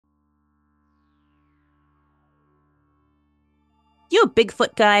You a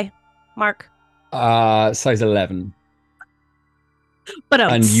Bigfoot guy, Mark? Size 11. But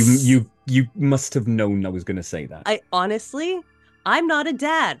And you must have known I was going to say that. I honestly, I'm not a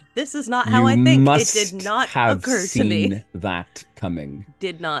dad. This is not how You I think. It did must not have occur to me. seen that coming.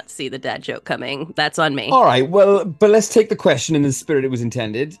 Did not see the dad joke coming. That's on me. All right, well, but let's take the question in the spirit it was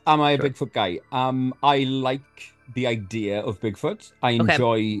intended. Am I a Sure. Bigfoot guy? I like the idea of Bigfoot.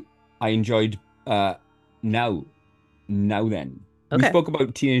 Okay. I enjoyed now now then. We Okay. spoke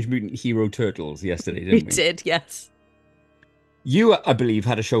about Teenage Mutant Hero Turtles yesterday, We didn't we? did, yes. You, I believe,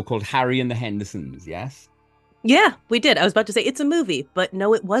 had a show called Harry and the Hendersons, yes? Yeah, we did. I was about to say it's a movie, but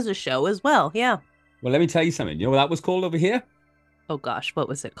no, it was a show as well. Yeah. Well, let me tell you something. You know what that was called over here? Oh gosh, what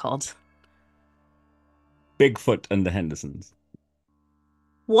was it called? Bigfoot and the Hendersons.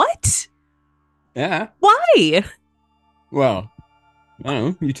 What? Yeah. Why? Well, I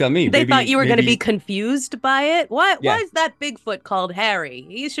don't know. You tell me. They thought you were going to be Maybe, confused by it? Why yeah. is that Bigfoot called Harry?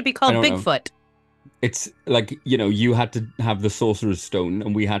 He should be I called don't know. Bigfoot. It's like, you had to have the Sorcerer's Stone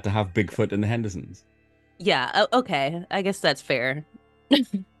and we had to have Bigfoot and the Hendersons. Yeah, okay. I guess that's fair.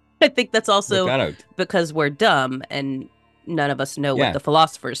 I think that's Work also that out. because we're dumb and none of us know what Yeah. the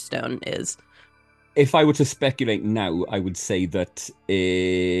Philosopher's Stone is. If I were to speculate now, I would say that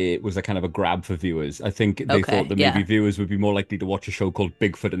it was a kind of a grab for viewers. I think they thought Okay, that maybe yeah, viewers would be more likely to watch a show called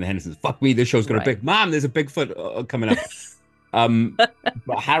Bigfoot and the Hendersons. Fuck me, this show's got a right. big Mom, there's a Bigfoot coming up. Um,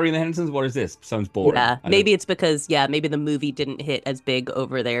 but Harry and the Hendersons, what is this? Sounds boring. Yeah, I don't. maybe it's because, yeah, maybe the movie didn't hit as big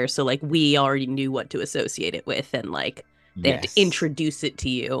over there. So, like, we already knew what to associate it with, and, like, they had to Yes. introduce it to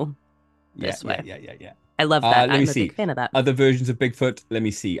you Yeah, this yeah, way. yeah, yeah, yeah. I love that. Let me I'm a big see. fan of that. Other versions of Bigfoot. Let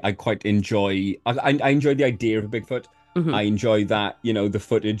me see. I quite enjoy. I enjoy the idea of a Bigfoot. Hmm. I enjoy that. The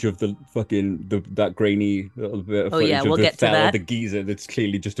footage of the fucking that grainy little bit of Oh, yeah, footage of we'll the get to fella, that. the geezer that's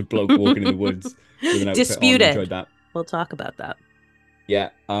clearly just a bloke walking in the woods with an outfit on. I enjoyed Disputed. that. We'll talk about that. Yeah.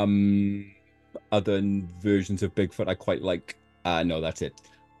 Other versions of Bigfoot I quite like. No, that's it.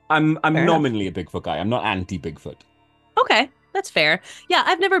 I'm Fair enough. nominally a Bigfoot guy. I'm not anti Bigfoot. Okay, that's fair. Yeah,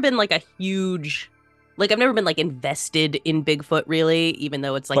 I've never been like a huge, like, I've never been like invested in Bigfoot really, even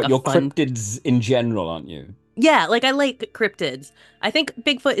though it's like But a you're fun. cryptids in general, aren't you? Yeah, like I like cryptids. I think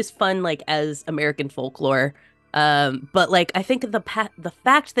Bigfoot is fun like as American folklore. But like I think the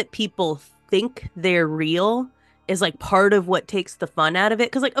fact that people think they're real is like part of what takes the fun out of it.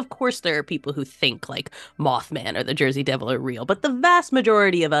 Because like of course there are people who think like Mothman or the Jersey Devil are real, but the vast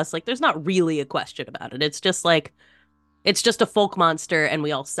majority of us like there's not really a question about it. It's just like it's just a folk monster, and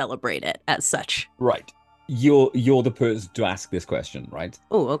we all celebrate it as such. Right. You're the person to ask this question, right?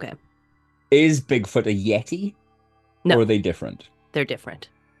 Oh, okay. Is Bigfoot a Yeti or No, are they different? they're different.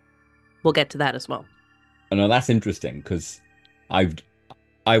 We'll get to that as well. I know that's interesting because I've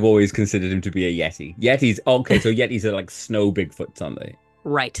I've always considered him to be a Yeti. Yetis, okay, so Yetis are like snow Bigfoots, aren't they?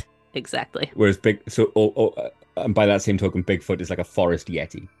 Right. Exactly. Whereas and by that same token, Bigfoot is like a forest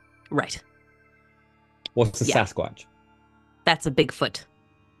Yeti. Right. What's the Yeah. Sasquatch? That's a Bigfoot.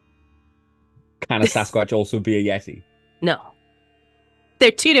 Can a Sasquatch also be a Yeti? No,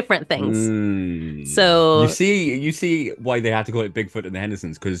 they're two different things. You So, see, why they had to call it Bigfoot and the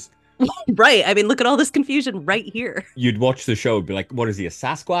Hendersons because right. I mean, look at all this confusion right here. you'd watch the show and be like, "What is he? A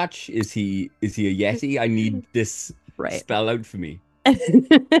Sasquatch? Is he a Yeti? I need this Right. spell out for me." That's Or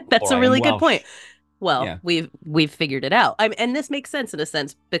a I am really good point. Welsh. Well, Yeah. we've figured it out. And this makes sense in a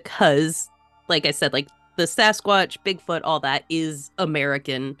sense because, like I said, like the Sasquatch, Bigfoot, all that is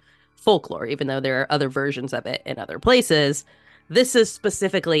American folklore, even though there are other versions of it in other places. This is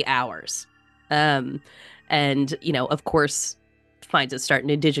specifically ours. Um, and of course, finds its start in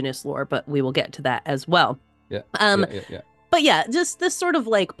indigenous lore, but we will get to that as well. Yeah. Um, Yeah. Yeah. Yeah. but yeah, just this sort of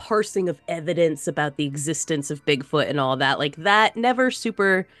like parsing of evidence about the existence of Bigfoot and all that, like that never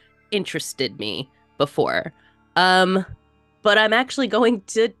super interested me before. Um, but I'm actually going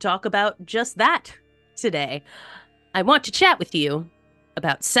to talk about just that today. I want to chat with you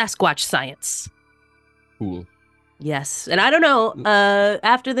about Sasquatch science. Cool. Yes, and I don't know.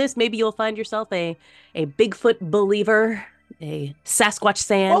 After this, maybe you'll find yourself a Bigfoot believer, a Sasquatch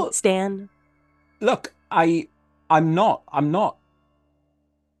Well, stan. look, I'm not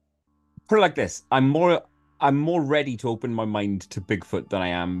put it like this. I'm more ready to open my mind to Bigfoot than I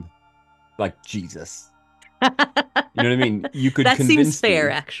am like Jesus. You know what I mean? You could That seems convince fair,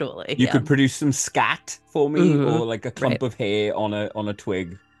 me. actually. You Yeah. could produce some scat for me Hmm. or like a Right. clump of hair on a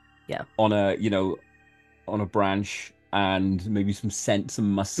twig, Yeah. on a branch and maybe some scent,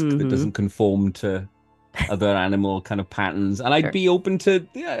 some musk that Hmm. doesn't conform to other animal kind of patterns. And I'd Sure. be open to,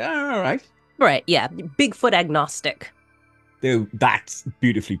 yeah, all right. Right. Yeah. Bigfoot agnostic. Dude, that's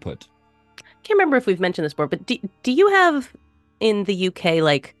beautifully put. Can't remember if we've mentioned this before, but do you have in the UK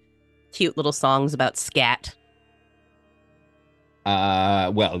like cute little songs about scat?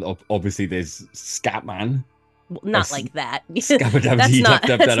 Well, obviously there's Scatman. Well, A not like that. Scabba dub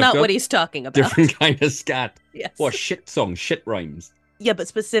dub That's dub not what dub. he's talking about. Different kind of scat. Yes. What shit song? Shit rhymes. Yeah, but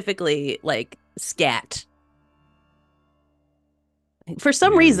specifically like scat. For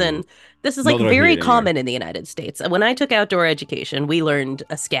some No, reason, this is not like that I've very heard anyway. common in the United States. When I took outdoor education, we learned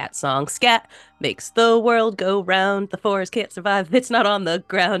a scat song. Scat makes the world go round. The forest can't survive if it's not on the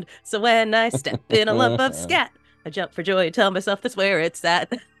ground. So when I step in a lump of scat, I jump for joy and tell myself that's where it's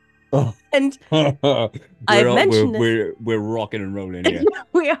at. Oh. And we're I've all, we're mentioned this. we're rocking and rolling here.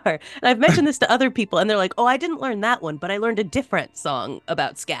 We are. And I've mentioned this to other people, and they're like, oh, I didn't learn that one, but I learned a different song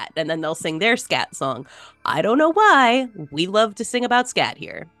about scat. And then they'll sing their scat song. I don't know why. We love to sing about scat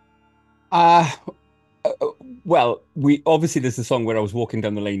here. Uh, well, we obviously there's a song where I was walking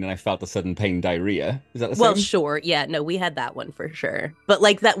down the lane and I felt a sudden pain diarrhea. Is that the Well, same? sure. Yeah, no, we had that one for sure. But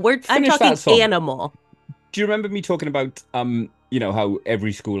like that word, I'm Finish that talking song. animal. Do you remember me talking about how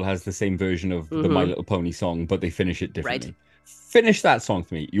every school has the same version of the My Mm-hmm. Little Pony song, but they finish it Right. differently? Finish that song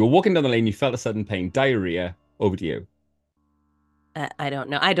for me. You were walking down the lane, you felt a sudden pain, diarrhea. Over to you. I don't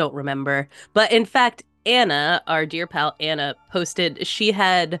know. I don't remember. But in fact, Anna, our dear pal Anna, posted she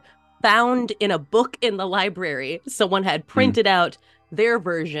had found in a book in the library, someone had Mm. printed out their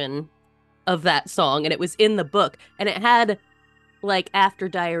version of that song and it was in the book. And it had like after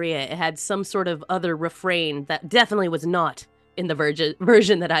diarrhea, it had some sort of other refrain that definitely was not in the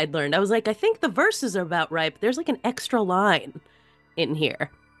version that I'd learned. I was like, I think the verses are about right, but there's like an extra line in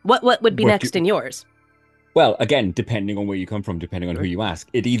here. What would be What next do, in yours? well, again, depending on where you come from, depending on who you ask,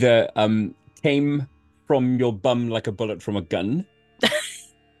 it either came from your bum like a bullet from a gun,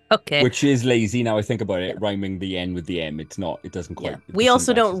 Okay. which is lazy now I think about Yeah. it, rhyming the N with the M. It's not, it doesn't Yeah. quite, the We also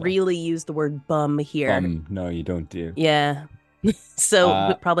syntax is don't off. really use the word bum here. No, you don't do. Yeah. So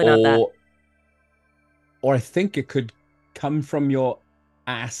Uh, probably not that. or or I think it could come from your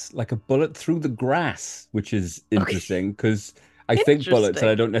ass like a bullet through the grass, which is Okay. interesting because I think bullets and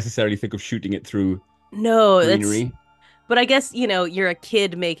I Interesting. don't necessarily think of shooting it through No, that's greenery. but I guess, you're a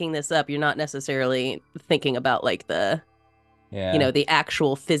kid making this up. You're not necessarily thinking about like Yeah. the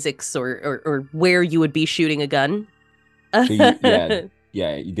actual physics or where you would be shooting a gun. Yeah,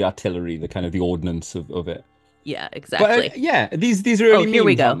 yeah, the artillery, the kind of the ordnance of it. Yeah, But exactly. yeah, these are Oh, early here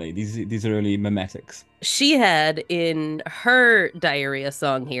we memes, go. aren't they? These are early memetics. She had in her diarrhea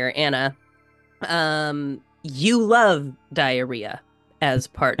song here, Anna, you love diarrhea as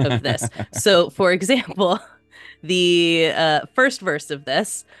part of this. So, for example, the first verse of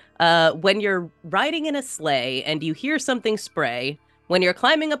this, when you're riding in a sleigh and you hear something spray, when you're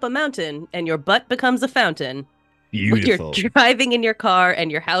climbing up a mountain and your butt becomes a fountain, when you're Beautiful. driving in your car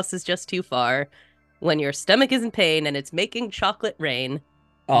and your house is just too far, when your stomach is in pain and it's making chocolate rain, you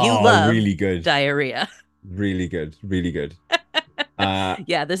Oh, love really good. diarrhea. Really good. Really good. Uh,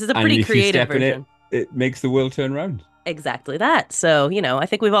 Yeah, this is a and pretty if you creative step in version. it, it makes the world turn round. Exactly that. So, I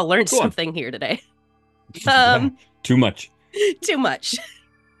think we've all learned Go on. something here today. Um, Too much. too much.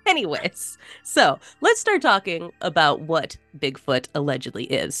 Anyways, so let's start talking about what Bigfoot allegedly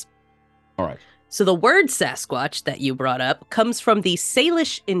is. All right. So, the word Sasquatch that you brought up comes from the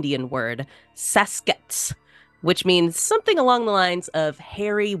Salish Indian word saskets, which means something along the lines of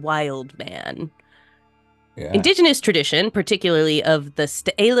hairy wild man. Yeah. Indigenous tradition, particularly of the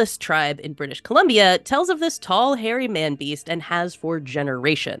Sta'alis tribe in British Columbia, tells of this tall, hairy man beast and has for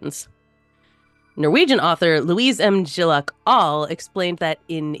generations. Norwegian author Louise M. Gillock All explained that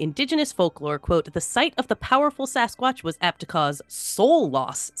in indigenous folklore, quote, the sight of the powerful Sasquatch was apt to cause soul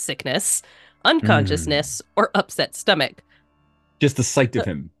loss sickness, Mm. unconsciousness, or upset stomach. Just the sight of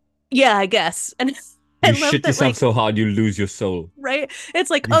him. Yeah, I guess. And I You love shit that, yourself like, so hard you lose your soul. right? It's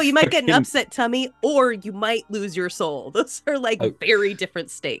like, You oh, you might get an fucking upset tummy or you might lose your soul. Those are like out, very different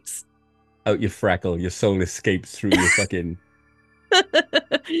states. out your freckle. Your soul escapes through your fucking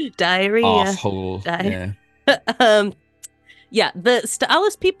Diarrhea. asshole. Di- Yeah. um, yeah, the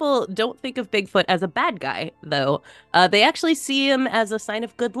Sta'alis people don't think of Bigfoot as a bad guy, though. They actually see him as a sign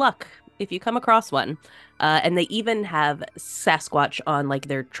of good luck if you come across one. And they even have Sasquatch on like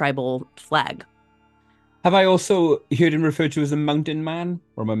their tribal flag. Have I also heard him referred to as a mountain man?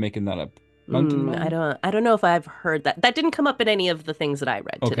 Or am I making that up? Mountain I man? don't know if I've heard that. That didn't come up in any of the things that I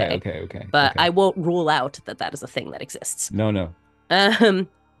read Okay, today, okay, okay, but okay. I won't rule out that that is a thing that exists. No, no.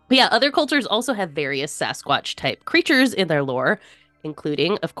 But yeah, other cultures also have various Sasquatch type creatures in their lore,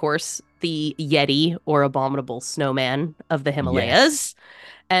 including, of course, the Yeti or abominable snowman of the Yes. Himalayas,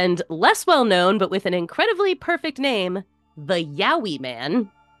 and less well known, but with an incredibly perfect name, the Yowie Man.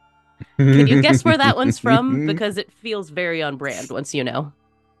 Can you guess where that one's from? Because it feels very on brand once you know.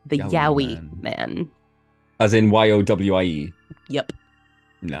 The Yowie Yowie man. Man. As in Yowie. Yep.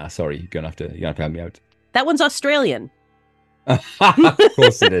 Nah, sorry. You're gonna have to help me out. That one's Australian. Of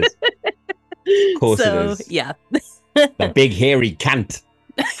course it is. Of course it So, is. yeah. The big hairy cunt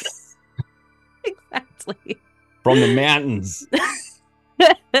Exactly. from the mountains.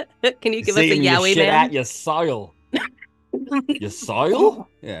 Can you give us a Seeing your Yowie shit Man? out your soil. Your soil?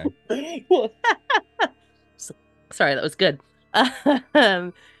 Yeah. Sorry, that was good.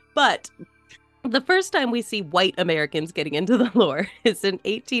 Um, but the first time we see white Americans getting into the lore is in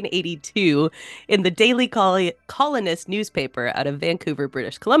 1882 in the Daily Colonist newspaper out of Vancouver,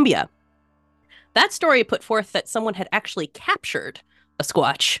 British Columbia. That story put forth that someone had actually captured a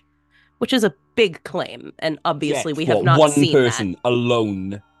squatch, which is a big claim, and obviously Get we have what? not One seen that. person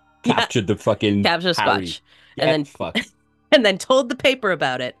alone Yeah, captured the fucking captured a Harry. squatch, and Get then fucked. and then told the paper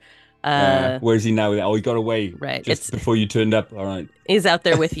about it. Where is he now? Oh, he got away Right, just before you turned up. All right. he's out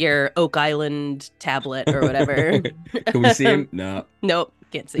there with your Oak Island tablet or whatever. Can we see him? No. Nope,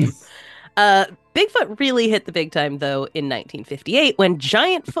 can't see him. Uh, Bigfoot really hit the big time, though, in 1958 when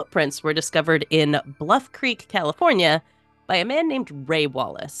giant footprints were discovered in Bluff Creek, California, by a man named Ray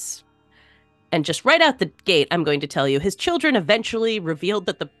Wallace. And just right out the gate, I'm going to tell you, his children eventually revealed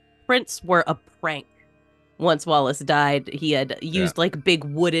that the prints were a prank. Once Wallace died, he had Yeah. used like big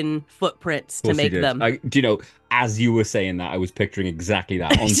wooden footprints Of to course he make did. them. Do you know, as you were saying that, I was picturing exactly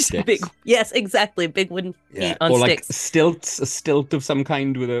that on Big, sticks. yes, exactly. Big wooden Yeah. feet on Or like sticks. stilts, a stilt of some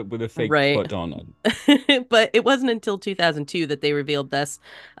kind with a fake Right. foot on. But it wasn't until 2002 that they revealed this.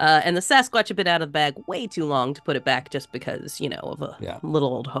 And the Sasquatch had been out of the bag way too long to put it back just because, of a Yeah. little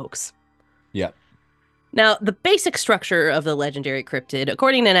old hoax. Yeah. Now, the basic structure of the legendary cryptid,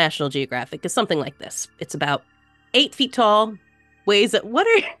 according to National Geographic, is something like this. It's about 8 feet tall, weighs at what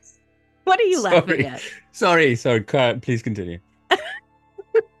are you laughing at? Sorry. Please continue.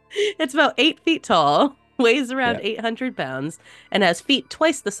 It's about 8 feet tall, weighs around Yeah. 800 pounds, and has feet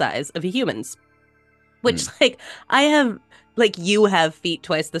twice the size of a human's. Which, Hmm. you have feet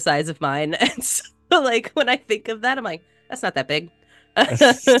twice the size of mine. And so, when I think of that, I'm like, that's not that big.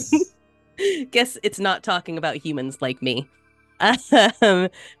 Guess it's not talking about humans like me.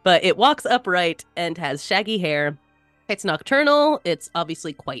 But it walks upright and has shaggy hair. It's nocturnal, it's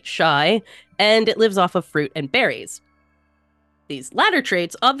obviously quite shy, and it lives off of fruit and berries. These latter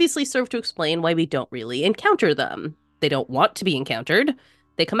traits obviously serve to explain why we don't really encounter them. They don't want to be encountered,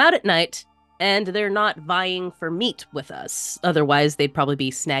 they come out at night, and they're not vying for meat with us. Otherwise, they'd probably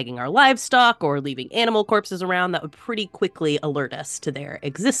be snagging our livestock or leaving animal corpses around that would pretty quickly alert us to their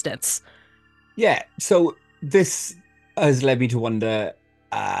existence. Yeah. So this has led me to wonder.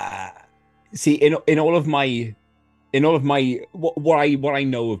 See, in all of my what I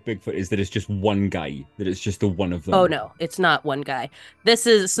know of Bigfoot is that it's just one guy, that it's just the one of Oh them. no, it's not one guy. That's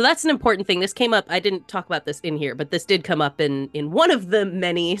an important thing. This came up. I didn't talk about this in here, but this did come up in one of the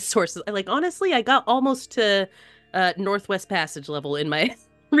many sources. Honestly, I got almost to Northwest Passage level in my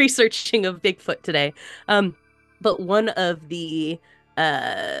researching of Bigfoot today. But one of the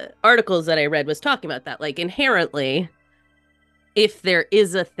articles that I read was talking about that. Like inherently, if there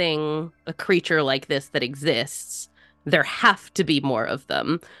is a creature like this that exists, there have to be more of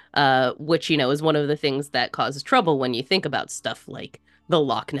them, which, is one of the things that causes trouble when you think about stuff like the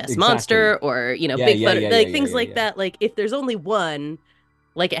Loch Ness Exactly. Monster or, Yeah, yeah, Bigfoot, yeah, yeah, yeah, things yeah, like yeah. that. Like, if there's only one,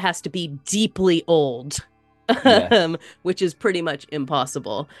 it has to be deeply old, Yes. which is pretty much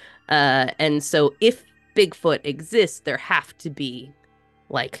impossible. And so if Bigfoot exists, there have to be,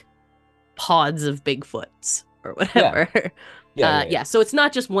 like, pods of Bigfoots or Yeah. whatever. Yeah, yeah, yeah. So it's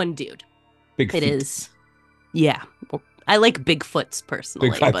not just one dude. Big It feet. is, yeah. I like Bigfoots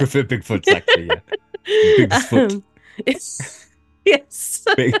personally, I but prefer Bigfoots actually, yeah. Big's foot. it's yes.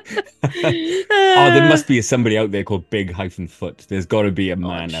 Big. Oh, there must be somebody out there called Big-Foot. There's got to be a I'm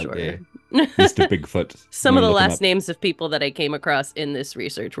man out sure. there, Mr. Bigfoot. I'm Some of gonna the look him last up. names of people that I came across in this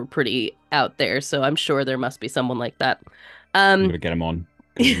research were pretty out there, so I'm sure there must be someone like that. I'm Um, gonna get him on.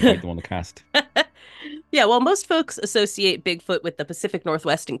 Gonna invite them on the cast. Yeah, while most folks associate Bigfoot with the Pacific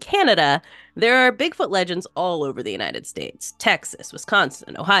Northwest and Canada, there are Bigfoot legends all over the United States. Texas,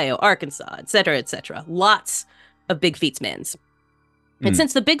 Wisconsin, Ohio, Arkansas, etc., etc. Lots of big feetsmans. And Mm.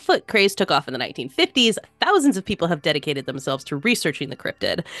 since the Bigfoot craze took off in the 1950s, thousands of people have dedicated themselves to researching the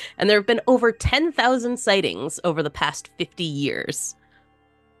cryptid, and there have been over 10,000 sightings over the past 50 years,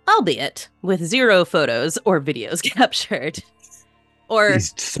 albeit with zero photos or videos captured. Or,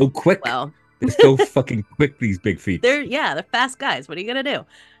 He's so quick. well, They're so fucking quick, these big feet. they're fast guys. What are you gonna do?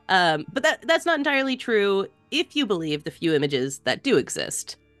 But that's not entirely true if you believe the few images that do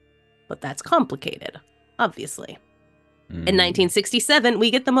exist. but that's complicated, obviously. In Mm. 1967, we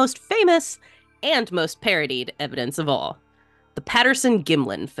get the most famous and most parodied evidence of all, the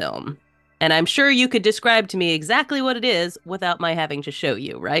Patterson-Gimlin film. And I'm sure you could describe to me exactly what it is without my having to show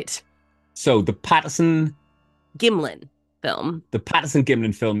you, right? So Gimlin film. the Patterson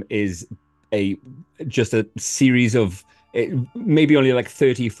Gimlin film is a just a series of maybe only like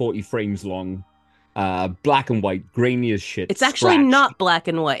 30, 40 frames long, black and white, grainy as shit, It's actually scratched. not black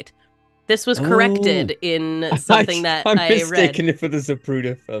and white. This was Oh, corrected in something that I'm I read. mistaken it for the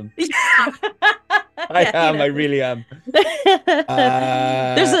Zapruder film. I Yeah, am, I really am.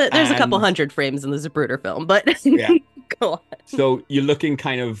 there's a couple And hundred frames in the Zapruder film, but yeah, go on. so you're looking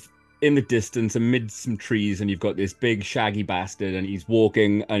kind of in the distance amid some trees, and you've got this big shaggy bastard, and he's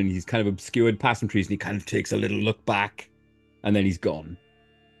walking, and he's kind of obscured past some trees, and he kind of takes a little look back, and then he's gone.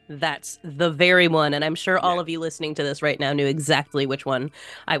 That's the very one, and I'm sure all Yeah, of you listening to this right now knew exactly which one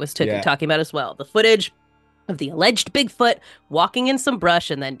I was yeah. talking about as well. The footage of the alleged Bigfoot walking in some brush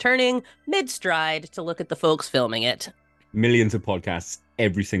and then turning mid stride to look at the folks filming it. Millions of podcasts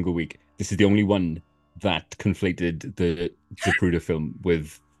every single week. This is the only one that conflated the Zapruder film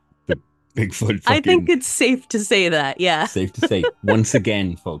with the Bigfoot I think fucking. it's safe to say that, yeah. Safe to say, once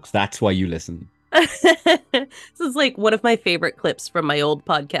again, folks, that's why you listen. This is like one of my favorite clips from my old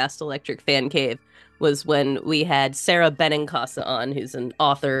podcast, Electric Fan Cave, was when we had Sarah Benincasa on, who's an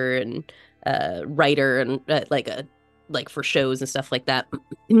author and writer and like for shows and stuff like that.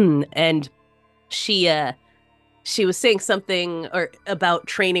 And she she was saying something or about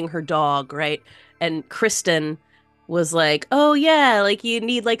training her dog, right? And Kristen was like, "Oh yeah, like you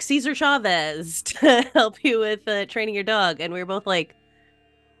need like Cesar Chavez to help you with training your dog." And we were both like,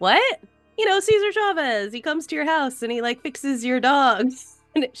 "What? You know, Cesar Chavez. He comes to your house and he like fixes your dog."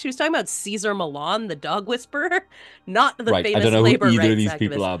 And she was talking about Caesar Milan, the dog whisperer, not the Right. I don't famous know who labor either of rights these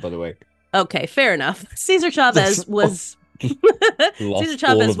people activist. are, by the way. Okay, fair enough. Cesar That's Chavez was Cesar lost.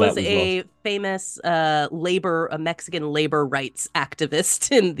 All Chavez of that was was lost. a famous a Mexican labor rights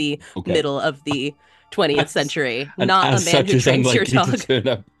activist in the Okay. middle of the 20th century. And Not a as man such who is trains your unlikely to dog. turn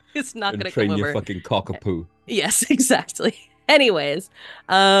up It's not and going to come train your over. fucking cockapoo. Yes, exactly. Anyways,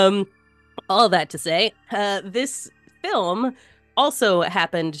 um, all that to say, this film also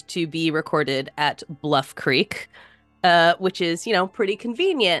happened to be recorded at Bluff Creek, which is, you know, pretty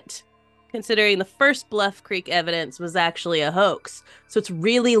convenient considering the first Bluff Creek evidence was actually a hoax. So it's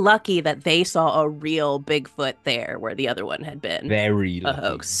really lucky that they saw a real Bigfoot there where the other one had been Very a lucky.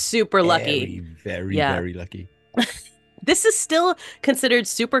 hoax. Super lucky. Very, very, Yeah. very lucky. This is still considered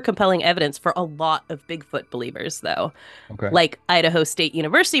super compelling evidence for a lot of Bigfoot believers, though. Okay. Like Idaho State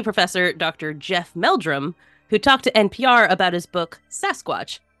University professor Dr. Jeff Meldrum, who talked to NPR about his book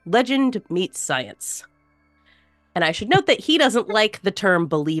Sasquatch Legend Meets Science. And I should note that he doesn't like the term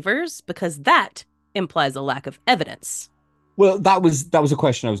believers because that implies a lack of evidence. Well, that was a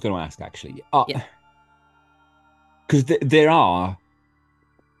question I was going to ask actually. Yeah. Because there are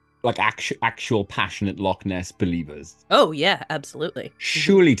like actual passionate Loch Ness believers. Oh, yeah, absolutely.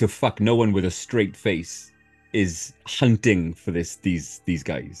 Surely to fuck no one with a straight face is hunting for these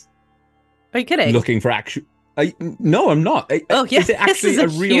guys, Are you kidding? looking for actual. No, I'm not. Oh, yeah, Is it this is actually a a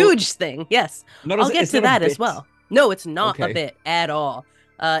real? huge thing. Yes, Not I'll as get it's to not a that as bit. well. No, it's not a Okay. bit at all.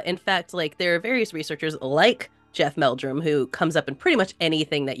 In fact, like there are various researchers like Jeff Meldrum who comes up in pretty much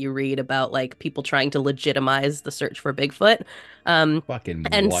anything that you read about like people trying to legitimize the search for Bigfoot. Um, Fucking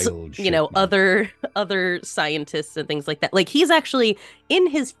and wild you shit, know man. other scientists and things like that. Like he's actually in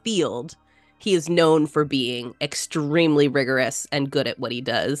his field. He is known for being extremely rigorous and good at what he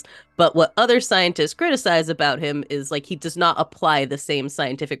does. But what other scientists criticize about him is like he does not apply the same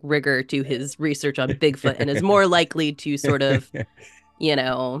scientific rigor to his research on Bigfoot and is more likely to sort of, you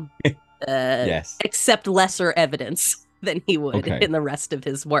know, uh, Yes. accept lesser evidence than he would Okay. in the rest of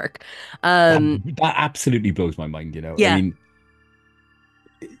his work. That Um, that absolutely blows my mind, you know. I yeah, mean,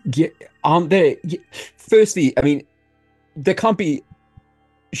 yeah, aren't there? Firstly, I mean, there can't be.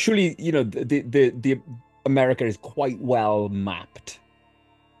 Surely, you know, the America is quite well mapped.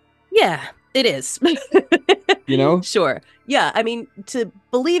 yeah, it is. You know? Sure. Yeah, I mean, to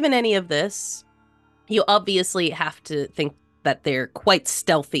believe in any of this, you obviously have to think that they're quite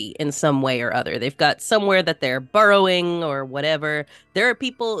stealthy in some way or other. They've got somewhere that they're burrowing or whatever. There are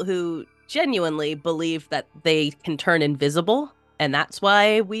people who genuinely believe that they can turn invisible, and that's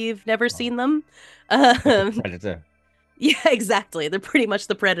why we've never Oh, seen them. like the Um, Predator. yeah, exactly. They're pretty much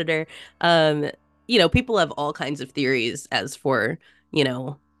the predator. Um, you know, people have all kinds of theories as for, you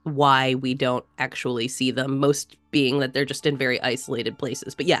know, why we don't actually see them, most being that they're just in very isolated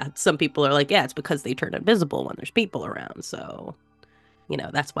places. But yeah, some people are like, yeah, it's because they turn invisible when there's people around. So,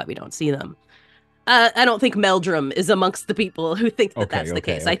 that's why we don't see them. I don't think Meldrum is amongst the people who think that Okay, that's the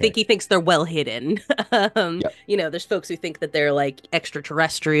okay, case. I okay. think he thinks they're well hidden. Yep. There's folks who think that they're like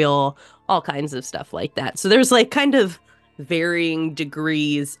extraterrestrial, all kinds of stuff like that. So there's like kind of varying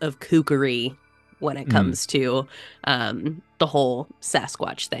degrees of kookery when it Mm, comes to the whole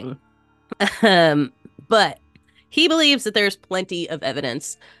Sasquatch thing. Um, but he believes that there's plenty of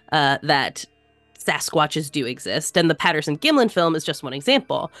evidence that Sasquatches do exist, and the Patterson Gimlin film is just one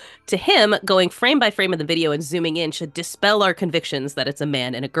example. To him, going frame by frame in the video and zooming in should dispel our convictions that it's a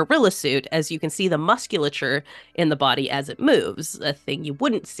man in a gorilla suit, as you can see the musculature in the body as it moves, a thing you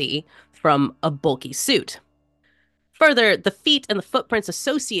wouldn't see from a bulky suit. Further, the feet and the footprints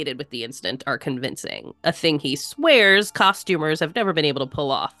associated with the incident are convincing, a thing he swears costumers have never been able to pull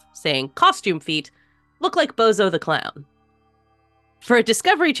off, saying costume feet look like Bozo the Clown. For a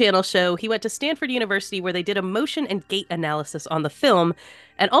Discovery Channel show, he went to Stanford University where they did a motion and gait analysis on the film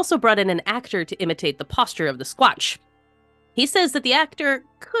and also brought in an actor to imitate the posture of the Squatch. He says that the actor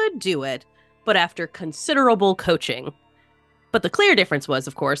could do it, but after considerable coaching. But the clear difference was,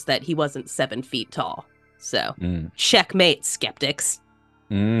 of course, that he wasn't 7 feet tall. So, mm, checkmate, skeptics.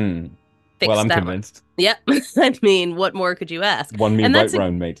 mm. Well, Fix I'm that one. convinced. Yep. I mean, what more could you ask? Won me And right that's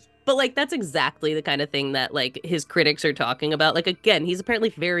round, mate. but like that's exactly the kind of thing that like his critics are talking about. Like again, he's apparently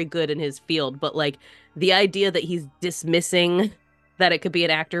very good in his field, but like the idea that he's dismissing that it could be an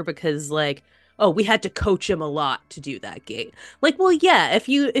actor because like, oh, we had to coach him a lot to do that gait. Like, well, yeah, if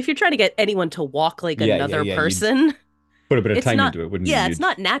you're trying to get anyone to walk like Yeah, yeah, another yeah. You'd person, put a bit of it's time not into it, wouldn't you? yeah, it's You'd.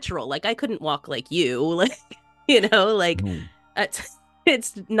 not natural. Like I couldn't walk like you. Like, like Mm.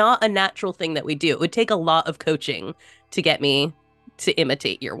 it's not a natural thing that we do. It would take a lot of coaching to get me to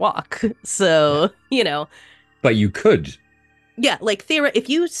imitate your walk. Yeah. So, But you could. yeah, like if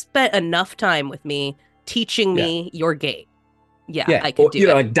you spent enough time with me teaching Yeah. me your gait, yeah, Yeah. I could Or, do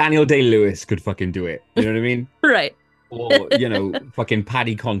it. like Daniel Day-Lewis could fucking do it. You know what I mean? Right. Or, fucking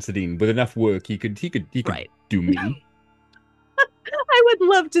Paddy Considine. With enough work, he could Right. do me. I would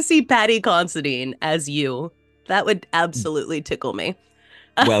love to see Patty Considine as you. That would absolutely tickle me.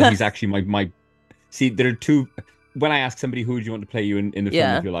 Well, he's actually my see, there are two. When I ask somebody who do you want to play you in the film of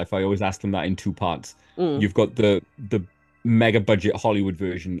Yeah. your life, I always ask them that in two parts. Mm. You've got the mega budget Hollywood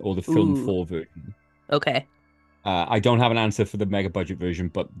version or the film Ooh. 4 version. Okay. I don't have an answer for the mega budget version,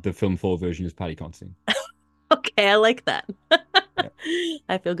 but the film 4 version is Paddy Considine. Okay, I like that. Yeah.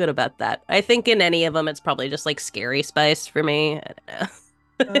 I feel good about that. I think in any of them, it's probably just like Scary Spice for me.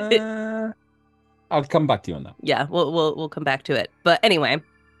 I don't know. I'll come back to you on that. Yeah, we'll come back to it. But anyway,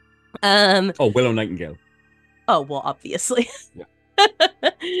 um, Oh, Willow Nightingale. oh well, obviously, Yeah.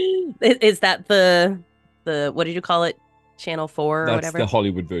 is that the what did you call it? Channel 4 or That's whatever. the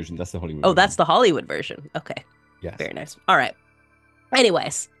Hollywood version. That's the Hollywood Oh, version. that's the Hollywood version. Okay, Yes. very nice. All right.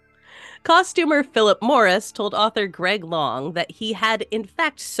 Anyways, costumer Philip Morris told author Greg Long that he had in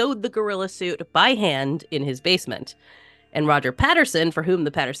fact sewed the gorilla suit by hand in his basement. And Roger Patterson, for whom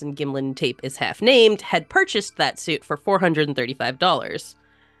the Patterson Gimlin tape is half named, had purchased that suit for $435,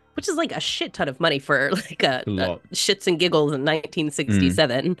 which is like a shit ton of money for like a lot. shits and giggles in Mm.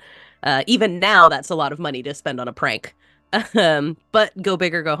 1967. Even now, that's a lot of money to spend on a prank. But go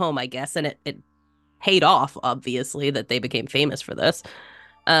big or go home, I guess. And it paid off, obviously, that they became famous for this.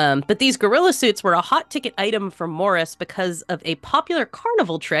 But these gorilla suits were a hot ticket item for Morris because of a popular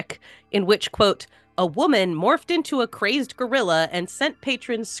carnival trick in which, quote, a woman morphed into a crazed gorilla and sent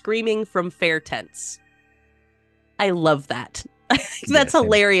patrons screaming from fair tents. I love that. That's Yes,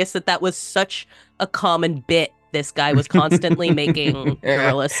 hilarious that was such a common bit. This guy was constantly making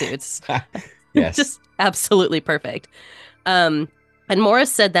gorilla suits. Yes. Just absolutely perfect. And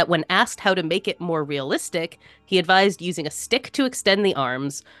Morris said that when asked how to make it more realistic, he advised using a stick to extend the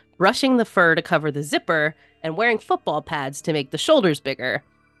arms, brushing the fur to cover the zipper, and wearing football pads to make the shoulders bigger,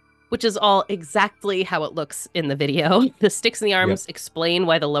 which is all exactly how it looks in the video. The sticks in the arms explain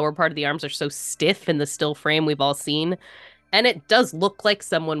why the lower part of the arms are so stiff in the still frame we've all seen. And it does look like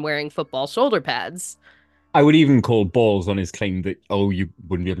someone wearing football shoulder pads. I would even call balls on his claim that, oh, you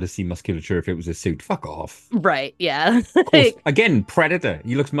wouldn't be able to see musculature if it was a suit. Fuck off. Right, yeah. Of course. Again, Predator.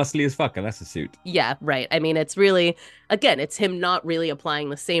 He looks muscly as fuck, and that's a suit. Yeah, right. I mean, it's really, again, it's him not really applying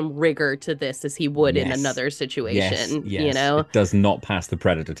the same rigor to this as he would in another situation, Yes. It does not pass the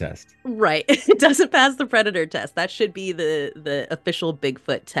Predator test. Right. It doesn't pass the Predator test. That should be the official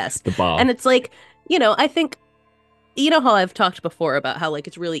Bigfoot test. The bar. And it's like, I think, how I've talked before about how like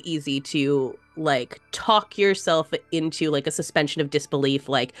it's really easy to like talk yourself into like a suspension of disbelief,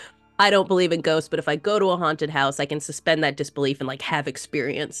 like I don't believe in ghosts, but if I go to a haunted house, I can suspend that disbelief and like have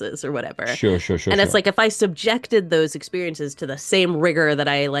experiences or whatever. Sure, sure, sure, And it's sure. like if I subjected those experiences to the same rigor that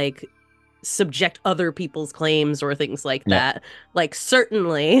I like subject other people's claims or things like Yeah. that, like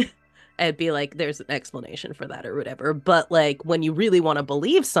certainly I'd be like, there's an explanation for that or whatever. But like when you really want to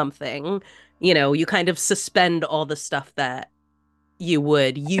believe something, you kind of suspend all the stuff that you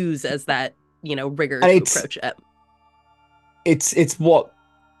would use as that, rigor And to it's approach it. it's it's what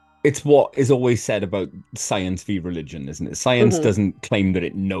it's what is always said about science v religion, isn't it? Science Mm-hmm. doesn't claim that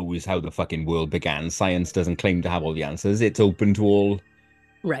it knows how the fucking world began. Science doesn't claim to have all the answers. It's open to all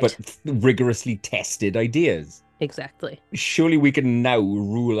but Right. rigorously tested ideas. Exactly. Surely we can now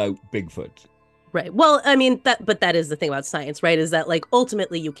rule out Bigfoot. Right. Well, I mean but that is the thing about science, right? Is that like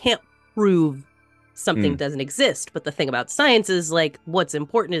ultimately you can't prove something Mm, doesn't exist, but the thing about science is like what's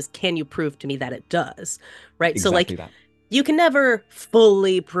important is can you prove to me that it does? Right? So like exactly that. you can never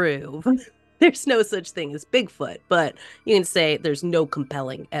fully prove there's no such thing as Bigfoot, but you can say there's no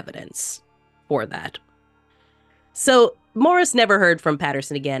compelling evidence for that. So Morris never heard from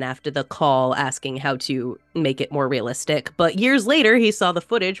Patterson again after the call asking how to make it more realistic. But years later, he saw the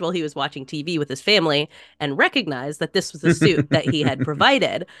footage while he was watching TV with his family and recognized that this was a suit that he had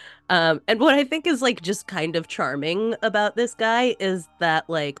provided. And what I think is like just kind of charming about this guy is that,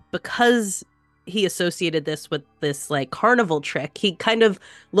 like, because he associated this with this like carnival trick, he kind of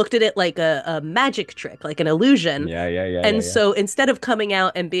looked at it like a magic trick, like an illusion, Yeah, yeah, yeah, yeah, and yeah. so instead of coming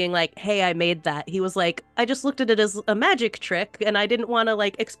out and being like, hey, I made that, he was like, I just looked at it as a magic trick and I didn't want to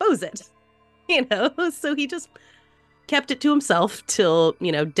like expose it, you know? So he just kept it to himself till,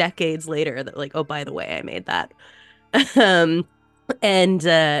 decades later that, like, oh, by the way, I made that. um, and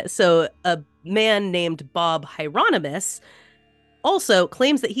so a man named Bob Hieronymus also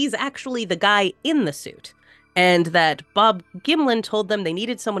claims that he's actually the guy in the suit and that Bob Gimlin told them they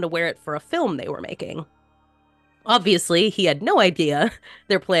needed someone to wear it for a film they were making. Obviously, he had no idea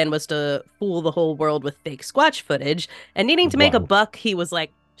their plan was to fool the whole world with fake Squatch footage. And needing to make a Wow. buck, he was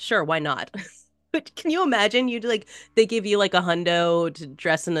like, sure, why not? But can you imagine you'd like they give you like a hundo to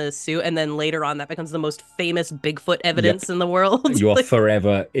dress in a suit and then later on that becomes the most famous Bigfoot Yep. evidence in the world? You are Like,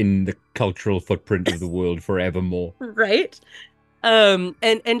 forever in the cultural footprint of the world forevermore. right?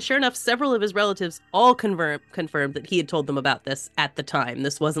 And sure enough, several of his relatives all confirmed that he had told them about this at the time.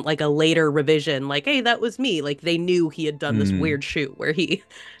 This wasn't like a later revision, like, hey, that was me. Like they knew he had done this Hmm. weird shoot where he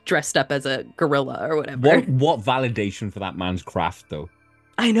dressed up as a gorilla or whatever. What validation for that man's craft, though?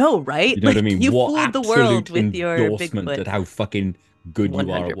 I know, right? You know what I Like mean? you What fooled the world absolute with your endorsement Bigfoot that how fucking good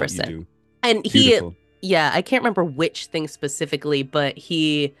you are at what you 100%. do. And Beautiful. yeah, I can't remember which thing specifically, but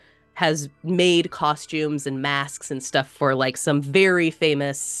he has made costumes and masks and stuff for like some very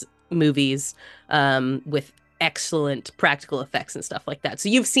famous movies with excellent practical effects and stuff like that. So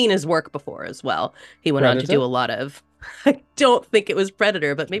you've seen his work before as well. He went on to do Predator? a lot of, I don't think it was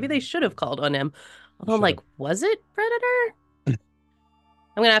Predator, but maybe they should have called on him. Although I'm Should like, have. was it Predator?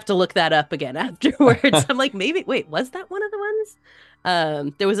 I'm gonna have to look that up again afterwards. I'm like, maybe wait, was that one of the ones?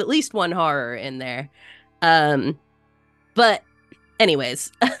 There was at least one horror in there. Um, but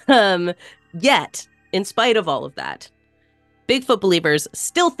anyways, um, yet, in spite of all of that, Bigfoot believers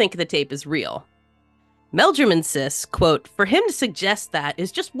still think the tape is real. Meldrum insists, quote, for him to suggest that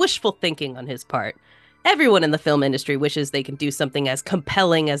is just wishful thinking on his part. Everyone in the film industry wishes they can do something as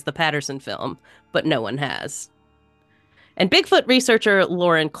compelling as the Patterson film, but no one has. And Bigfoot researcher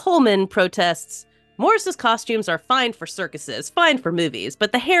Lauren Coleman protests Morris's costumes are fine for circuses, fine for movies,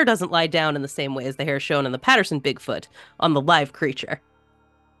 but the hair doesn't lie down in the same way as the hair shown in the Patterson Bigfoot on the live creature.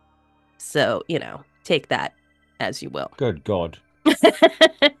 So, take that as you will. Good God.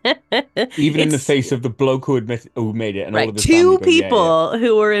 Even in the It's face of the bloke who made it and all right. of his family Two going, yeah, yeah, people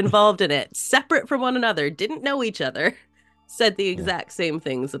who were involved in it, separate from one another, didn't know each other, said the yeah. exact same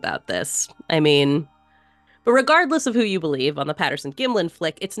things about this. I mean, but regardless of who you believe on the Patterson Gimlin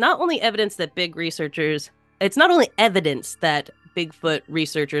flick, it's not only evidence that Bigfoot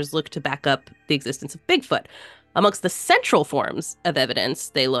researchers look to back up the existence of Bigfoot. Amongst the central forms of evidence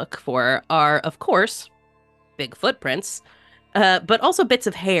they look for are, of course, big footprints, but also bits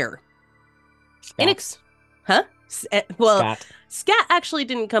of hair. Scat. Huh? Well, Scat. scat actually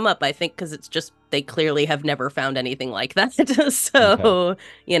didn't come up, I think, because it's just they clearly have never found anything like that. Okay. So,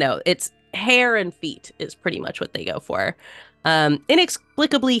 it's hair and feet is pretty much what they go for.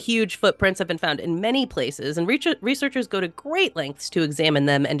 Inexplicably huge footprints have been found in many places, and researchers go to great lengths to examine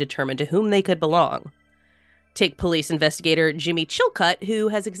them and determine to whom they could belong. Take police investigator Jimmy Chilcutt, who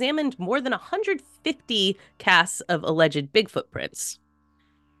has examined more than 150 casts of alleged Bigfoot prints.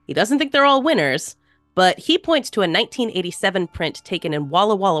 He doesn't think they're all winners, But he points to a 1987 print taken in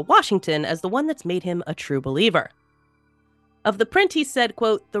Walla Walla, Washington as the one that's made him a true believer. Of the print, he said,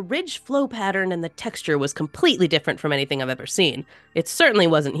 quote, "The ridge flow pattern and the texture was completely different from anything I've ever seen. It certainly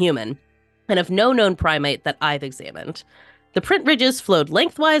wasn't human, and of no known primate that I've examined. The print ridges flowed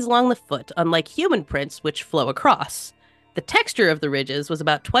lengthwise along the foot, unlike human prints, which flow across. The texture of the ridges was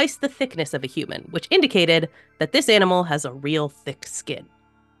about twice the thickness of a human, which indicated that this animal has a real thick skin."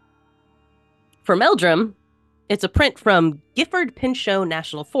 For Meldrum, it's a print from Gifford Pinchot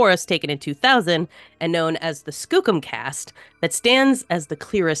National Forest taken in 2000 and known as the Skookum cast that stands as the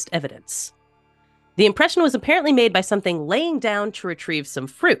clearest evidence. The impression was apparently made by something laying down to retrieve some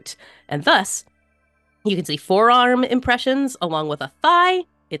fruit, and thus you can see forearm impressions along with a thigh,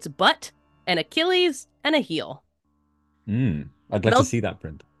 its butt, an Achilles, and a heel. I'd like to see that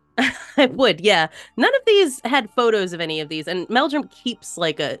print. I would, yeah. None of these had photos of any of these, and Meldrum keeps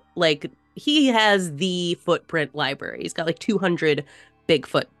he has the footprint library. He's got like 200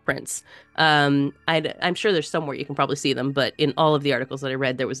 Bigfoot prints. I'm sure there's somewhere you can probably see them, but in all of the articles that I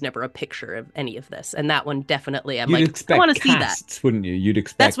read, there was never a picture of any of this. And that one definitely, I want to see that. Wouldn't you? You'd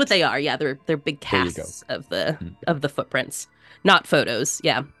expect that's what they are. Yeah, they're big casts of the footprints, not photos.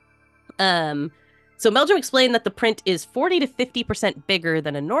 Yeah. So Meldrum explained that the print is 40 to 50% bigger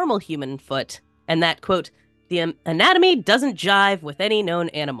than a normal human foot, and that, quote, "the anatomy doesn't jive with any known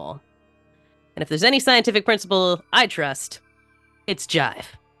animal. And if there's any scientific principle I trust, it's jive."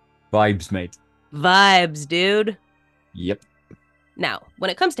 Vibes, mate. Vibes, dude. Yep. Now, when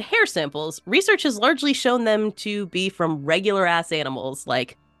it comes to hair samples, research has largely shown them to be from regular-ass animals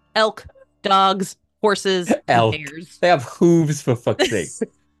like elk, dogs, horses, elk. And hares. They have hooves, for fuck's sake.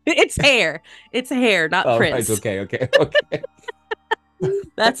 It's hair. It's hair, not prints. Right, okay.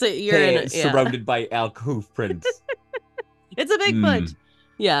 That's it. You're in it. Yeah. Surrounded by elk hoof prints. It's a Bigfoot.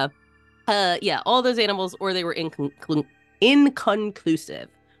 Yeah. Yeah, all those animals, or they were inconclusive.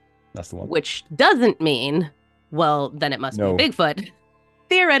 That's the one. Which doesn't mean, well, then it must be Bigfoot.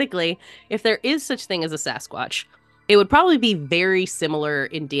 Theoretically, if there is such thing as a Sasquatch, it would probably be very similar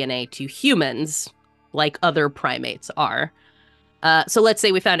in DNA to humans, like other primates are. So let's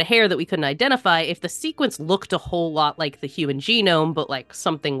say we found a hair that we couldn't identify. If the sequence looked a whole lot like the human genome, but like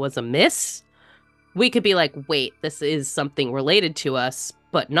something was amiss, we could be like, wait, this is something related to us,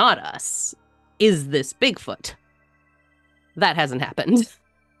 but not us. Is this Bigfoot? That hasn't happened.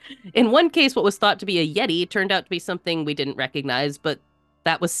 In one case, what was thought to be a Yeti turned out to be something we didn't recognize, but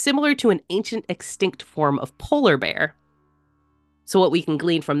that was similar to an ancient extinct form of polar bear. So what we can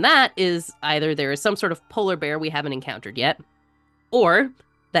glean from that is either there is some sort of polar bear we haven't encountered yet, or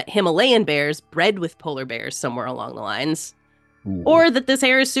that Himalayan bears bred with polar bears somewhere along the lines, or that this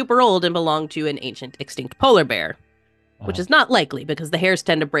hair is super old and belonged to an ancient extinct polar bear, which is not likely because the hairs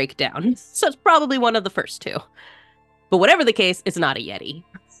tend to break down. So it's probably one of the first two. But whatever the case, it's not a Yeti.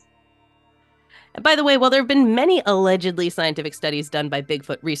 And by the way, while there have been many allegedly scientific studies done by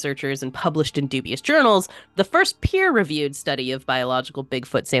Bigfoot researchers and published in dubious journals, the first peer-reviewed study of biological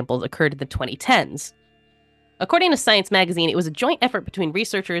Bigfoot samples occurred in the 2010s. According to Science magazine, it was a joint effort between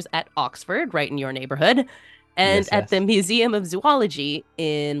researchers at Oxford, right in your neighborhood, and at the Museum of Zoology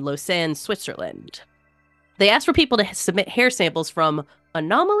in Lausanne, Switzerland. They asked for people to submit hair samples from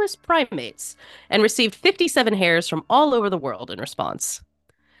anomalous primates and received 57 hairs from all over the world in response.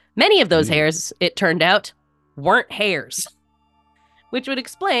 Many of those hairs, it turned out, weren't hairs, which would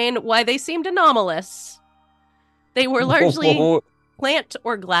explain why they seemed anomalous. They were largely plant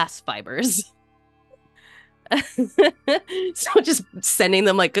or glass fibers. So just sending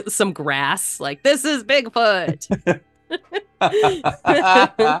them like some grass, like, this is Bigfoot.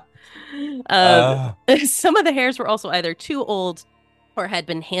 Some of the hairs were also either too old or had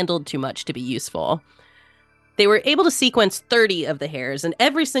been handled too much to be useful. They were able to sequence 30 of the hairs, and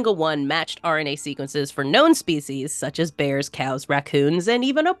every single one matched RNA sequences for known species such as bears, cows, raccoons, and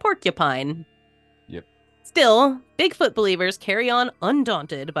even a porcupine. Yep. Still, Bigfoot believers carry on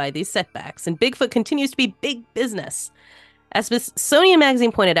undaunted by these setbacks, and Bigfoot continues to be big business. As Smithsonian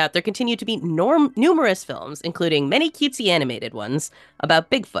Magazine pointed out, there continue to be numerous films, including many cutesy animated ones,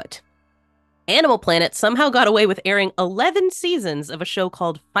 about Bigfoot. Animal Planet somehow got away with airing 11 seasons of a show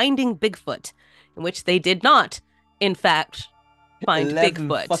called Finding Bigfoot, in which they did not, in fact, find 11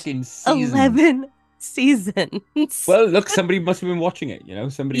 Bigfoot. Fucking seasons. 11 seasons. Well, look, somebody must have been watching it, you know?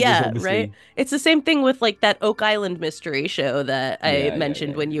 Somebody was obviously... right? It's the same thing with, like, that Oak Island mystery show that I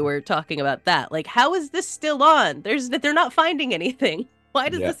mentioned when you were talking about that. Like, how is this still on? They're not finding anything. Why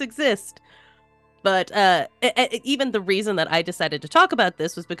does this exist? But even the reason that I decided to talk about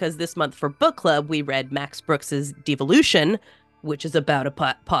this was because this month for book club, we read Max Brooks's Devolution, which is about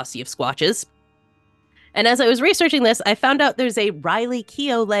a posse of squatches. And as I was researching this, I found out there's a Riley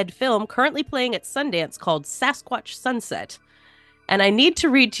Keough led film currently playing at Sundance called Sasquatch Sunset. And I need to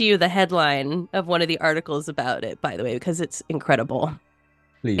read to you the headline of one of the articles about it, by the way, because it's incredible.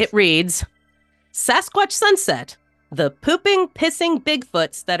 It Please. reads Sasquatch Sunset, the pooping, pissing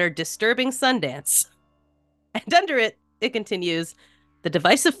Bigfoots that are disturbing Sundance. And under it, it continues the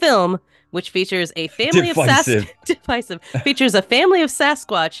divisive film, which features a family of Divisive. features a family of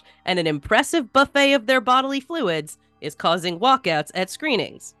Sasquatch and an impressive buffet of their bodily fluids, is causing walkouts at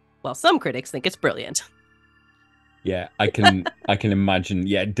screenings. While some critics think it's brilliant. Yeah, I can imagine.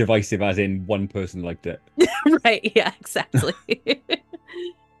 Yeah, divisive as in one person liked it. Right, yeah, exactly.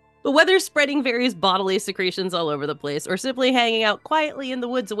 But whether spreading various bodily secretions all over the place or simply hanging out quietly in the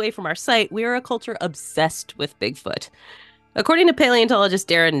woods away from our sight, we are a culture obsessed with Bigfoot. According to paleontologist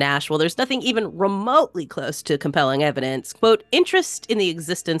Darren Nash, well, there's nothing even remotely close to compelling evidence. Quote, interest in the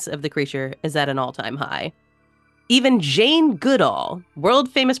existence of the creature is at an all-time high. Even Jane Goodall,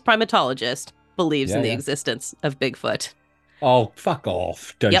 world-famous primatologist, believes Yeah, in the yeah. existence of Bigfoot. Oh, fuck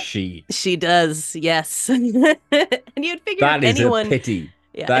off, does Yep, she? she does, yes. And you'd figure if That is a anyone, pity.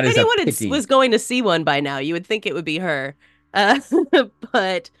 yeah, That if is a anyone pity. was going to see one by now, you would think it would be her. Uh,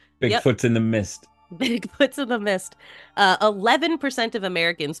 but yep, Bigfoot's in the mist. Bigfoot's in the mist. 11% of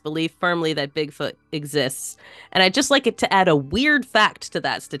Americans believe firmly that Bigfoot exists. And I'd just like it to add a weird fact to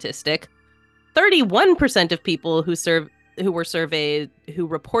that statistic. 31% of people who were surveyed who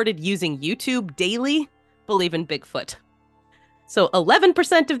reported using YouTube daily believe in Bigfoot. So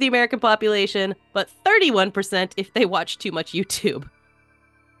 11% of the American population, but 31% if they watch too much YouTube.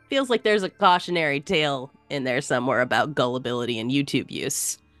 Feels like there's a cautionary tale in there somewhere about gullibility and YouTube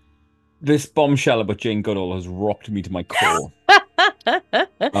use. This bombshell about Jane Goodall has rocked me to my core.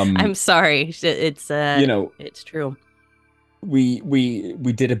 I'm Um, sorry. you know, It's true. we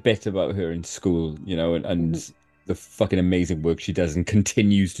did a bit about her in school, Mhm. and the fucking amazing work she does and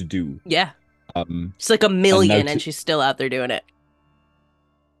continues to do. Yeah. Um, She's like a and now million and to, she's still out there doing it.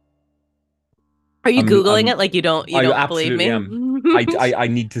 Are you I'm Googling it I'm like you I don't believe absolutely me? am. I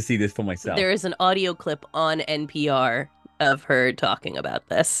need to see this for myself. There is an audio clip on NPR of her talking about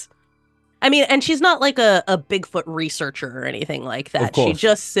this. I mean, and she's not like a Bigfoot researcher or anything like Of that. She course,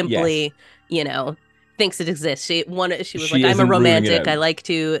 just yes, simply, you know, thinks it exists. She was like, she I'm a isn't ruling it romantic. out.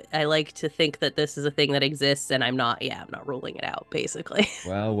 I like to think that this is a thing that exists, and I'm not ruling it out, basically.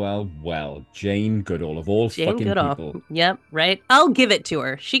 Well, well, well, Jane Goodall of all Jane fucking Goodall. people. Yep, right. I'll give it to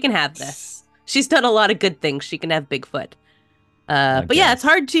her. She can have this. She's done a lot of good things. She can have Bigfoot. I But yeah, it's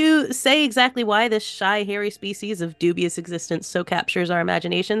guess. hard to say exactly why this shy, hairy species of dubious existence so captures our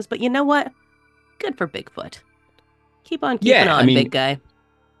imaginations. But you know what? Good for Bigfoot. Keep on keeping Yeah, I on, big mean, guy.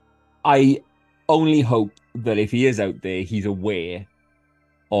 I only hope that if he is out there, he's aware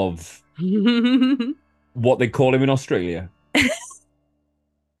of what they call him in Australia.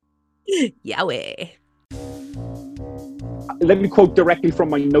 Yahweh. Let me quote directly from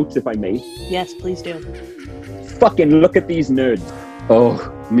my notes, if I may. Yes, please do. Fucking look at these nerds. Oh,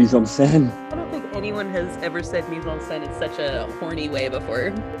 mise en scène. I don't think anyone has ever said mise en scène in such a horny way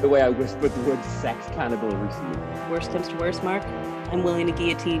before. The way I whispered the word sex cannibal recently. Worst comes to worst, Mark. I'm willing to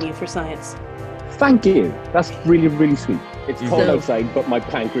guillotine you for science. Thank you. That's really, really sweet. It's cold So- outside, but my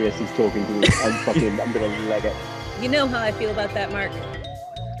pancreas is talking to me. I'm gonna leg it. You know how I feel about that, Mark.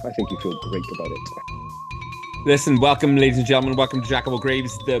 I think you feel great about it. Listen, welcome, ladies and gentlemen. Welcome to Jack of all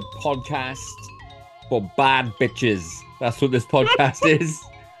Graves, the podcast for bad bitches. That's what this podcast is.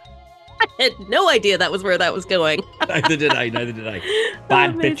 I had no idea that was where that was going. Neither did I. Neither did I.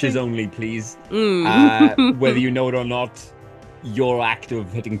 Bad bitches Amazing. only, please. Mm. Whether you know it or not, your act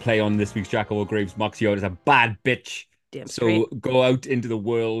of hitting play on this week's Jack of all Graves marks you out as a bad bitch. Damn So straight. go out into the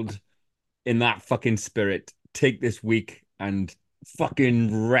world in that fucking spirit. Take this week and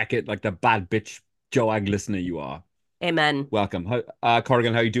fucking wreck it like the bad bitch Joag listener you are. Amen. Welcome.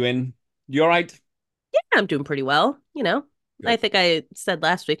 Corrigan, how you doing? You all right? Yeah, I'm doing pretty well. You know, I Good. think I said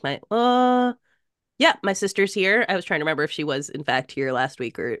last week yeah, my sister's here. I was trying to remember if she was in fact here last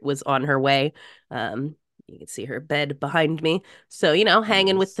week or was on her way. You can see her bed behind me. So,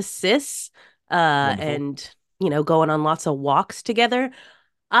 hanging with Nice. the sis, Wonderful. and going on lots of walks together.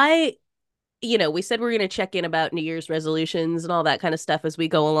 I we said we're going to check in about New Year's resolutions and all that kind of stuff as we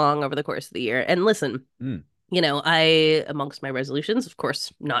go along over the course of the year. And listen, Mm, amongst my resolutions, of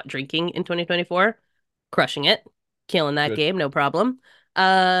course, not drinking in 2024, crushing it, killing that good. game, no problem.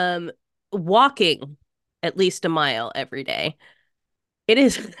 Um, Walking at least a mile every day. It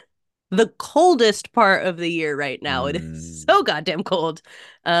is the coldest part of the year right now. It is Mm. so goddamn cold.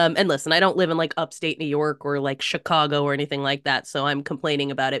 And listen, I don't live in like upstate New York or like Chicago or anything like that, so I'm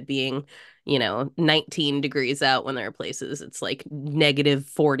complaining about it being, 19 degrees out when there are places it's like negative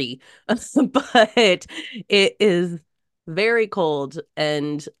 40. But it is very cold,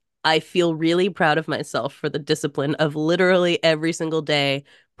 and I feel really proud of myself for the discipline of literally every single day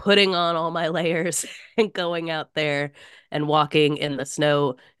putting on all my layers and going out there and walking in the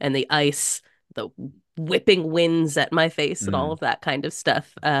snow and the ice, the whipping winds at my face and all Mm. of that kind of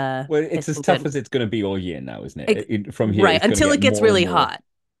stuff. Well, It's it's as been tough good. as it's going to be all year now, isn't it? Ex- From here, right, it's going to until get it gets more and really more. hot.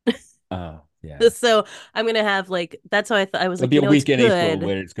 Oh, yeah. So I'm gonna have like that's how I thought I was There'll like, be a it's week in April good.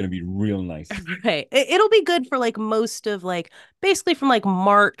 where it's going to be real nice. Right. It'll be good for like most of like basically from like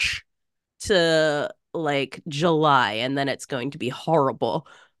March to like July, and then it's going to be horrible.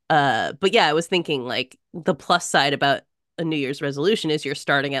 But yeah, I was thinking like the plus side about a New Year's resolution is you're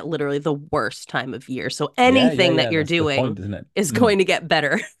starting at literally the worst time of year. So Yeah, yeah, anything that yeah. you're That's the doing point, isn't it? is Mm. going to get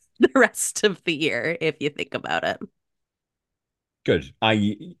better the rest of the year if you think about it. Good.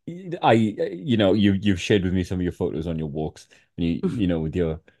 You've shared with me some of your photos on your walks, and with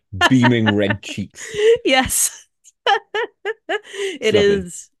your beaming red cheeks. Yes. It's It lovely.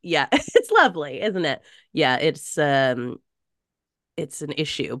 is. Yeah, it's lovely, isn't it? Yeah, it's an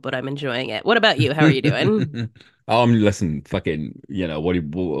issue, but I'm enjoying it. What about you? How are you doing? Listen, fucking, what do you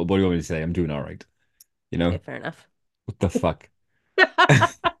want me to say? I'm doing all right. You Okay, know, fair enough. what the fuck?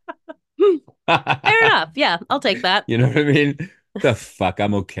 Fair enough. Yeah, I'll take that. You know what I mean? The fuck,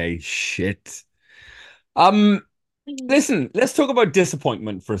 I'm okay. Shit. Um, Listen, let's talk about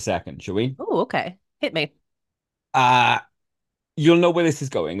disappointment for a second, shall we? Oh, okay. Hit me. Uh, you'll know where this is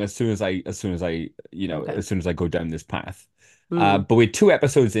going Okay. as soon as I go down this path. Mm. But we're 2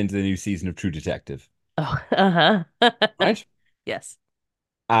 episodes into the new season of True Detective, Oh, uh-huh. right? Yes.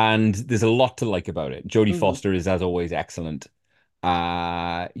 And there's a lot to like about it. Jodie Hmm. Foster is, as always, excellent.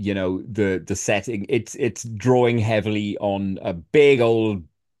 The setting, it's drawing heavily on a big old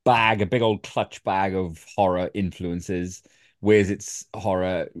clutch bag of horror influences, wears its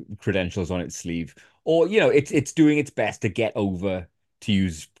horror credentials on its sleeve, or it's doing its best to get over, to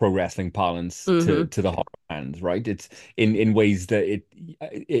use pro wrestling parlance, to Hmm. to the horror fans, right? It's in ways that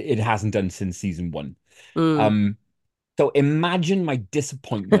it hasn't done since season 1. Mm. Um, so imagine my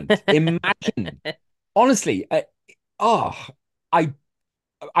disappointment. Imagine, honestly, oh, I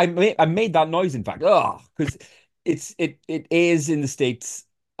I made that noise, in fact. Oh, because it is in the States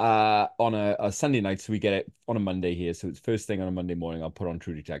on a Sunday night, so we get it on a Monday here. So it's first thing on a Monday morning. I'll put on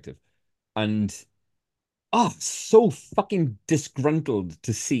True Detective, and so fucking disgruntled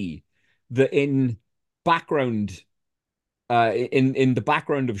to see that background in the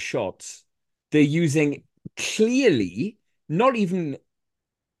background of shots, they're using clearly not even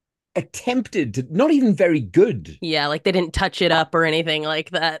not even very good. Yeah, like they didn't touch it up or anything like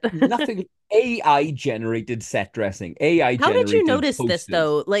that. Nothing. AI generated set dressing, AI How did you generated notice this posters.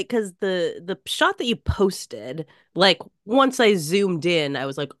 though? Like, because the shot that you posted, like once I zoomed in, I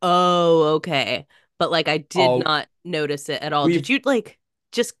was like, oh, okay. But like I did Oh, not notice it at all. Did we've you like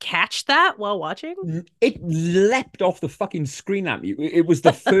just catch that while watching? it leapt off the fucking screen at me. It was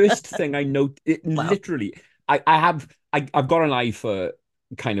the first thing I noticed. It Wow. literally. I've got an eye for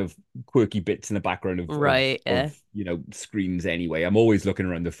kind of quirky bits in the background of Right. Yeah. screens anyway. I'm always looking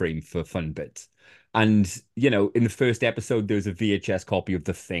around the frame for fun bits. And in the first episode, there's a VHS copy of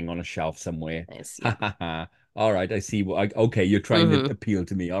The Thing on a shelf somewhere. Nice. Ha Yep. ha ha. All right, I see okay, you're trying to Mm-hmm. appeal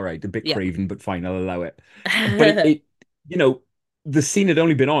to me. All right, a bit Yep. craven, but fine, I'll allow it. But you know, the scene had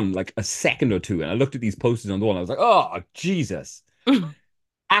only been on like a second or two, and I looked at these posters on the wall, and I was like, oh, Jesus.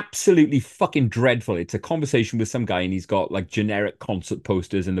 Absolutely fucking dreadful. It's a conversation with some guy, and he's got like generic concert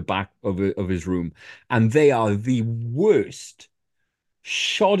posters in the back of his room, and they are the worst,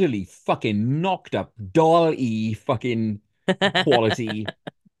 shoddily fucking knocked up, doll E fucking quality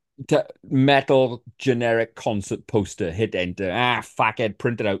metal generic concert poster. Hit enter. Fuckhead,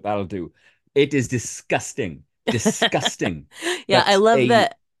 print it out. That'll do. It is disgusting. Disgusting Yeah, I that love a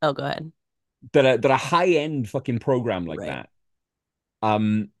that. Oh, go ahead. that a high-end fucking program like Right. that.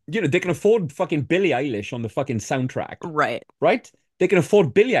 They can afford fucking Billie Eilish on the fucking soundtrack, Right. right? They can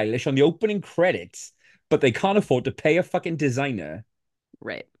afford Billie Eilish on the opening credits, but they can't afford to pay a fucking designer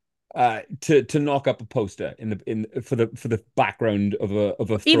Right. to knock up a poster in for the background of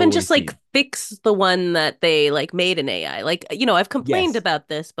a Even throwaway just like scene. fix the one that they like made in AI. Like, I've complained Yes. about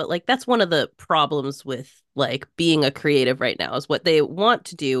this, but like that's one of the problems with like being a creative right now is what they want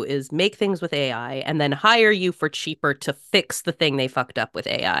to do is make things with AI and then hire you for cheaper to fix the thing they fucked up with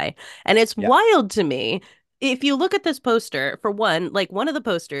AI. And it's Yep. wild to me if you look at this poster, for one, like one of the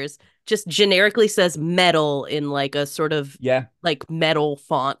posters just generically says metal in like a sort of Yeah, like metal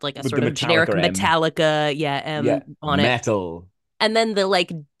font, like a with the sort of generic Metallica M. Metallica, yeah, Yeah, M on it. metal. And then the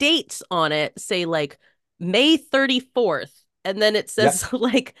like dates on it say like May 34th. And then it Yep. says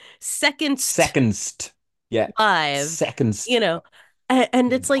like second Secondst. Yeah, live, secondst. you know.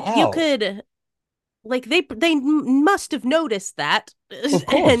 And it's like you Hell, could like they must have noticed that of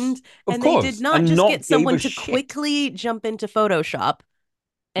and course, of they did course, not and just get not gave someone a to shit. quickly jump into Photoshop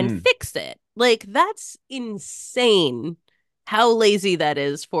and Mm. fix it. Like that's insane how lazy that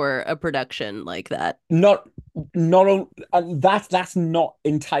is for a production like that. Not, and that's not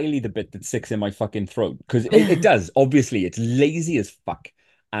entirely the bit that sticks in my fucking throat because it does. Obviously, it's lazy as fuck,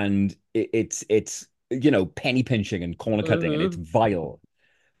 and it's penny pinching and corner cutting, and it's Hmm. vile.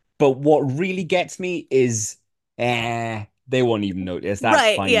 But what really gets me is, they won't even notice. That's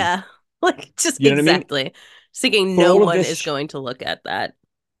Right, fine. yeah. Like just You know what I mean? exactly. Thinking For no all of one this, is going to look at that.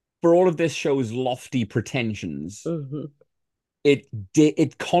 for all of this show's lofty pretensions, Hmm.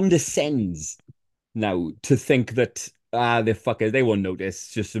 it condescends now to think that the fuckers they won't notice.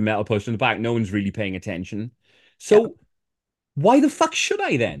 It's just a metal poster in the back. No one's really paying attention. Yeah. So why the fuck should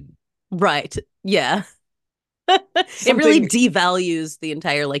I then? Right. Yeah. It really Something devalues the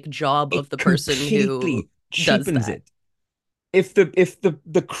entire like job of it the person who completely does cheapens that. it. If the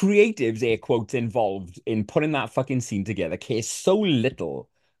creatives air quotes involved in putting that fucking scene together care so little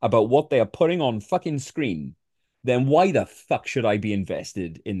about what they are putting on fucking screen, then why the fuck should I be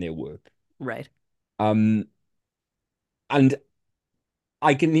invested in their work? Right. Um, and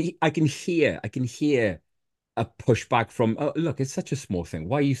I can hear a pushback from, oh, look, it's such a small thing.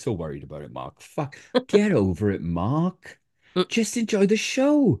 Why are you so worried about it, Mark? Fuck, get over it, Mark. Mm. Just enjoy the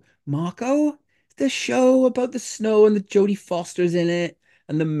show, Marco. The show about the snow and the Jodie Foster's in it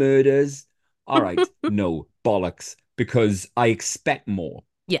and the murders. All right, no, bollocks, because I expect more,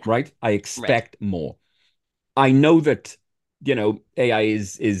 Yeah. right? I Right. expect more. I know that AI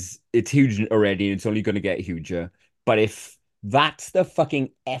is it's huge already and it's only going to get huger. But if that's the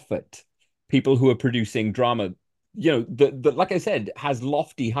fucking effort, people who are producing drama, the like I said, has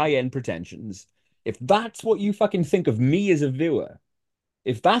lofty high-end pretensions. If that's what you fucking think of me as a viewer,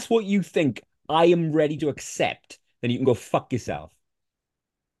 if that's what you think I am ready to accept, then you can go fuck yourself.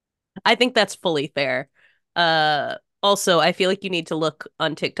 I think that's fully fair. Also, I feel like you need to look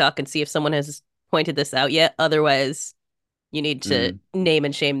on TikTok and see if someone has pointed this out yet. Otherwise, you need to Mm, name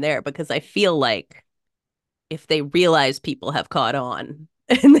and shame there because I feel like if they realize people have caught on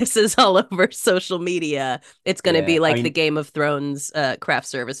and this is all over social media, it's going to yeah, be I like the mean, Game of Thrones craft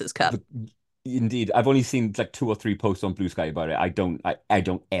services cup. the, indeed, I've only seen like two or three posts on Blue Sky about it. I don't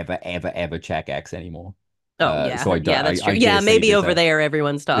ever ever ever check X anymore. Oh, So yeah. I, Yeah, I that's true. I Yeah, dare say maybe over there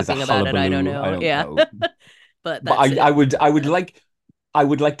everyone's there's a talking about it. I don't hullabaloo. I know. don't Yeah. know, But but that's I it. I would I would Yeah. like I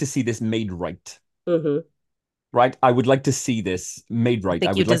would like to see this made right. Hmm. Right? I would like to see this made I right.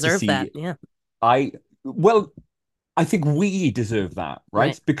 I think you would like to deserve that. see Yeah. I well, I think we deserve that,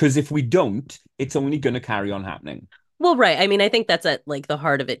 right? Right. Because if we don't, it's only going to carry on happening. Well, right. I mean, I think that's at like the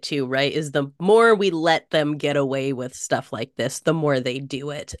heart of it too, right? Is the more we let them get away with stuff like this, the more they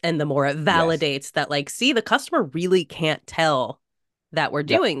do it and the more it Yes. validates that like, see, the customer really can't tell that we're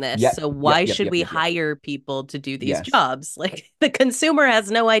Yep. doing this. Yep. So Yep. why Yep. should Yep. we Yep. Yep. hire people to do these Yes. jobs? Like the consumer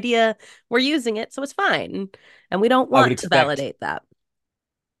has no idea we're using it, so it's fine. And we don't I would want to expect validate that.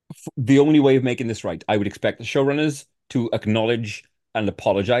 the only way of making this right, I would expect the showrunners to acknowledge and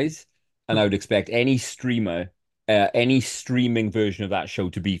apologize, and I would expect any streaming version of that show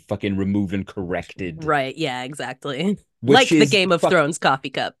to be fucking removed and corrected, Right. Yeah, exactly. which Like the is Game of fuck Thrones coffee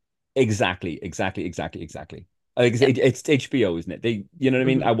cup. exactly, exactly, exactly, exactly. I think Yeah. it's HBO, isn't it? You know what I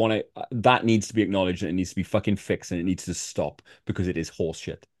mean? Hmm. I want to. That needs to be acknowledged, and it needs to be fucking fixed, and it needs to stop because it is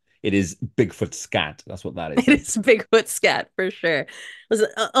horseshit. It is Bigfoot scat. That's what that It is. is Bigfoot scat for sure. Listen,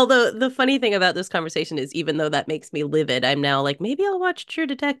 although the funny thing about this conversation is, even though that makes me livid, I'm now like, maybe I'll watch True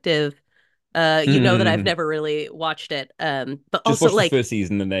Detective. You know that I've never really watched it. But Just also watch the like, first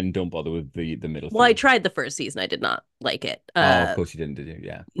season and then don't bother with the middle well, I three. tried the first season. I did not like it. Oh, of course you didn't, did you?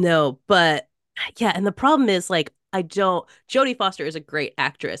 Yeah. No, but yeah, and the problem is like, I don't. Jodie Foster is a great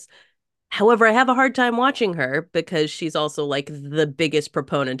actress. However, I have a hard time watching her because she's also like the biggest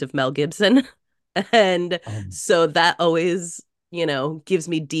proponent of Mel Gibson. And Um, so that always, gives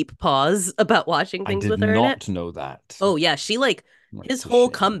me deep pause about watching I things did with her in it. not know that. Oh yeah, she like his That's a whole shame.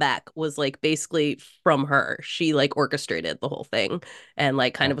 comeback was like basically from her. She like orchestrated the whole thing and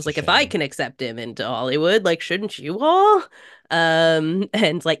like kind of was That's a like, if I shame. can accept him into Hollywood, like shouldn't you all?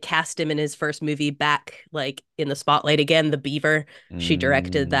 And like cast him in his first movie back like in the spotlight again, The Beaver. She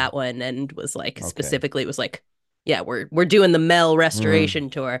directed Mm, that one and was like okay. specifically was like, yeah, we're doing the Mel Mm. restoration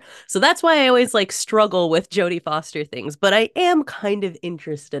tour. So that's why I always like struggle with Jodie Foster things, but I am kind of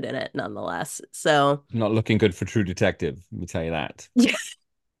interested in it nonetheless. So Not looking good for True Detective, let me tell you that. yeah,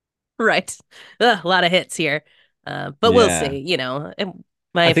 right. Ugh, a lot of hits here. But we'll Yeah. see, you know.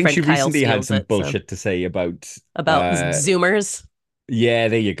 I My think friend she Kyle recently had steals some it, so bullshit to say about Zoomers, yeah,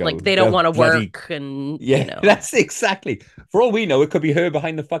 there you go. like they don't The want to bloody work and, you yeah, know. that's exactly. For all we know, it could be her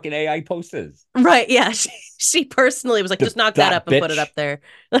behind the fucking AI posters. Right, yeah. She personally was like, just knock that That up and put it bitch. up there.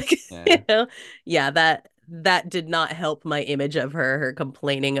 Like, you Yeah, know, yeah, that did not help my image of her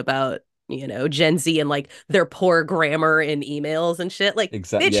complaining about, you know, Gen Z and like their poor grammar in emails and shit. Like,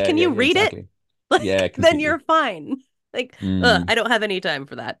 exactly. bitch, Yeah, can yeah, you yeah, read it? exactly. Yeah, Like, then completely. you're fine. Like, Mm. I don't have any time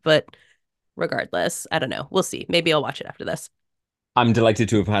for that. But regardless, I don't know. We'll see. Maybe I'll watch it after this. I'm delighted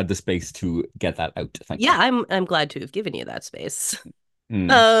to have had the space to get that out. Thank Yeah, you. I'm glad to have given you that space. Mm.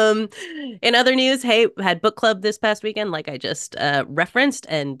 Um, in other news, hey, had book club this past weekend, like I just referenced,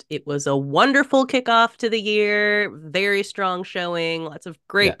 and it was a wonderful kickoff to the year. Very strong showing, lots of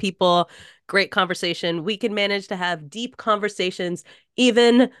Yeah, great people, great conversation. We can manage to have deep conversations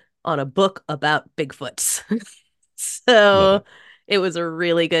even on a book about Bigfoots. love So it. it was a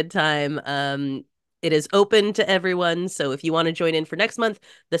really good time. It is open to everyone. So if you want to join in for next month,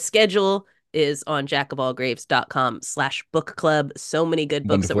 the schedule is on jackofallgraves.com/book club. So many good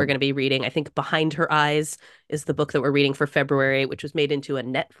books that we're Wonderful. going to be reading. I think Behind Her Eyes is the book that we're reading for February, which was made into a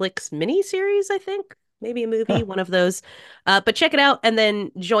Netflix miniseries, I think. Maybe a movie, Huh. one of those. But check it out and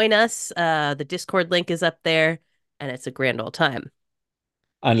then join us. The Discord link is up there, and it's a grand old time.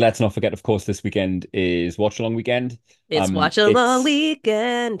 And let's not forget, of course, this weekend is Watch Along Weekend. It's Watch Along It's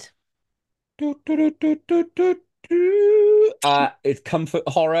Weekend. it's comfort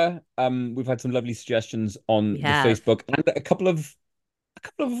horror. We've had some lovely suggestions on We the have. Facebook and a couple of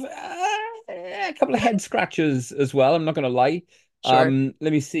head scratchers as well. I'm not going to lie. Sure.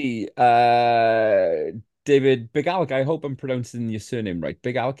 Let me see. David Big Alec. I hope I'm pronouncing your surname right.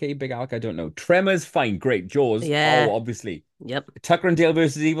 Big Alec, Big Alec. I don't know. Tremors, fine, great. Jaws. Oh, Yeah. obviously. Yep. Tucker and Dale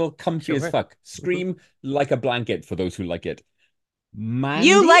versus Evil, comfy as Sure. fuck. Mhm. Scream like a blanket for those who like it. You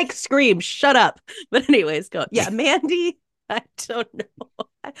Mandy. like Scream. Shut up. But anyways, go. Yeah, Mandy. I don't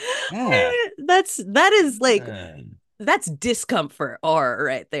know. Yeah. That is like Uh, that's discomfort R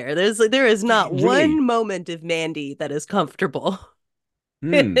right there. There is not really. one moment of Mandy that is comfortable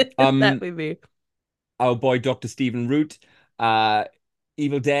Hmm. in that movie. Our boy Dr. Stephen Root, uh,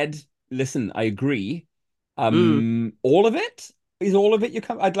 Evil Dead. Listen, I agree. Mm, All of it? Is all of it you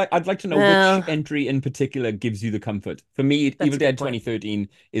come? I'd like to know which well, entry in particular gives you the comfort. For me, that's Evil a good Dead point. 2013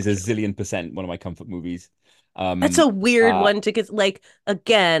 is a Sure. zillion percent one of my comfort movies. That's a Um, weird uh, one to get like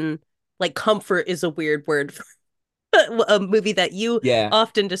again, like comfort is a weird word for a movie that you yeah,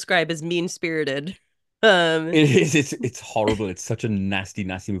 often describe as mean-spirited. it is. It's horrible. It's such a nasty,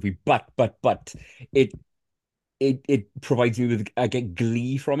 nasty movie. But it it provides me with I get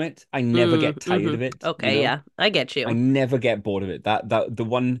glee from it. I never get tired mm-hmm. of it, you Okay, know. yeah, I get I you. never get bored of it. That the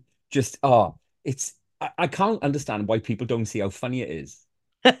one just it's I can't understand why people don't see how funny it is.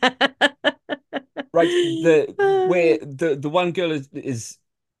 Right, the where the one girl is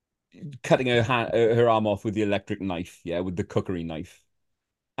cutting her arm off with the electric knife, yeah, with the cookery knife.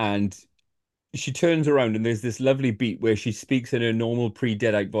 And she turns around and there's this lovely beat where she speaks in her normal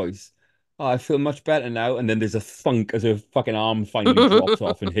pre-deadite voice. Oh, I feel much better now. And then there's a thunk as her fucking arm finally drops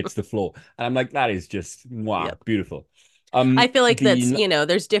off and hits the floor. And I'm like, that is just wow, Yep. beautiful. I feel like that's, The you know,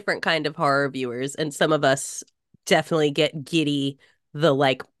 there's different kind of horror viewers, and some of us definitely get giddy the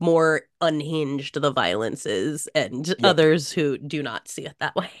like more unhinged the violence is, and Yep. others who do not see it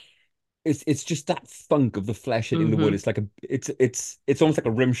that way. It's just that thunk of the flesh hitting the wood. Hmm. It's like it's almost like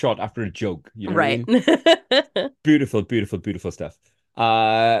a rim shot after a joke. You know what I Right. mean? Beautiful, beautiful, beautiful stuff.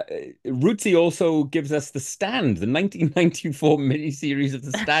 Uh, Rootsy also gives us The Stand, the 1994 miniseries of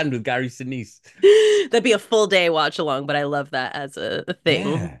The Stand with Gary Sinise. That'd be a full day watch along, but I love that as a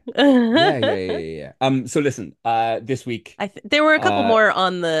thing. Yeah, yeah, yeah, yeah, yeah. Yeah. So listen, this week, There were a couple uh, more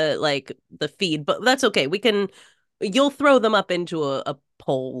on the like the feed, but that's okay. You'll throw them up into a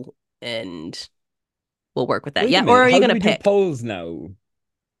poll and we'll work with that. wait a Yeah, or minute, are you how do gonna we do pick? polls now?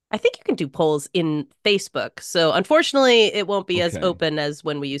 I think you can do polls in Facebook. So unfortunately, it won't be as Okay, open as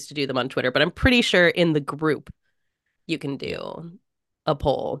when we used to do them on Twitter, but I'm pretty sure in the group you can yeah. do. a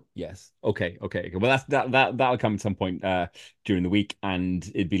poll. Yes. Okay. Okay. Well, that'll come at some point during the week, and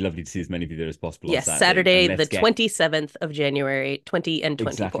it'd be lovely to see as many of you there as possible on Yes, Saturday. And Saturday, the let's get 27th of January, 20 and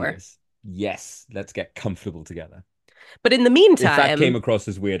exactly 24. this. Yes, let's get comfortable together. But in the If that came meantime, across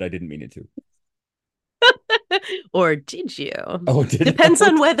as weird, I didn't mean it to. or did you? Oh, did Depends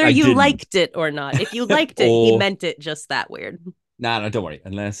on whether I you didn't. liked it or not. If you liked it, he Or meant it just that weird. nah, no, don't worry.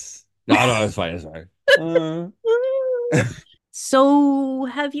 Unless no, no, it's fine. It's fine. So,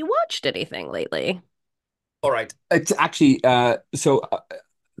 have you watched anything lately? All right. It's actually I've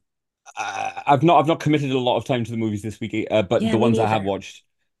not committed a lot of time to the movies this week, but Yeah, the me ones I have neither. watched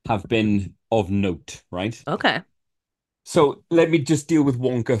have been of note, right? Okay. So let me just deal with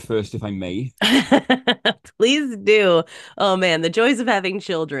Wonka first, if I may. Please do. Oh man, the joys of having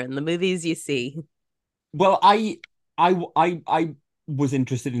children, the movies you see. Well, I was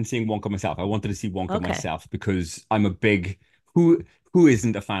interested in seeing Wonka myself. I wanted to see Wonka Okay. myself because I'm a big who who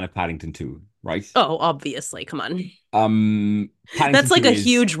isn't a fan of Paddington 2, right? Oh, obviously. Come on. Paddington That's like 2 a is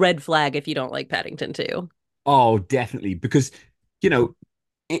huge red flag if you don't like Paddington too. oh, definitely because you know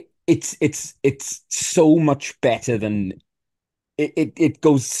it's so much better than it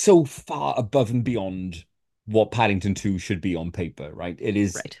goes so far above and beyond what Paddington 2 should be on paper, right?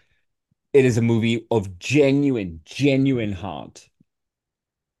 Right. It is a movie of genuine heart.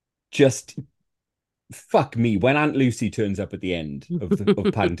 Just fuck me. When Aunt Lucy turns up at the end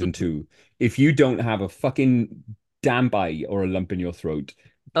of Paddington 2, if you don't have a fucking damp eye or a lump in your throat,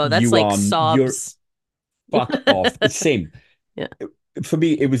 Oh, that's like you're sobs. fuck off. It's same. Yeah. For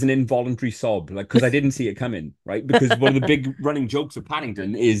me, it was an involuntary sob, like because I didn't see it coming, right? Because one of the big running jokes of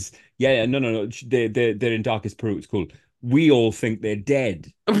Paddington is, yeah, no, no, no, they're in Darkest Peru. It's cool. We all think they're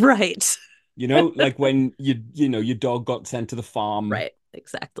dead, Right. like when your dog got sent to the farm, Right.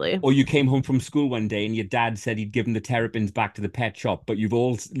 Exactly. or you came home from school one day and your dad said he'd given the terrapins back to the pet shop, but you've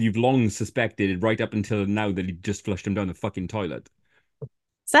long suspected right up until now that he'd just flushed them down the fucking toilet.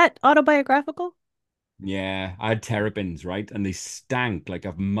 Is that autobiographical? Yeah, I had terrapins, right? And they stank like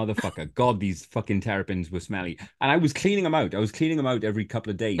a motherfucker. God, these fucking terrapins were smelly. And I was cleaning them out. I was cleaning them out every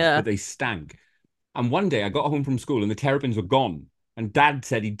couple of days, Yeah. but they stank. And one day I got home from school and the terrapins were gone. And dad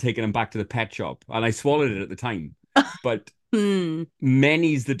said he'd taken them back to the pet shop. And I swallowed it at the time. But Hmm.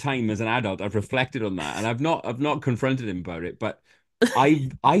 many's the time as an adult I've reflected on that. And I've not confronted him about it, but I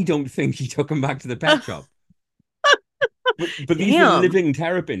don't think he took them back to the pet shop. But these were Damn. living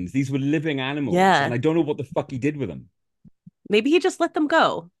terrapins. These were living animals. And Yeah. I don't know what the fuck he did with them. Maybe he just let them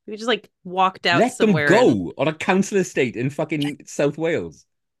go. He just like walked out Let them somewhere and go on a council estate in fucking South Wales.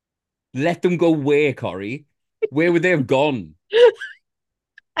 Let them go where, Corey? Where would they have gone?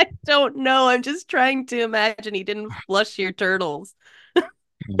 I don't know. I'm just trying to imagine he didn't flush your turtles.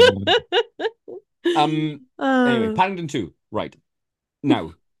 Um. Anyway, uh, Paddington 2. Right.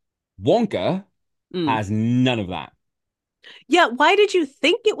 Now, Wonka mm. has none of that. Yeah, why did you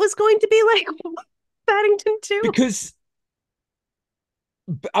think it was going to be like Paddington 2? Because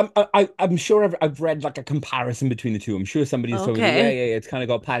I'm sure I've read like a comparison between the two. I'm sure somebody's told me, yeah, Okay. yeah, yeah, it's kind of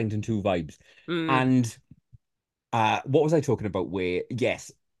got Paddington 2 vibes. Mm, And what was I talking about? Where,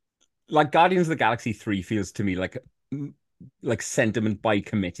 yes, like Guardians of the Galaxy 3 feels to me like sentiment by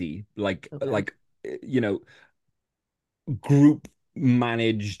committee, okay. you know, group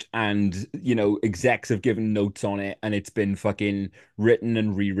managed and execs have given notes on it and it's been fucking written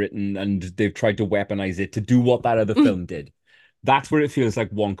and rewritten and they've tried to weaponize it to do what that other Mm. film did. That's where it feels like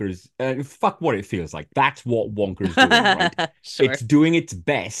Wonka's fuck what it feels like. That's what Wonka's doing, right? Sure. It's doing its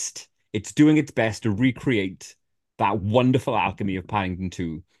best to recreate that wonderful alchemy of Paddington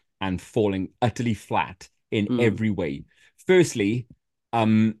 2 and falling utterly flat in Mm, every way. Firstly,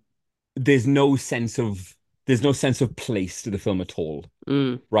 um there's no sense of there's no sense of place to the film at all,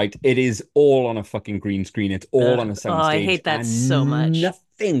 mm. right? It is all on a fucking green screen. It's all on a Oh, I soundstage, hate that so and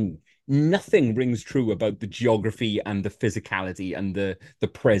much. nothing rings true about the geography and the physicality and the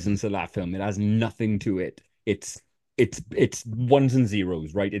presence of that film. It has nothing to it. It's ones and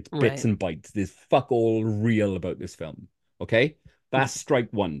zeros, right? It's bits Right. and bytes. There's fuck all real about this film. Okay, that's strike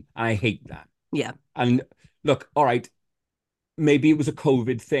one. I hate that. Yeah. And look, all right, maybe it was a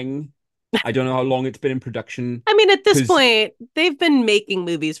COVID thing. I don't know how long it's been in production I mean, at this because, point, they've been making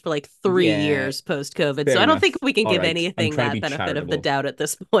movies for like three yeah, years post COVID. So fair I don't think enough. we can All give right, I'm anything trying to that be benefit of the charitable. doubt at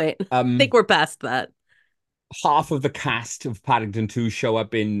this point. I think Um, we're past that. half of the cast of Paddington 2 show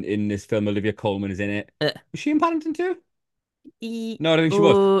up in this film. Olivia Colman is in it. Uh, Was she in Paddington 2? No, I don't think she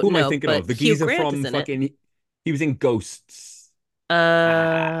was. Who am I no, thinking but of? The Hugh geezer Grant is from in it. fucking. He was in Ghosts. The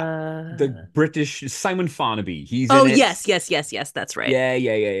Uh, British Simon Farnaby. He's oh, in yes, it. yes, yes, yes. That's right. Yeah,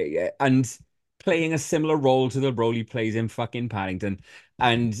 yeah, yeah, yeah, yeah. And playing a similar role to the role he plays in fucking Paddington.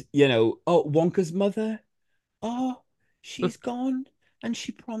 And, oh, Wonka's mother, oh, she's gone. And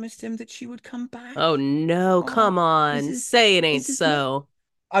she promised him that she would come Oh back. no, Oh, come is on. his Say it ain't is his mother? so.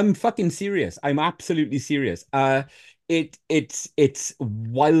 I'm fucking serious. I'm absolutely serious. It's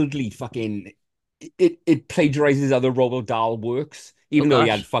wildly fucking it plagiarizes other Roald Dahl works, Oh even though he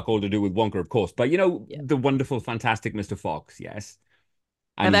had gosh. fuck all to do with Wonka, of course. But Yeah. the wonderful, fantastic Mr. Fox, yes.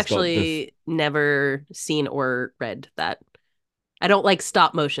 And I've he's got actually never seen or read that. I don't like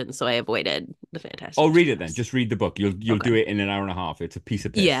stop motion, so I avoided the oh, Fantastic Mr. read it then. Fox. Just read the book. You'll Okay. do it in an hour and a half. It's a piece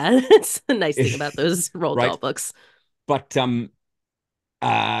of piss. Yeah, it's a nice thing about those Roald Dahl Right? books. But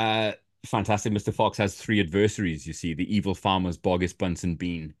uh Fantastic Mr. Fox has three adversaries, you see, the evil farmers, Boggis, Bunce, and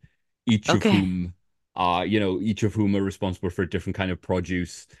Bean, each of Okay. whom each of whom are responsible for a different kind of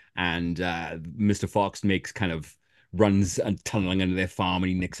produce. And Mr. Fox makes kind of runs and tunneling under their farm,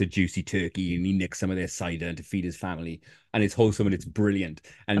 and he nicks a juicy turkey, and he nicks some of their cider to feed his family. And it's wholesome and it's brilliant.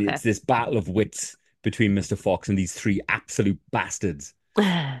 And Okay. it's this battle of wits between Mr. Fox and these three absolute bastards.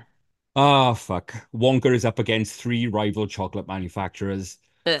 Ah, fuck. Wonka is up against three rival chocolate manufacturers.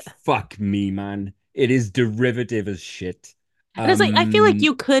 Ugh. Fuck me, man. It is derivative as shit. And it's like I feel like Um,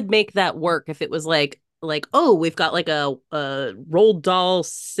 you could make that work if it was like oh we've got like a Roald Dahl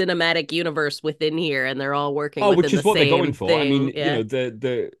cinematic universe within here and they're all working oh, within which the is what they're going same for. I thing. mean, Yeah.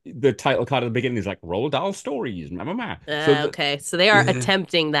 the title card at the beginning is like Roald Dahl stories. So Okay. So they are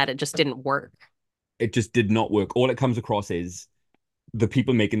attempting that. It just didn't work. it just did not work. All it comes across is the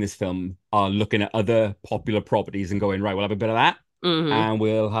people making this film are looking at other popular properties and going, right, we'll have a bit of that, Hmm. and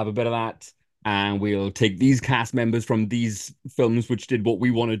we'll have a bit of that, and we'll take these cast members from these films which did what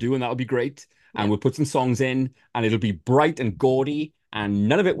we want to do, and that'll be great. And Yeah. we'll put some songs in, and it'll be bright and gaudy, and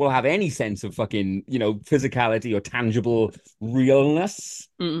none of it will have any sense of fucking, physicality or tangible realness.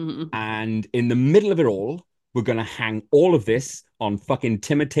 Hmm. And in the middle of it all, we're gonna hang all of this on fucking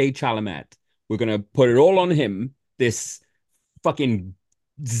Timothée Chalamet. We're gonna put it all on him. This fucking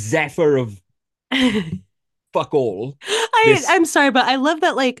zephyr of fuck all. This, I'm sorry, but I love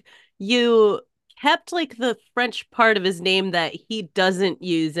that like you kept like the French part of his name that he doesn't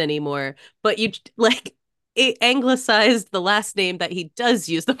use anymore, but you like it anglicized the last name that he does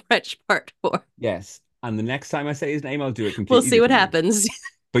use the French part for. yes. And the next time I say his name, I'll do it We'll completely see what differently. happens.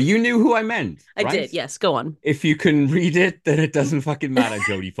 But you knew who I meant, I right? did. Yes, go on. If you can read it, then it doesn't fucking matter,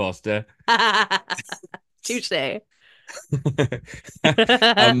 Jodie Foster. Touche.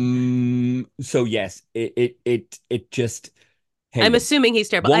 So yes, it just, I'm hey, assuming he's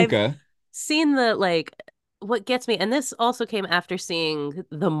terrible. I've Wonka. seen the like what gets me, and this also came after seeing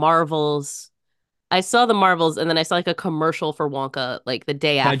the Marvels. I saw the Marvels and then I saw like a commercial for Wonka like the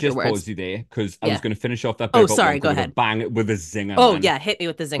day Can I just afterwards. pause you there? Because I was Yeah. going to finish off that bit Oh, about sorry, Wonka go with a ahead. bang, with a zinger, Oh, man. yeah, hit me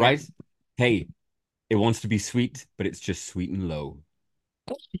with the zinger. Right? Hey, it wants to be sweet, but it's just sweet and low.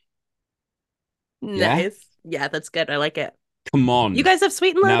 Yeah? Nice. Yeah, that's good. I like it. Come You on. guys have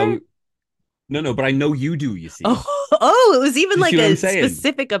sweet and Now, leather? no, but I know you do, you Oh, see. oh, it was even Do you see like what I'm a saying?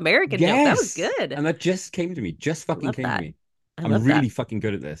 specific American joke. That was Yes. good. And that just came to me. Just I fucking love came to that. me. I I'm love that. really fucking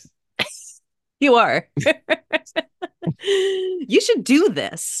good at this. You are. You should do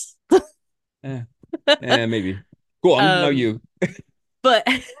this. Eh, maybe. Go on, now Um, you. but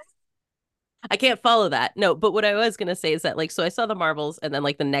I can't follow that. No, but what I was gonna say is that like so I saw the Marvels and then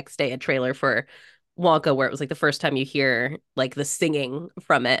like the next day a trailer for Wonka where it was like the first time you hear like the singing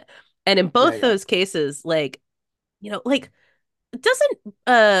from it. And in Yeah, both yeah. those cases, like, like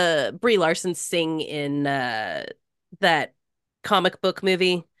doesn't Brie Larson sing in that comic book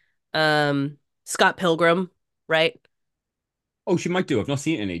movie? Scott Pilgrim, right? Oh, she might do. I've not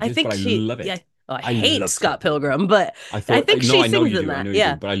seen it in I ages, but think I she love yeah. it. Oh, I I hate love Scott Scott Pilgrim. Pilgrim, but I I thought, think no, she I know sings you in do. I that. know you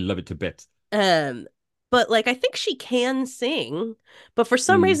do, Yeah. but I love it to bits. Um, but like I think she can sing, but for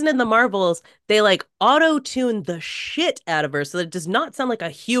some Mm, reason in the Marvels, they like auto-tune the shit out of her so that it does not sound like a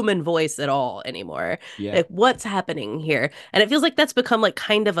human voice at all anymore. yeah. Like what's happening here? And it feels like that's become like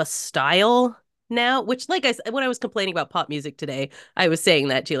kind of a style now, which like I said when I was complaining about pop music today, I was saying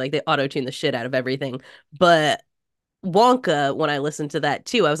that too, like they auto-tune the shit out of everything. But Wonka, when I listened to that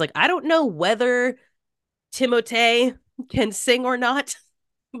too, I was like, I don't know whether Timothée can sing or not.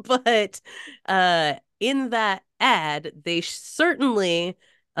 But in that ad, they certainly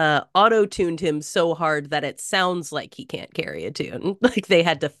auto-tuned him so hard that it sounds like he can't carry a tune. Like they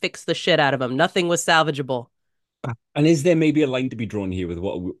had to fix the shit out of him. Nothing was salvageable. And is there maybe a line to be drawn here with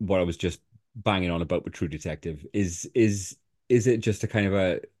what I was just banging on about with True Detective? Is it just a kind of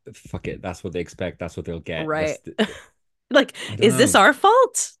a fuck it? That's what they expect. That's what they'll get. Right. Like, I don't is this know. our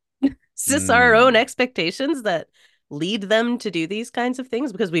fault? Is this our own Mm. expectations that lead them to do these kinds of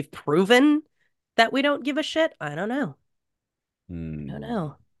things because we've proven that we don't give a shit? I don't know. I don't Hmm.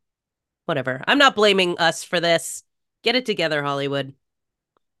 know. Whatever. I'm not blaming us for this. Get it together, Hollywood.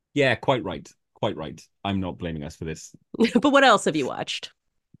 Yeah, quite right. Quite right. I'm not blaming us for this. But what else have you watched?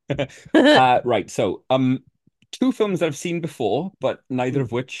 Oh, Right. So, two films that I've seen before, but neither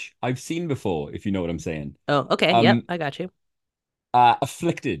of which I've seen before, if you know what I'm saying. okay. Yep, Um, I got you.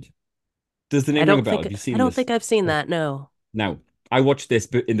 Afflicted. Does the I name ring a don't bell? think Have you I seen don't this? think I've seen that. No. Now, I watched this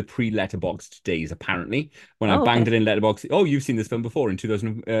in the pre-letterboxed days, apparently, when I Oh, banged okay. it in letterbox. Oh, you've seen this film before in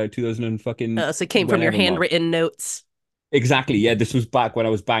 2000 and fucking So it came from your whenever mark. handwritten notes. Exactly. Yeah, this was back when I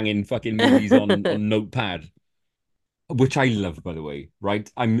was banging fucking movies on Notepad, which I love, by the way, right?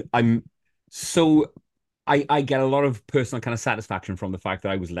 I'm so I get a lot of personal kind of satisfaction from the fact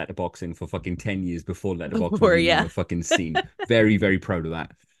that I was letterboxing for fucking 10 years before letterbox was Before, even yeah. a fucking scene. Very, very proud of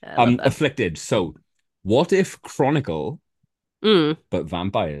that. I love that. Afflicted. So, what if Chronicle Mm. but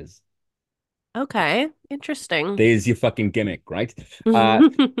vampires? Okay. Interesting. There's your fucking gimmick, right? Uh,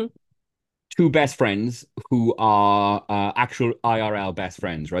 two best friends who are actual IRL best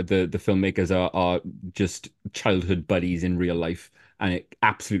friends, right? The filmmakers are just childhood buddies in real life, and it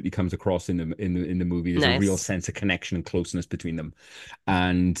absolutely comes across in the movie. There's a real Nice. sense of connection and closeness between them,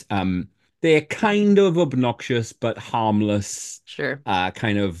 and they're kind of obnoxious but harmless, Sure.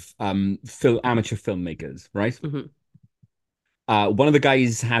 kind of amateur filmmakers, right? Hmm. One of the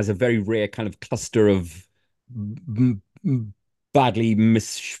guys has a very rare kind of cluster of badly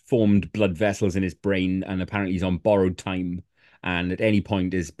misformed blood vessels in his brain, and apparently he's on borrowed time. And at any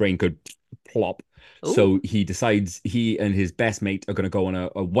point, his brain could plop. Ooh, So he decides he and his best mate are going to go on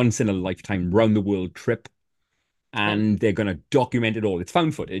a once in a lifetime round the world trip, okay. and they're going to document it all. It's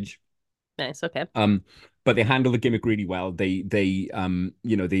found footage. Nice. Okay. Um, but they handle the gimmick really well. They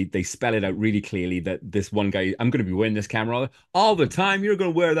spell it out really clearly that this one guy, I'm going to be wearing this camera all the time. You're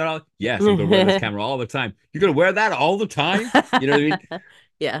going to wear that yes, I'm going to wear this camera all the time. You're going to wear that all the time. You know what I mean?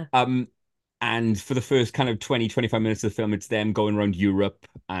 Yeah. Um, and for the first kind of 20, 25 minutes of the film, it's them going around Europe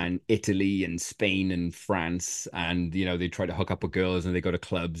and Italy and Spain and France. And, they try to hook up with girls and they go to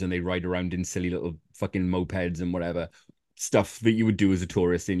clubs and they ride around in silly little fucking mopeds and whatever stuff that you would do as a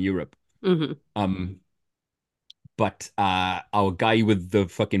tourist in Europe. Hmm. Um, but our guy with the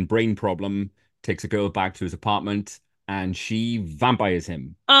fucking brain problem takes a girl back to his apartment and she vampires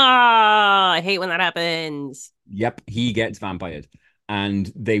him. Ah, I hate when that happens. Yep, he gets vampired.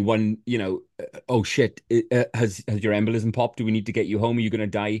 And they won, oh shit, has your embolism popped? Do we need to get you home? Are you gonna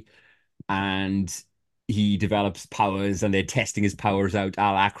die? And he develops powers and they're testing his powers out a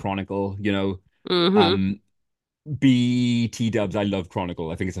la Chronicle. Hmm. Um, BT dubs, I love Chronicle.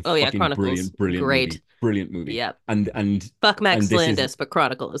 I think it's a Oh yeah, fucking Chronicles. brilliant, brilliant Great. movie. Brilliant movie. Yep. Fuck And Max this is Landis, but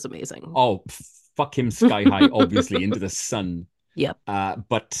Chronicle is amazing. oh fuck him sky high, obviously into the sun. Yep.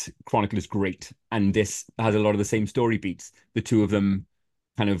 But Chronicle is great, and this has a lot of the same story beats. The two of them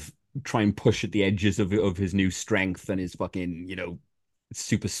kind of try and push at the edges of his new strength and his fucking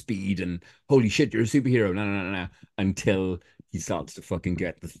super speed and holy shit, you're a superhero, no no no no, until he starts to fucking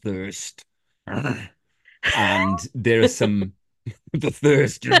get the thirst, and there are some the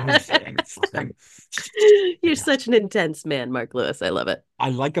thirst, you know what I'm saying? Fucking, You're such an intense man, Mark Lewis. I love it. I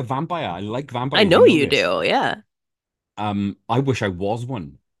like a vampire. I like I vampires. You know know you this. do. Yeah. I wish I was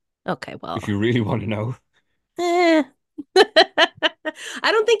one. Okay, If well. you really want to know. Eh.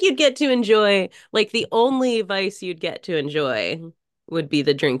 I don't think you'd get to enjoy, like, the only vice you'd get to enjoy would be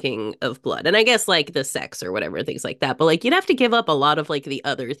the drinking of blood. And I guess, like, the sex or whatever, things like that. But, like, you'd have to give up a lot of, like, the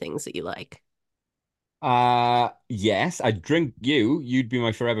other things that you like. Yes, I'd drink you. You'd be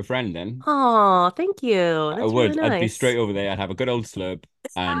my forever friend then. Oh, thank you. I That's really would. I'd be nice. straight over there. I'd have a good old slurp,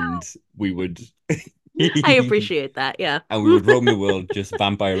 and we would, I and appreciate that. Yeah. we would roam the world just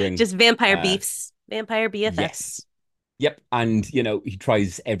vampiring. Just vampire Uh, beefs, vampire BFFs. yes. Yep. And he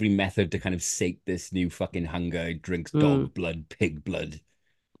tries every method to kind of sate this new fucking hunger. He drinks Mm, dog blood, pig blood,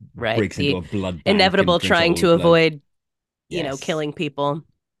 right. breaks into The a blood bank and inevitable drinks trying all the to blood. avoid, Yes. killing people.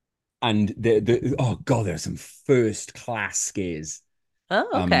 And the oh god, there's some first class scares. Oh,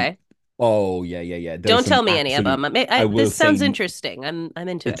 Um, okay. oh yeah, yeah, yeah. There's Don't some tell me any of them. absolute. I will This sounds say interesting. I'm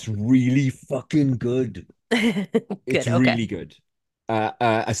into it's really fucking good. it. It's Good. Okay. really good.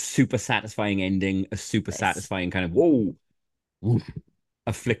 A super satisfying ending, a super Nice. satisfying kind of whoa. Oof.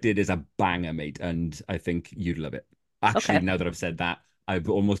 Afflicted is a banger, mate, and I think you'd love it. Actually, Okay. now that I've said that, I've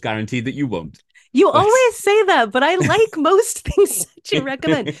almost guaranteed that you won't. You But always say that, but I like most things that you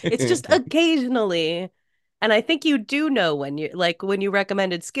recommend. It's just occasionally. And I think you do know when you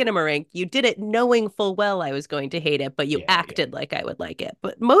recommended Skinamarink, you did it knowing full well I was going to hate it, but you yeah, yeah. acted like I would like it.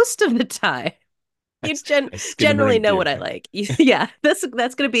 But most of the time, You I generally skinamarink know you. what I like. Yeah, that's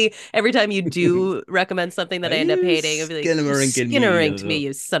gonna be every time you do recommend something that Are I end up you hating. I'll be like, you skinamarinking me, skinner-rinked me,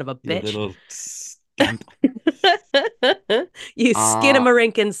 you son of a you bitch. little scamp? You Uh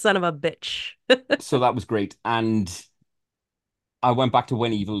skinamarinking son of a bitch. so that was great. And I went back to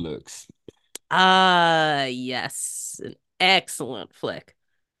When Evil Lurks. Ah, yes. An excellent flick.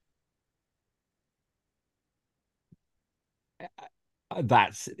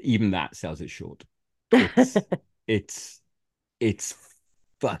 That's even that sells it short. It's it's it's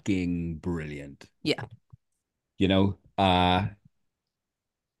fucking brilliant. Yeah. You know, I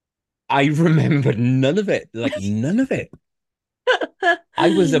remembered none of it, like none of it. I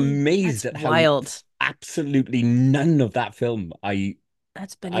was amazed That's at how wild. absolutely none of that film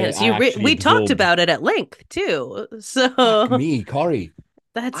That's I, bananas. I actually We talked absorbed. about it at length too. Fuck So me, Corey.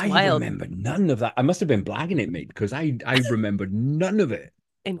 that's I wild. remember none of that. I must have been blagging it, mate, because I remembered none of it.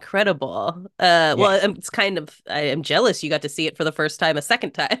 Incredible. Well, Yes. it's kind of I am jealous you got to see it for the first time a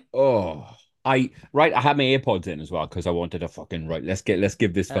second time. Oh, I had my AirPods in as well because I wanted to fucking right. Let's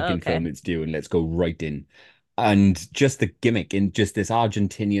give this fucking Okay. film its due and let's go right in. And just the gimmick in just this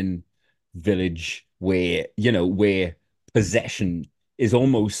Argentinian village where, where possession is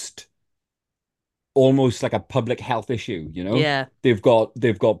almost like a public health issue, you know? Yeah, They've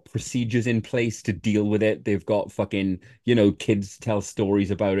got procedures in place to deal with it. They've got fucking, kids tell stories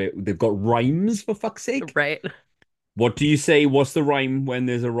about it. They've got rhymes for fuck's sake. right. What do you say? What's the rhyme when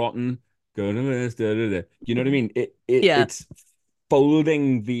there's a rotten? Go to this, da, da, da. You know what I mean? Yeah. It's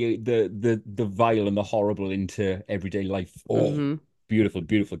folding the vile and the horrible into everyday life. Oh, Hmm. beautiful,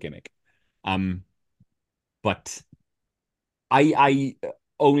 beautiful gimmick. Um, but I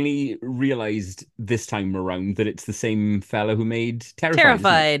only realized this time around that it's the same fella who made Terrified, isn't it?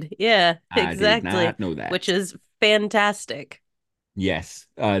 Terrified. Yeah, I did exactly. not know Which that. is fantastic. Yes,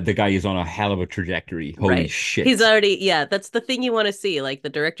 the guy is on a hell of a trajectory. Holy Right. He's shit. already, yeah, that's the thing you want to see. Like the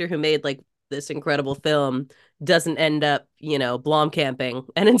director who made like this incredible film doesn't end up, Blom camping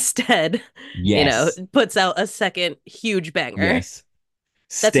and instead, Yes, puts out a second huge banger. yes.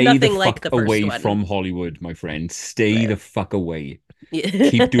 That's Stay the nothing like fuck the first away one. from Hollywood, my friend. Stay Right. the fuck away.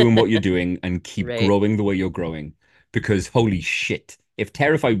 Keep Yeah. doing what you're doing and keep Right. growing the way you're growing. Because holy shit, if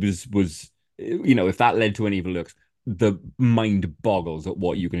Terrified was if that led to Any Evil Looks, the mind boggles at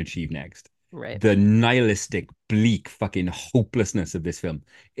what you can achieve next. Right. The nihilistic, bleak, fucking hopelessness of this film.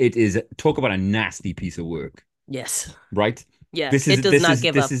 It is talk about a nasty piece of work, Yes. right? Yeah. This It is does this not is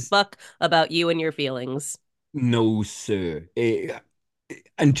give this a is fuck about you and your feelings. no sir.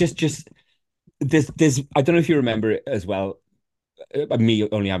 And just there's I don't know if you remember it as well. Me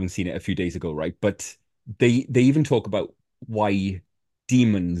only having seen it a few days ago, right? But they even talk about why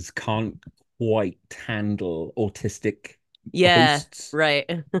demons can't quite handle autistic Yeah. hosts. Right.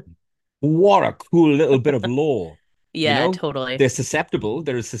 What a cool little bit of lore, you Yeah, know? totally. They're as susceptible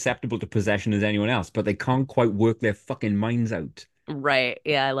to possession as anyone else, but they can't quite work their fucking minds out. Right.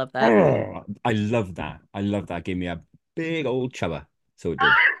 Yeah, I love that. Oh, I love that. I love that. Gave me a big old chubba. So it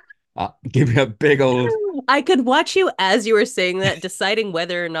did. Give me a big old. I could watch you as you were saying that, deciding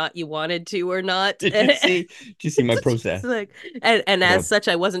whether or not you wanted to or not. Did you see? Did you see my Just process? like, and I as got such,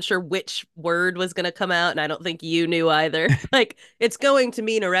 I wasn't sure which word was going to come out, and I don't think you knew either. Like, it's going to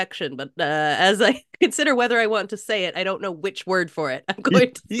mean erection, but as I consider whether I want to say it, I don't know which word for it I'm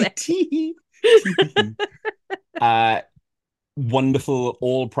going to say. uh wonderful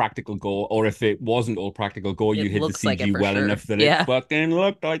all practical gore, or if it wasn't all practical gore, you It hid the looks like it CG for well sure. enough that it Yeah. fucking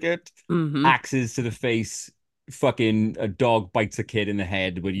looked like it. Hmm. Axes to the face, fucking a dog bites a kid in the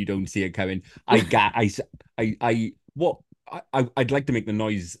head when you don't see it coming. What I'd like to make the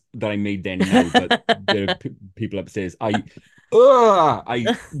noise that I made then now, but the people upstairs, I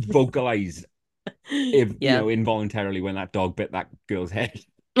vocalized if Yeah. involuntarily when that dog bit that girl's head.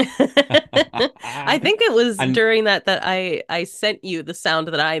 I think it was And during that I sent you the sound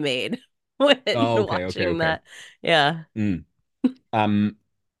that I made when oh, okay, okay, watching okay. that. Yeah. Mm. Um,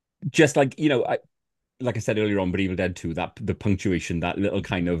 just like like I said earlier on, but Evil Dead 2, that the punctuation, that little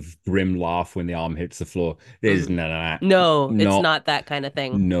kind of grim laugh when the arm hits the floor. There's Mhm. none of that. No, it's Not not that kind of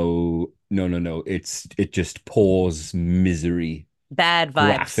thing. no, no, no, no. It just pours misery, Bad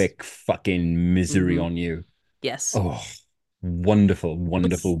vibes. graphic fucking misery Hmm. on you. Yes. Oh, wonderful, It's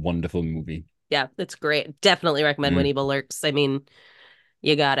wonderful, wonderful movie. yeah, it's great. Definitely recommend When Mm. Evil Lurks. I mean,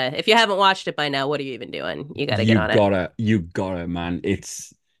 you gotta. If you haven't watched it by now, what are you even doing? You gotta get on it. You gotta, man.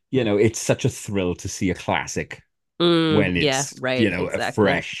 It's such a thrill to see a classic when Yeah, it's, right,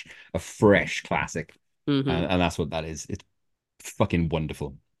 exactly. a fresh classic. Hmm. And that's what that is. It's fucking wonderful.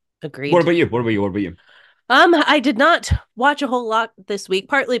 What Agreed. about you? What about you? What about you? I did not watch a whole lot this week,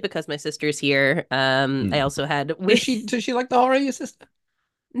 partly because my sister's here. I Hmm. also had Does we she like the horror, your sister?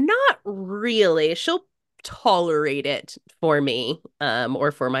 not really. She'll tolerate it for me,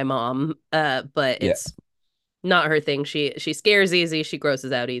 or for my mom. But Yeah. it's not her thing. She scares easy, she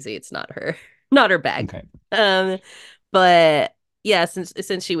grosses out easy. It's not her, not her bag. Okay. Um, but yeah,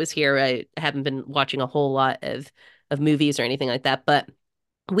 since she was here, I haven't been watching a whole lot of movies or anything like that. But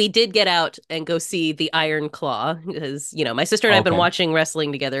we did get out and go see the Iron Claw because, my sister and I have been Okay. watching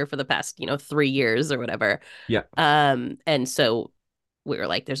wrestling together for the past, 3 years or whatever. Yeah. And so we were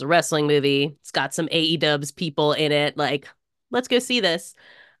like, there's a wrestling movie. It's got some AE dubs people in it. Like, let's go see this.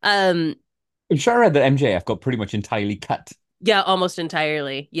 Um, I'm sure I read that MJF got pretty much entirely cut. yeah, almost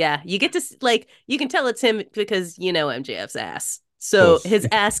entirely. Yeah. You get to like you can tell it's him because MJF's ass. Of So course. his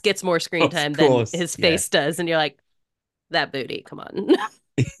ass gets more screen Of time than course. his Yeah. face does, and you're like, that booty, come on.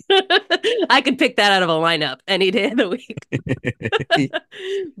 I could pick that out of a lineup any day of the week.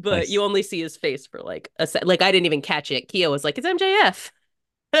 But you Nice. only see his face for like a set. Like I didn't even catch it. Kia was like, "It's MJF."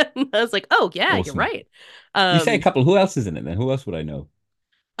 And I was like, "Oh yeah, you're Awesome. right." You say a Um, couple. Who else is in it then? Who else would I know?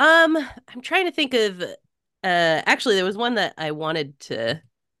 I'm trying to think of. Actually, there was one that I wanted to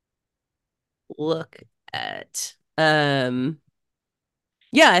look at.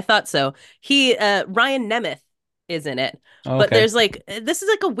 Yeah, I thought so. Ryan Nemeth is in it. Oh, But okay. there's like this is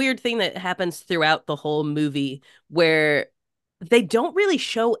like a weird thing that happens throughout the whole movie where they don't really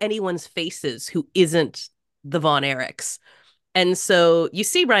show anyone's faces who isn't the Von Erichs. And so you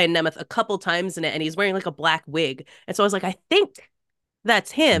see Ryan Nemeth a couple times in it and he's wearing like a black wig. And so I was like, I think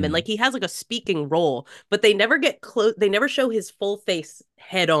that's him. And Mm. like he has like a speaking role, but they never get close, they never show his full face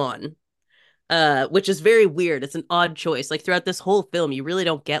head on, which is very weird. It's an odd choice. Like throughout this whole film, you really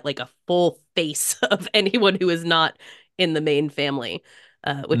don't get like a full face of anyone who is not in the main family,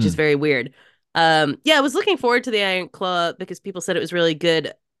 which is Mm. very weird. Yeah, I was looking forward to the Iron Claw because people said it was really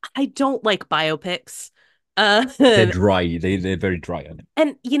good. I don't like biopics. They're Uh, dry. They're very dry on it.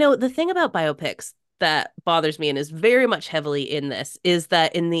 and the thing about biopics that bothers me and is very much heavily in this is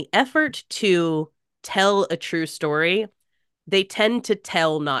that in the effort to tell a true story, they tend to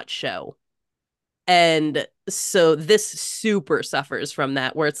tell, not show. And so this super suffers from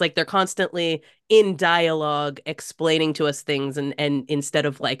that, where it's like they're constantly in dialogue explaining to us things and instead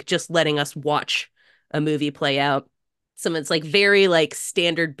of like just letting us watch a movie play out. Some it's like very like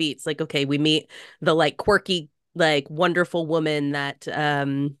standard beats. Like, okay, we meet the like quirky, like wonderful woman that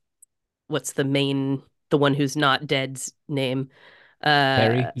what's the one who's not dead's name?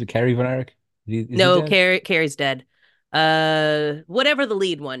 Kerry? Uh Is it Kerry Von Erich? Is he no, dead? Carrie's dead. Whatever the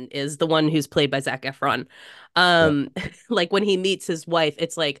lead one is, the one who's played by Zac Efron. Yeah. Um, like when he meets his wife,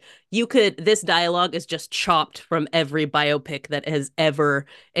 it's like this dialogue is just chopped from every biopic that has ever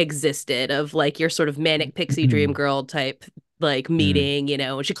existed of like your sort of manic pixie dream girl type like Mm. meeting,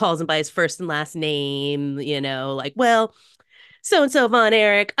 and she calls him by his first and last name, like, well, so and so Von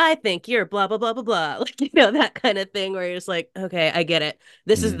Erich, I think you're blah blah blah blah blah. Like that kind of thing where you're just like, okay, I get it.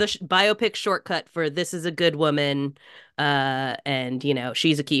 This is Mm. the biopic shortcut for this is a good woman, and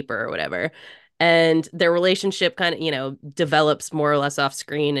she's a keeper or whatever. And their relationship kind of develops more or less off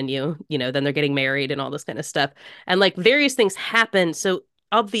screen, and then they're getting married and all this kind of stuff, and like various things happen. So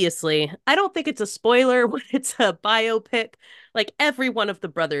obviously, I don't think it's a spoiler when it's a biopic. Like every one of the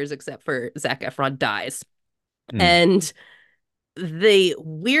brothers except for Zac Efron dies, Mm. and they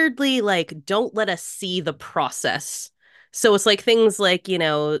weirdly like don't let us see the process. So it's like things like,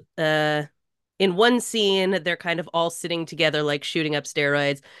 in one scene they're kind of all sitting together like shooting up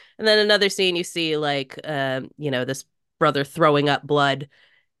steroids. And then another scene you see like this brother throwing up blood.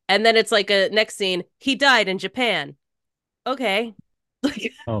 And then it's like a next scene, he died in Japan. Okay.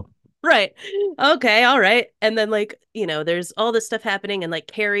 Like Oh. right. Okay, all right. And then like, there's all this stuff happening and like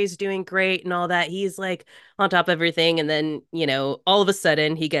Carrie's doing great and all that. He's like on top of everything and then, all of a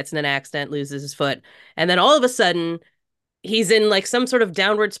sudden he gets in an accident, loses his foot. And then all of a sudden he's in like some sort of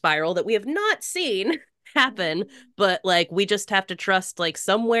downward spiral that we have not seen happen, but like we just have to trust like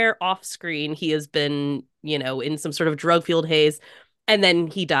somewhere off screen he has been, in some sort of drug fueled haze and then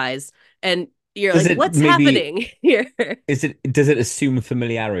he dies. And you're Does like, it what's maybe happening here? does it assume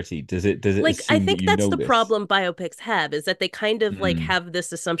familiarity? Does it Like I assume that think you that's know the this? problem biopics have is that they kind of like Mm. have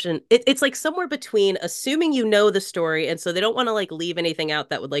this assumption it's like somewhere between assuming the story and so they don't want to like leave anything out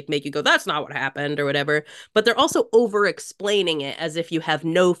that would like make you go that's not what happened or whatever, but they're also over explaining it as if you have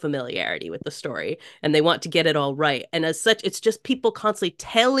no familiarity with the story and they want to get it all right, and as such it's just people constantly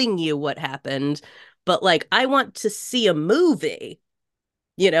telling you what happened, but like I want to see a movie.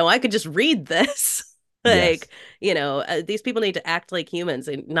 I could just read this. Like, Yes. these people need to act like humans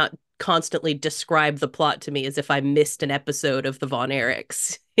and not constantly describe the plot to me as if I missed an episode of the Von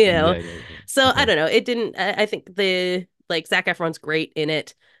Erichs, you know? Yeah, yeah, yeah. So I Okay. don't know. It didn't, I think like Zac Efron's great in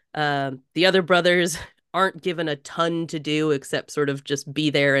it. The other brothers aren't given a ton to do except sort of just be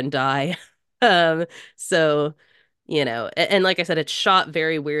there and die. Um, so, and like I said, it's shot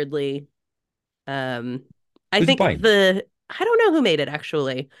very weirdly. Um, I Who's think buying? I don't know who made it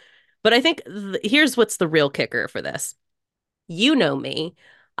actually, but I think here's what's the real kicker for this. You know me.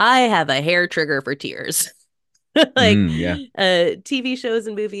 I have a hair trigger for tears. Like Yeah. TV shows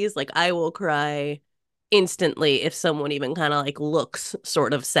and movies, like I will cry instantly if someone even kind of like looks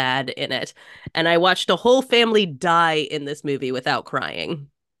sort of sad in it. And I watched a whole family die in this movie without crying.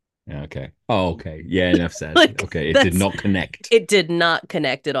 Yeah, okay. Oh, okay. Yeah, enough said. Like Okay, it did that's not connect. it did not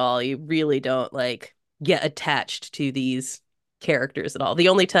connect at all. You really don't like get attached to these characters at all. The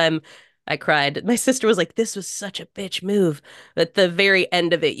only time I cried, my sister was like, "This was such a bitch move." At the very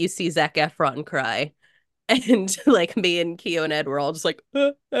end of it, you see Zac Efron cry, and like me and Keo and Ed were all just like,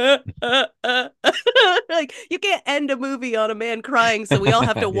 like you can't end a movie on a man crying, so we all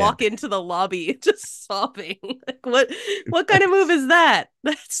have to Yeah. walk into the lobby just sobbing. Like what kind of move is that?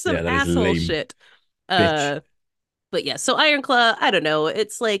 That's some Yeah, that is asshole lame. shit. Bitch. But yeah, so Iron Claw, I don't know.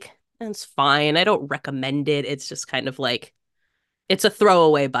 It's like it's fine. I don't recommend it. It's just kind of like it's a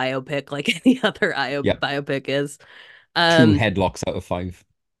throwaway biopic, like any other Yep. biopic is. Two Um, headlocks out of five.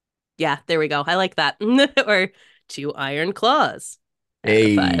 yeah, there we go. I like that. Or two Iron Claws out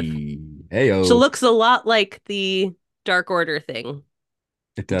of five. Hey. She Heyo. looks a lot like the Dark Order thing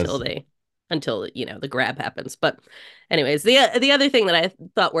It until does. the grab happens. But anyways, the other thing that I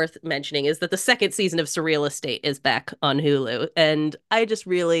thought worth mentioning is that the second season of Surreal Estate is back on Hulu, and I just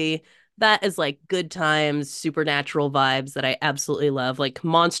really that is like good times, supernatural vibes that I absolutely love, like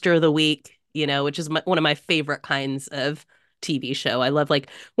Monster of the Week, which is one of my favorite kinds of TV show. I love like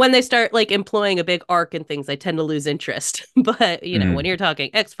when they start like employing a big arc and things, I tend to lose interest. But when Mm. you're talking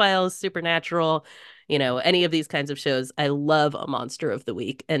X-Files, Supernatural, any of these kinds of shows, I love a monster of the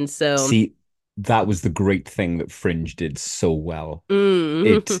week. And so, See, that was the great thing that Fringe did so well.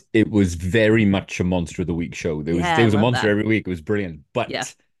 It mm, it was very much a Monster of the Week show. There was yeah, there I was a love monster that. every week. It was brilliant, Yeah.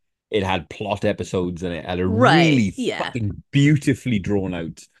 but it had plot episodes and it had a Right. really Yeah. fucking beautifully drawn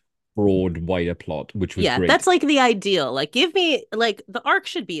out, broad, wider plot, which was Yeah, great. that's like the ideal. Like, give me like the arc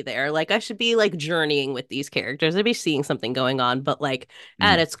should be there. Like, I should be like journeying with these characters. I'd be seeing something going on, but like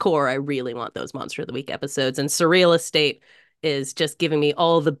at Mm. its core, I really want those Monster of the Week episodes. And Surreal Estate is just giving me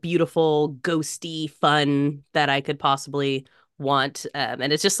all the beautiful, ghosty fun that I could possibly want.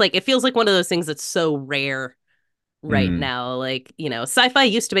 And it's just like it feels like one of those things that's so rare right Mm. now. Like, sci-fi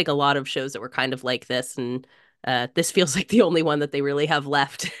used to make a lot of shows that were kind of like this, and this feels like the only one that they really have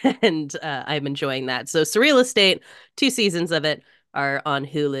left, and I'm enjoying that. So, Surreal Estate, 2 seasons of it are on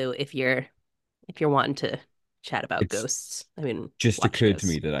Hulu if you're wanting to chat about It's ghosts. I mean, just watch occurred to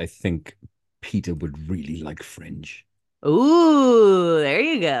me ghosts. that I think Peter would really like Fringe. Ooh, there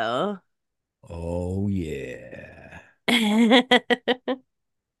you go. Oh yeah.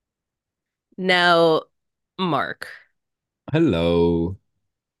 Now, Mark, Hello.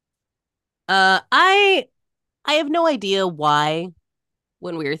 I have no idea why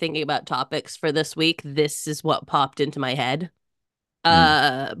when we were thinking about topics for this week, this is what popped into my head. Mm.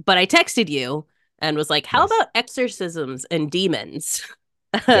 But I texted you and was like, "How Yes. about exorcisms and demons?"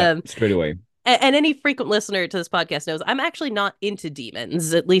 Yep. um, Straight away. and any frequent listener to this podcast knows I'm actually not into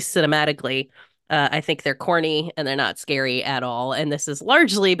demons, at least cinematically. I think they're corny and they're not scary at all. And this is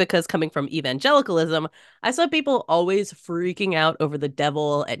largely because coming from evangelicalism, I saw people always freaking out over the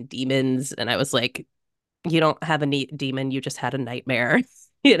devil and demons. And I was like, you don't have a neat demon, you just had a nightmare.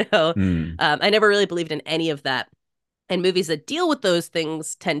 you know, Mm. I never really believed in any of that. And movies that deal with those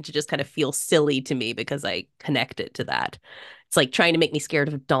things tend to just kind of feel silly to me because I connect it to that. It's like trying to make me scared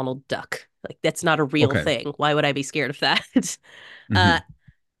of Donald Duck. Like, that's not a real Okay. thing. Why would I be scared of that? uh, Hmm.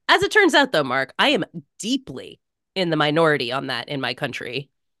 as it turns out, though, Mark, I am deeply in the minority on that in my country,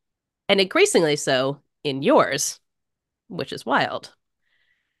 and increasingly so in yours, which is wild.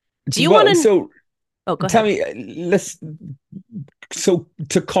 Do you want Well, to? so Oh, go tell ahead. me, let's so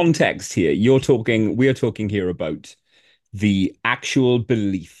to context here, we are talking here about the actual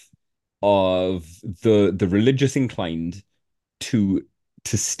belief of the religious inclined to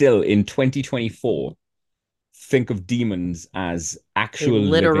still in 2024 think of demons as A actual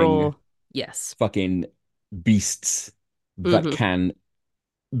living literal yes. fucking beasts that Hmm. can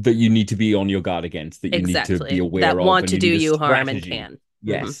that you need to be on your guard against, that you need to be Exactly. That aware of, want and to you do need a you harm and strategy. can.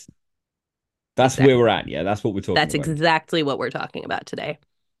 Hmm. Yes, that's where Exactly. we're at. Yeah, that's what we're talking That's about. exactly what we're talking about today.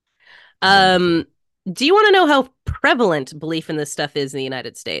 Wonderful. Um, do you want to know how prevalent belief in this stuff is in the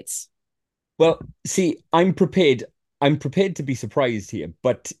United States? Well, see, I'm prepared. I'm prepared to be surprised here,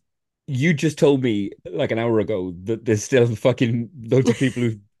 but you just told me like an hour ago that there's still fucking loads of people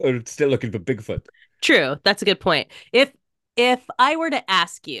who are still looking for Bigfoot. True, that's a good point. If I were to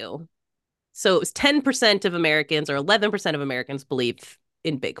ask you, so it was 10% of Americans or 11% of Americans believe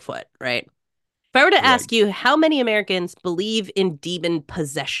in Bigfoot, right? If I were to ask Right. you how many Americans believe in demon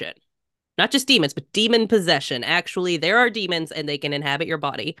possession, not just demons, but demon possession, actually, there are demons and they can inhabit your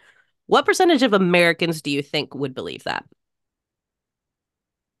body. What percentage of Americans do you think would believe that?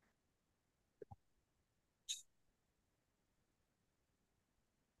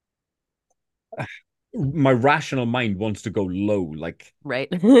 My rational mind wants to go low, like Right?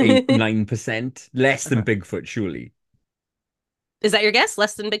 8, 9%, less than Uh-huh. Bigfoot, surely. Is that your guess?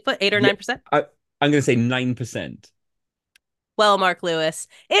 Less than Bigfoot? 8 or Yeah, 9%? I'm gonna say 9%. Well, Mark Lewis,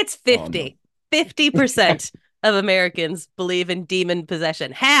 it's Oh no. 50. 50% of Americans believe in demon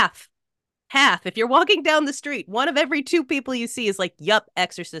possession. Half. Half. If you're walking down the street, one of every two people you see is like, yup,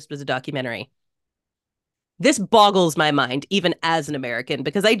 Exorcist was a documentary. This boggles my mind, even as an American,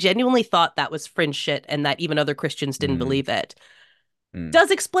 because I genuinely thought that was fringe shit and that even other Christians didn't Mm, believe it. mm.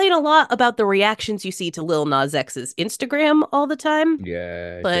 Does explain a lot about the reactions you see to Lil Nas X's Instagram all the time,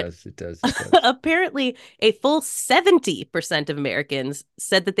 Yeah, it but does. It does. It does. apparently a full 70% of Americans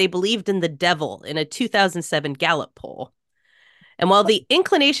said that they believed in the devil in a 2007 Gallup poll. And while the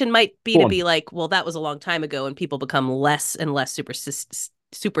inclination might be Go to on. be like, well, that was a long time ago and people become less and less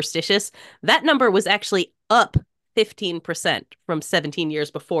superstitious, that number was actually up 15% from 17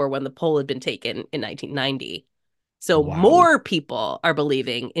 years before when the poll had been taken in 1990. So Wow. more people are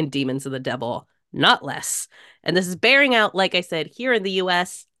believing in demons and the devil, not less. And this is bearing out, like I said, here in the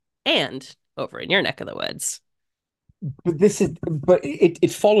US and over in your neck of the woods. But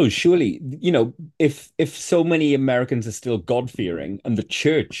it follows surely, if so many Americans are still God-fearing and the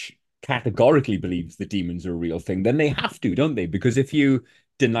church categorically believes the demons are a real thing, then they have to, don't they? Because if you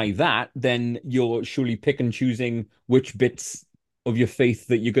deny that, then you're surely pick and choosing which bits of your faith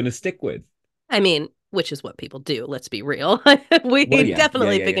that you're going to stick with. I mean, which is what people do. Let's be real. We Well, yeah,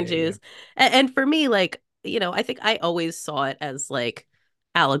 yeah, definitely yeah, pick yeah, and yeah, yeah. choose. And for me, like, I think I always saw it as like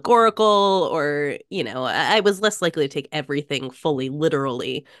allegorical or, I was less likely to take everything fully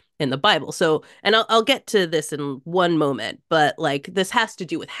literally in the Bible. So, and I'll get to this in one moment, but like this has to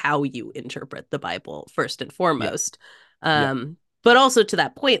do with how you interpret the Bible first and Yeah, foremost. yeah. But also to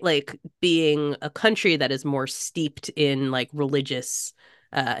that point, like being a country that is more steeped in like religious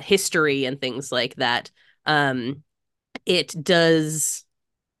history and things like that, um, it does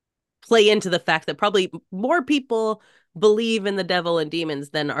play into the fact that probably more people believe in the devil and demons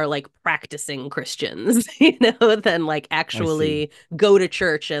than are like practicing Christians, than like I see. actually go to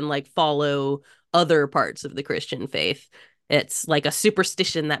church and like follow other parts of the Christian faith. It's like a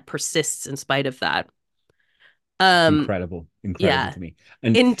superstition that persists in spite of that. It's Um, incredible, incredible yeah. to me.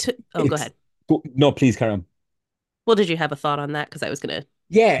 And Into oh, go it's ahead. no, please carry on. Well, did you have a thought on that? Because I was gonna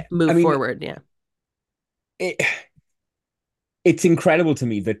Yeah, I move mean, forward. Yeah. it, it's incredible to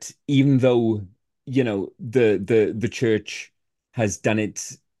me that even though the church has done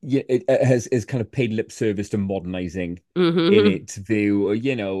it, it has kind of paid lip service to modernizing in Hmm. its view,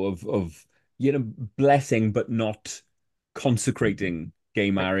 of blessing but not consecrating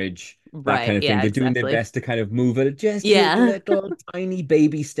gay marriage, that kind Right. of thing. Yeah. They're doing their Exactly. best to kind of move it, just take Yeah. little tiny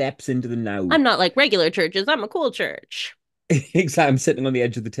baby steps into the now. I'm not like regular churches. I'm a cool church. Exactly. I'm sitting on the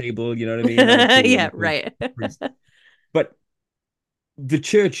edge of the table, you know what I mean? I'm cool. I'm Yeah, a cool right. priest. But the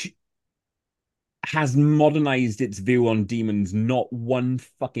church has modernized its view on demons not one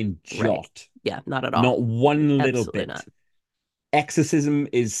fucking Right. jot, Yeah, not at all. not one little Absolutely bit. not. Exorcism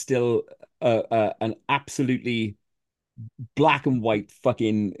is still an absolutely black and white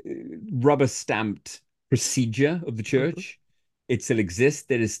fucking rubber stamped procedure of the Hmm. church. It still exists.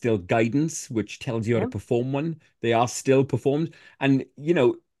 There is still guidance which tells you how to Yeah. perform one. They are still performed. And,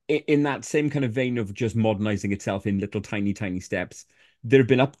 in that same kind of vein of just modernizing itself in little tiny, tiny steps, there have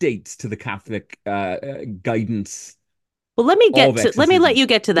been updates to the Catholic guidance Well, of let me let exorcism. you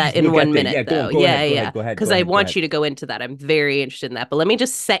get to that Please, we'll in get one there. minute Yeah, go though. on, go Yeah, ahead, go yeah. ahead, go ahead, Because go I ahead, go want ahead. you to go into that. I'm very interested in that. But let me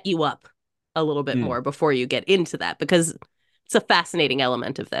just set you up a little bit Mm, more before you get into that because it's a fascinating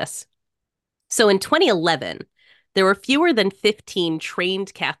element of this. So in 2011, there were fewer than 15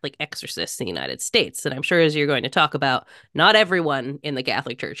 trained Catholic exorcists in the United States. And I'm sure as you're going to talk about, not everyone in the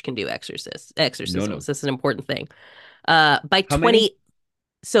Catholic Church can do no, no. exorcisms. This is an important thing. By How many? 20,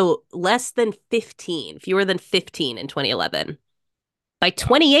 so less than 15, fewer than 15 in 2011. By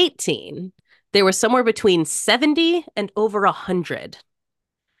Wow. 2018, there was somewhere between 70 and over 100.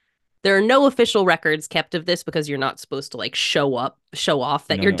 There are no official records kept of this because you're not supposed to like show off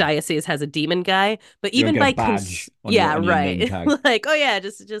that No, your no. diocese has a demon guy. But You don't even get a by badge on yeah, your name right. tag. Like, oh yeah,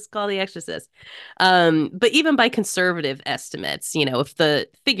 just call the exorcist. But even by conservative estimates, if the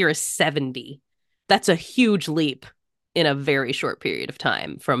figure is 70, that's a huge leap in a very short period of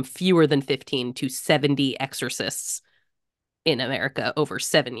time from fewer than 15 to 70 exorcists in America over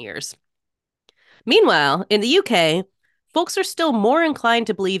 7 years. Meanwhile, in the UK, folks are still more inclined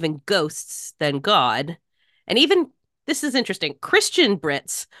to believe in ghosts than God. And even, this is interesting, Christian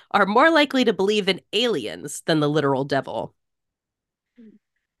Brits are more likely to believe in aliens than the literal devil.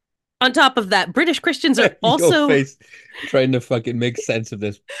 On top of that, British Christians are Your also face trying to fucking make sense of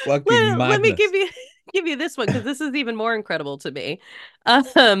this fucking let me madness. give you this one because this is even more incredible to me.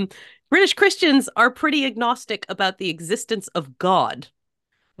 Um, British Christians are pretty agnostic about the existence of God,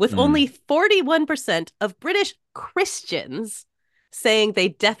 with Mm. only 41% of British Christians saying they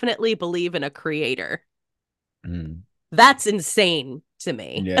definitely believe in a creator. Mm. That's insane to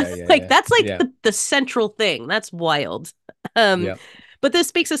me. Yeah, yeah, Like yeah. that's like Yeah, the central thing. That's wild. Um, yeah. but this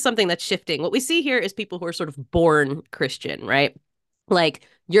speaks of something that's shifting. What we see here is people who are sort of born Christian, right? Like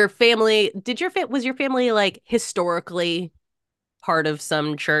your family, was your family like historically part of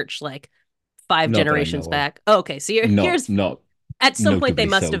some church like five Not that I generations know of. back? Okay, so Not, here's not at some point they Notably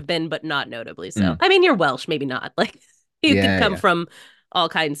must so. have been, but not notably so. Mm. I mean, you're Welsh, maybe not. Like you could Yeah, come yeah. from all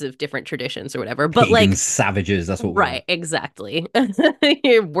kinds of different traditions or whatever. But Pagan like, savages, that's what we right, are. exactly.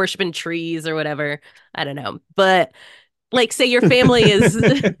 You're worshiping trees or whatever. I don't know. But like say your family is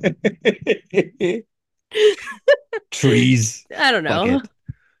Trees. I don't Fuck know. it.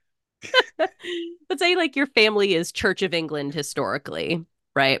 But say like your family is Church of England historically,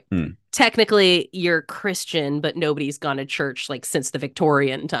 right? Hmm. Technically you're Christian, but nobody's gone to church like since the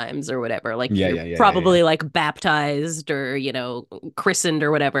Victorian times or whatever. Like Yeah, you're yeah, yeah, yeah, yeah. probably like baptized or, christened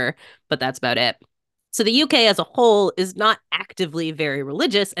or whatever, but that's about it. So the UK as a whole is not actively very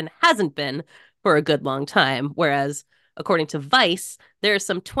religious and hasn't been for a good long time. Whereas, according to Vice, there are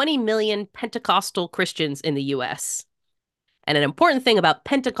some 20 million Pentecostal Christians in the US. And an important thing about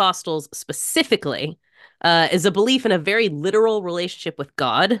Pentecostals specifically is a belief in a very literal relationship with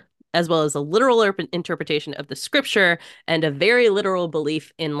God, as well as a literal interpretation of the scripture and a very literal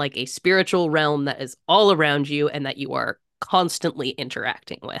belief in like a spiritual realm that is all around you and that you are constantly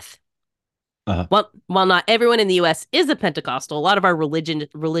interacting with. Uh-huh. While not everyone in the US is a Pentecostal, a lot of our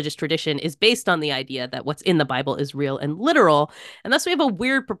religious tradition is based on the idea that what's in the Bible is real and literal. And thus we have a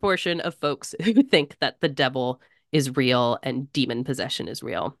weird proportion of folks who think that the devil is real and demon possession is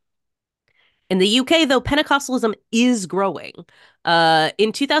real. In the UK, though, Pentecostalism is growing.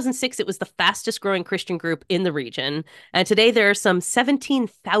 In 2006, it was the fastest growing Christian group in the region. And today there are some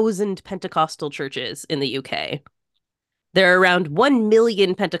 17,000 Pentecostal churches in the UK. There are around 1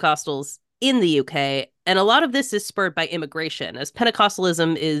 million Pentecostals in the UK, and a lot of this is spurred by immigration, as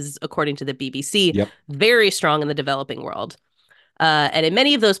Pentecostalism is, according to the BBC, Yep. very strong in the developing world. And in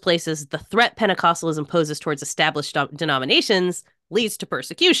many of those places, the threat Pentecostalism poses towards established denominations leads to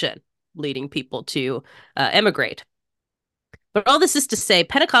persecution, leading people to emigrate. But all this is to say,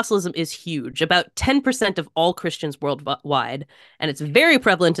 Pentecostalism is huge, about 10% of all Christians worldwide, and it's very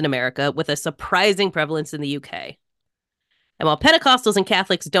prevalent in America, with a surprising prevalence in the UK. And while Pentecostals and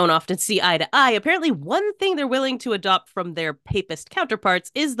Catholics don't often see eye to eye, apparently one thing they're willing to adopt from their papist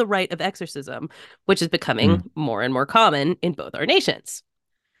counterparts is the rite of exorcism, which is becoming more and more common in both our nations.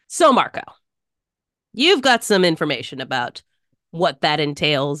 So, Marco, you've got some information about what that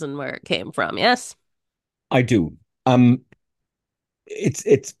entails and where it came from, yes? I do. Um,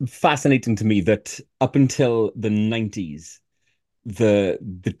 it's fascinating to me that up until the 90s,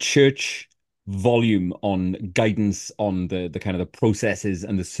 the church volume on guidance on the kind of the processes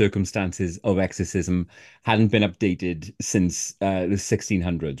and the circumstances of exorcism hadn't been updated since the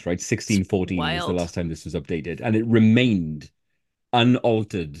 1600s, right? It's 1614 was the wild. last time this was updated, and it remained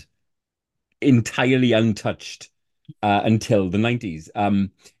unaltered, entirely untouched until the 90s.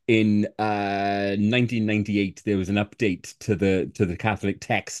 In 1998, there was an update to the Catholic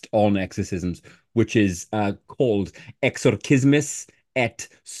text on exorcisms, which is called Exorcismis et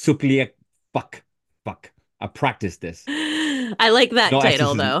Supplia. Fuck. I practiced this. I like that Not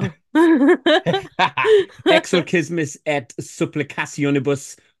title, exorcism. though. Exorcismis et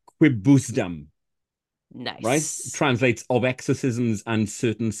supplicationibus quibusdam. Right? Nice. Translates of exorcisms and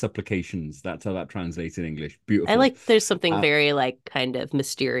certain supplications. That's how that translates in English. I Beautiful. like there's something Uh, very like kind of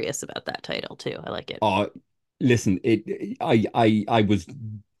mysterious about that title too. I like it. uh, Listen, I was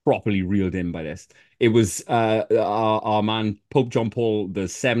properly reeled in by this. It was our man Pope John Paul the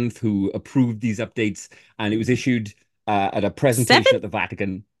Seventh who approved these updates, and it was issued at a presentation Seven? at the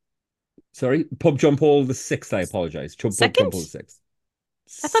Vatican. Sorry, Pope John Paul the Sixth. I apologize. Pope John Paul the Second? Sixth.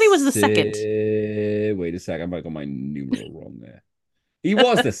 I thought he was the second. Wait a sec. I might got my numeral wrong there. He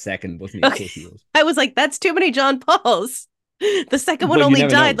was the second, wasn't he? Of Okay. course he was. I was like, that's too many John Pauls. The second one Well, you only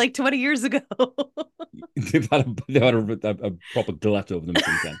never died know. like 20 years ago. They've had a proper glut over them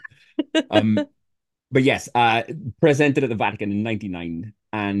since then. Um, but yes, presented at the Vatican in '99,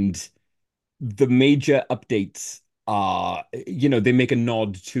 and the major updates are, they make a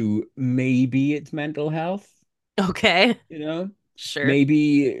nod to maybe it's mental health, Okay, you know, sure.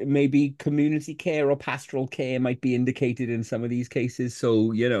 maybe community care or pastoral care might be indicated in some of these cases.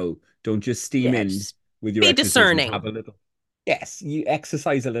 So, don't just steam Yeah, in just with your be exorcisms. Have discerning. a little, yes, you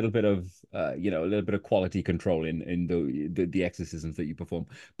exercise a little bit of, a little bit of quality control in the exorcisms that you perform.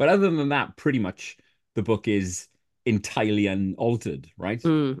 But other than that, pretty much the book is entirely unaltered, right?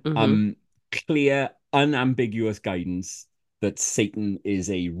 Mm-hmm. Um, Clear, unambiguous guidance that Satan is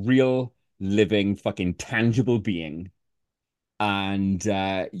a real, living, fucking tangible being, and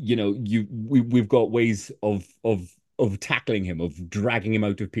we've got ways of tackling him, of dragging him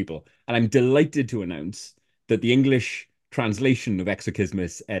out of people. And I'm delighted to announce that the English translation of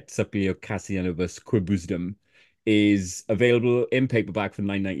Exorcismus et Supplicationibus Quibusdom is available in paperback for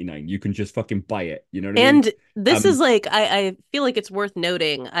 9.99. You can just fucking buy it. You know what I mean? And this is Um, like, I feel like it's worth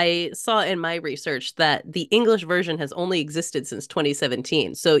noting. I saw in my research that the English version has only existed since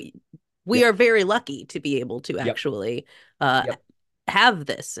 2017. So we yep, are very lucky to be able to yep, actually uh, yep. have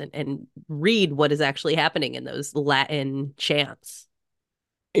this and read what is actually happening in those Latin chants.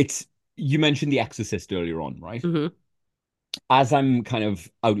 It's You mentioned The Exorcist earlier on, right? Hmm. As I'm kind of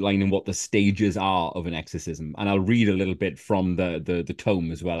outlining what the stages are of an exorcism, and I'll read a little bit from the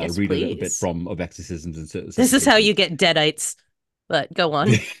tome as well. I'll Yes, read a little bit please. from of exorcisms and This is how you supplications. get deadites. But go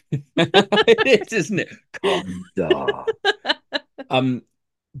on. It is, isn't it? Conda. Um,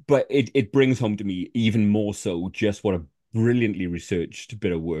 but it brings home to me even more so just what a brilliantly researched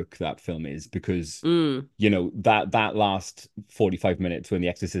bit of work that film is, because Mm, that last 45 minutes when the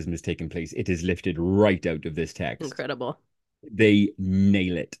exorcism is taking place, it is lifted right out of this text. incredible. They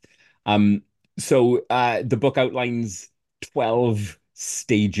nail it. Um, the book outlines 12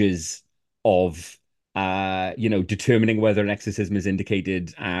 stages of determining whether an exorcism is indicated,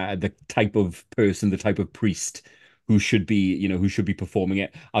 the type of person, the type of priest who should be performing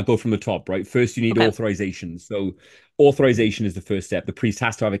it. I'll go from the top, right? First, you need Okay. authorization. So authorization is the first step. The priest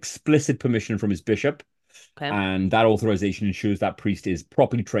has to have explicit permission from his bishop, Okay. and that authorization ensures that priest is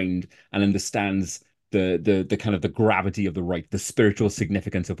properly trained and understands the kind of the gravity of the rite, the spiritual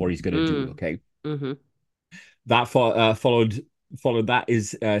significance of what he's going to do. Mm, Okay, mm-hmm. that followed that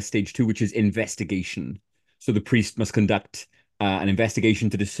is stage two, which is investigation. So the priest must conduct an investigation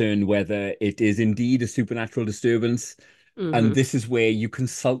to discern whether it is indeed a supernatural disturbance, and Mm-hmm. this is where you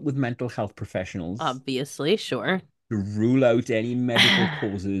consult with mental health professionals Obviously, sure. to rule out any medical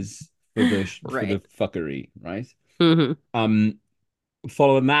causes for the Right. fuckery, right? Mm-hmm. Um,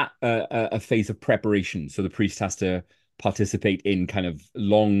 Following that, a phase of preparation. So the priest has to participate in kind of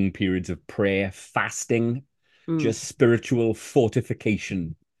long periods of prayer, fasting, Mm. just spiritual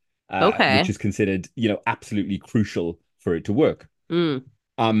fortification, which Okay. is considered, absolutely crucial for it to work. Mm.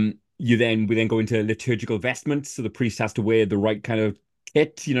 We then go into liturgical vestments. So the priest has to wear the right kind of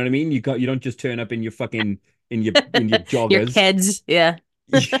kit. You know what I mean? You don't just turn up in your fucking in your Your joggers. kids, yeah.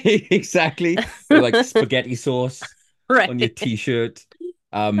 Exactly. With like spaghetti sauce on your Right. t-shirt.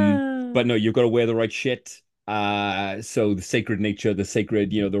 Uh, But no, you've got to wear the right shit. So the sacred nature, the sacred,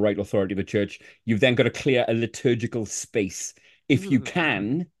 the right authority of the church. You've then got to clear a liturgical space. If you mm.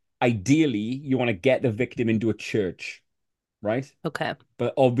 can, ideally, you want to get the victim into a church, right? Okay.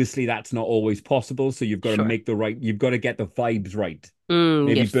 But obviously that's not always possible. So Sure. you've got to get the vibes right. You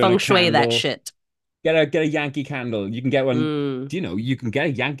Maybe burn a feng shui that candle, shit. get a Yankee candle. You can get one. Mm. Do you know you can get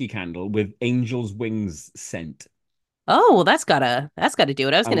a Yankee candle with angel's wings scent, Oh, well, that's gotta do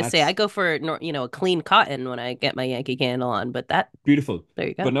it. I was and gonna say I that's go for a clean cotton when I get my Yankee Candle on, but beautiful. there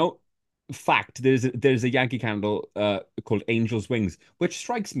you But go. no, fact, there's a Yankee candle called Angel's Wings, which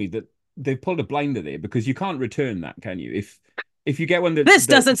strikes me that they've pulled a blinder there, because you can't return that, can you? If you get one that This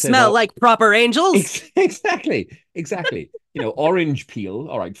doesn't says, smell oh, like proper angels. exactly, orange peel,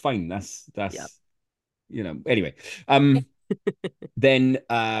 all right, fine, Yep. anyway. Then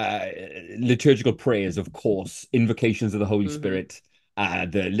liturgical prayers, of course, invocations of the Holy Mm-hmm. Spirit,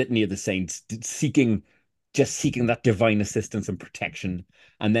 the litany of the saints, seeking that divine assistance and protection.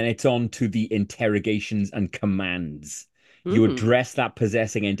 And then it's on to the interrogations and commands. You Mm. address that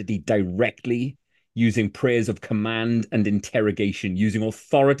possessing entity directly using prayers of command and interrogation, using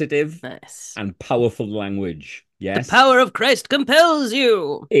authoritative Nice. and powerful language. The Yes, power of Christ compels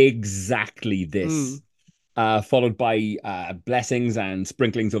you. exactly Mm. this. Followed by blessings and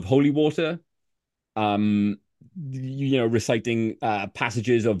sprinklings of holy water. Um, reciting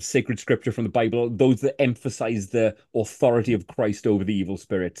passages of sacred scripture from the Bible, those that emphasize the authority of Christ over the evil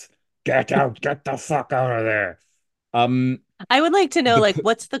spirits. Get out, get the fuck out of there. Um, I would like to know, the like,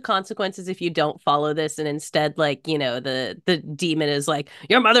 what's the consequences if you don't follow this, and instead, like, the demon is like,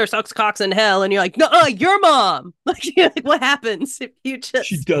 your mother sucks cocks in hell, and you're like, no, your mom. Like, what happens if you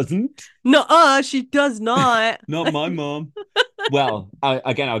She just doesn't. no, she does not. Not my mom. Well,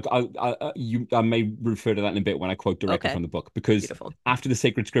 I may refer to that in a bit when I quote directly Okay, from the book, because beautiful. after the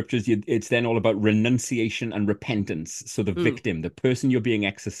sacred scriptures, it's then all about renunciation and repentance. So the Mm, victim, the person you're being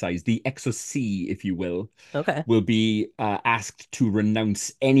exorcised, the exorcee, if you okay. will be asked to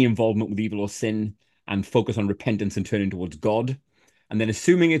renounce any involvement with evil or sin and focus on repentance and turning towards God. And then,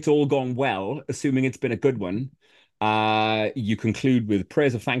 assuming it's all gone well, assuming it's been a good one, you conclude with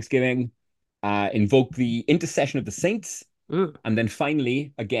prayers of thanksgiving, invoke the intercession of the saints, Mm. and then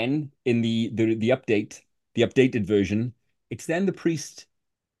finally, again in the updated version, it's then the priest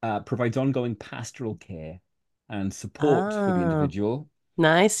provides ongoing pastoral care and support for the Oh, individual.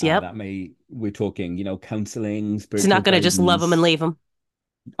 nice. Yep. We're talking, counseling, He's spiritual not gonna just love him and guidance. leave him.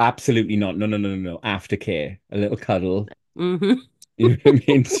 Absolutely not. No, no, no, no, no. Aftercare, a little cuddle. Hmm. You know what I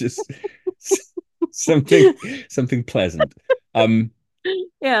mean? It's just something, something pleasant. Um,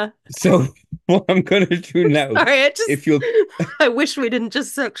 Yeah. so what I'm gonna do now, Sorry, if you'll I wish we didn't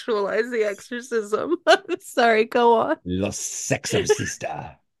just sexualize the exorcism. Sorry, go on. Los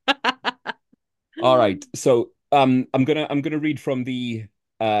Sexorcista. All right. So I'm gonna read from the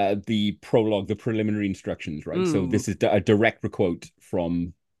prologue, the preliminary instructions, right? So Mm, this is a direct quote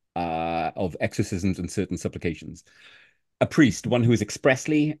from of exorcisms and certain supplications. A priest, one who is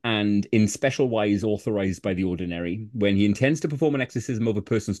expressly and in special wise authorized by the ordinary, when he intends to perform an exorcism over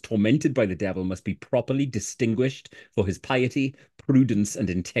persons tormented by the devil, must be properly distinguished for his piety, prudence, and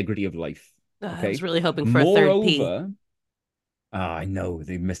integrity of life. I was Okay. really hoping for a third P. Moreover, I know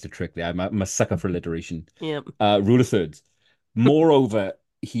they missed a trick there. I'm a sucker for alliteration. Yep. Rule of thirds. Moreover,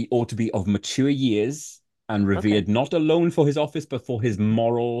 he ought to be of mature years and Okay. revered not alone for his office, but for his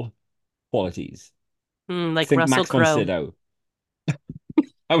moral qualities. Like Think Russell Max von Crowe. Sydow.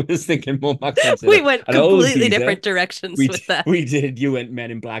 I was thinking more Max von We Sydow. went An old completely geezer. different directions We with that. we did. You went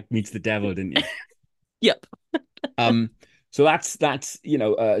Men in Black meets the devil, didn't you? Yep. Um. So that's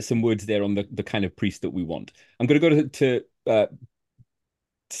some words there on the kind of priest that we want. I'm going to go to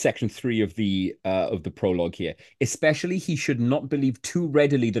section 3 of the prologue here. Especially, he should not believe too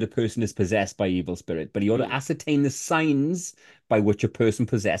readily that a person is possessed by evil spirit, but he ought to Mm. ascertain the signs by which a person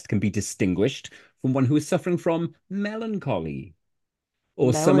possessed can be distinguished from one who is suffering from melancholy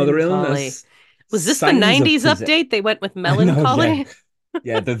or some other Melancholy. illness. Was this the Signs of 90s possess. update? They went with I know, yeah. melancholy?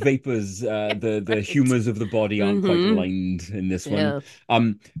 Yeah, the vapors, the Right. humors of the body aren't quite Mm-hmm. aligned in this one. Yeah.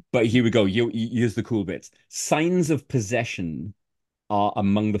 Um, but here we go. Here's the cool bits. Signs of possession are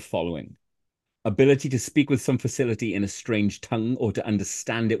among the following: ability to speak with some facility in a strange tongue or to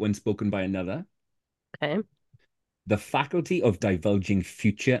understand it when spoken by another, Okay. the faculty of divulging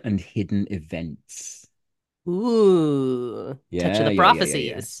future and hidden events. Ooh. Touch of Yeah, the yeah, yeah, yeah,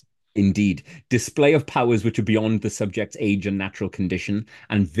 yeah. prophecies. Indeed. Display of powers which are beyond the subject's age and natural condition,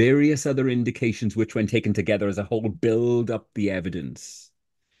 and various other indications which, when taken together as a whole, build up the evidence.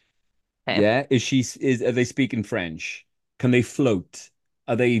 Okay. Yeah? Are they speaking French? Can they float?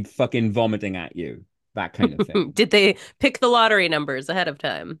 Are they fucking vomiting at you? That kind of thing. Did they pick the lottery numbers ahead of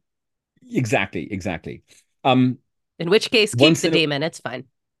time? Exactly, exactly. Um, In which case, keep once the in a demon. It's fine.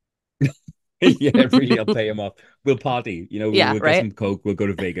 yeah, really, I'll pay him off. We'll party. Yeah, We'll get right? some coke. We'll go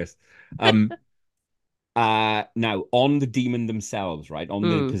to Vegas. Um, now on the demon themselves, right? On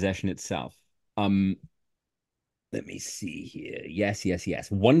the Mm. possession itself. Um, let me see here. Yes, yes, yes.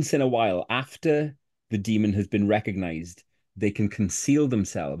 Once in a while, after the demon has been recognized, they can conceal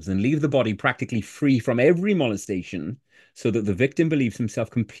themselves and leave the body practically free from every molestation so that the victim believes himself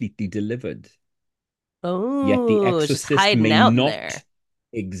completely delivered. Yet the Oh, it's just exorcist hiding may out not there.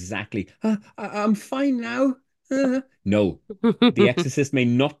 exactly. I'm fine now. No, the exorcist may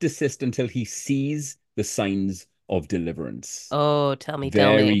not desist until he sees the signs of deliverance. Oh, tell me,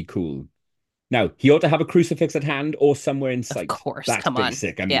 tell me. Very cool. Now, he ought to have a crucifix at hand or somewhere in Of sight. course, That's come on.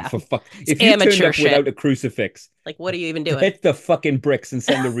 basic. I mean, Yeah, for fuck, it's if you turned amateur up shit. without a crucifix, Like, what are you even doing? hit the fucking bricks and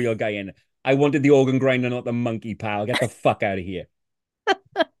send the real guy in. I wanted the organ grinder, not the monkey, pal. Get the fuck out of here.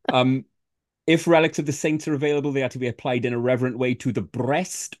 Um, if relics of the saints are available, they are to be applied in a reverent way to the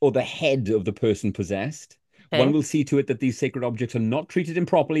breast or the head of the person possessed. One Okay. will see to it that these sacred objects are not treated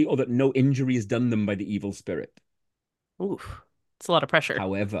improperly or that no injury is done them by the evil spirit. Oof. It's a lot of pressure.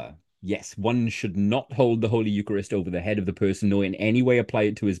 However, yes, one should not hold the Holy Eucharist over the head of the person, nor in any way apply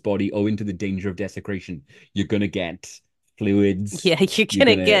it to his body, owing to the danger of desecration. You're going to get fluids. Yeah, you're You're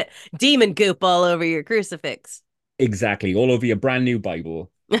gonna going to, get demon goop all over your crucifix. exactly, all over your brand new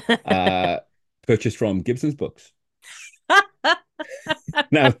Bible, uh, purchased from Gibson's Books.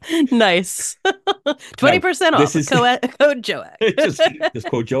 Now, Nice. now, 20% this off. is Code Joac. just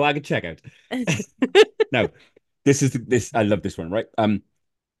quote Joe Ag at checkout. Now, this I love this one, right?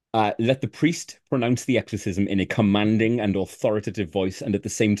 Let the priest pronounce the exorcism in a commanding and authoritative voice, and at the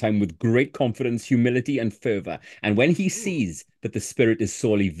same time with great confidence, humility, and fervor. And when he Ooh, sees that the spirit is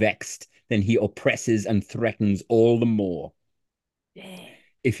sorely vexed, then he oppresses and threatens all the more. dang.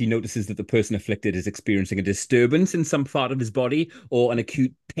 If he notices that the person afflicted is experiencing a disturbance in some part of his body, or an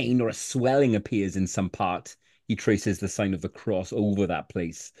acute pain or a swelling appears in some part, he traces the sign of the cross over that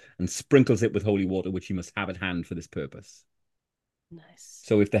place and sprinkles it with holy water, which he must have at hand for this purpose. Nice.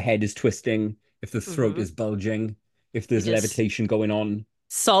 So if the head is twisting, if the throat Hmm. is bulging, if You there's just levitation going on.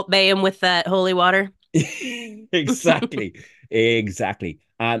 salt bay him with that holy water. Exactly. Exactly.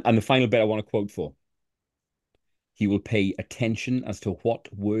 And the final bit I want to quote for. He will pay attention as to what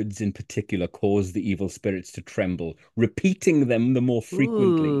words in particular cause the evil spirits to tremble, repeating them the more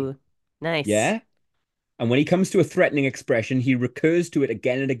frequently. Ooh, nice. Yeah? And when he comes to a threatening expression, he recurs to it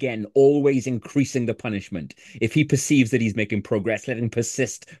again and again, always increasing the punishment. If he perceives that he's making progress, let him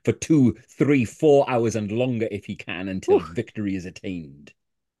persist for 2, 3, 4 hours and longer if he can until Whew, victory is attained.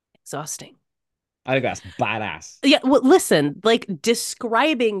 exhausting. I think that's badass. Yeah, well, listen, like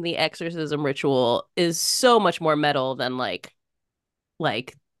describing the exorcism ritual is so much more metal than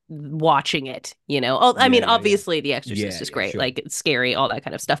like watching it, you know. Oh, I Yeah, mean, yeah, yeah. obviously The Exorcist Yeah, is yeah, great, sure. like it's scary, all that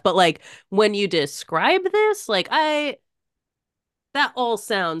kind of stuff. But like when you describe this, like I that all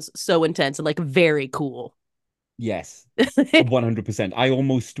sounds so intense and like very cool. Yes, 100%. I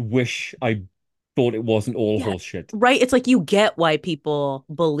almost wish I thought it wasn't all Yeah, horse shit. right. It's like you get why people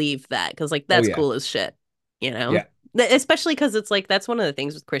believe that because like Oh, that's yeah. cool as shit, you know? Yeah. Especially because it's like that's one of the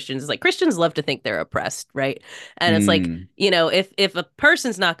things with Christians is like Christians love to think they're oppressed, right? And it's like, Mm, you know, if a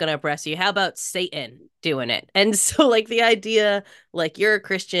person's not going to oppress you, how about Satan doing it? And so like the idea like you're a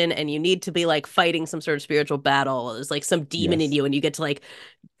Christian and you need to be like fighting some sort of spiritual battle, there's like some demon in yes. you and you get to like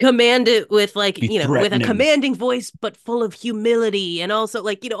command it with like Be you know with a threatening. commanding voice but full of humility and also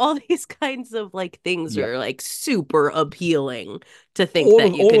like you know all these kinds of like things Yep. are like super appealing to think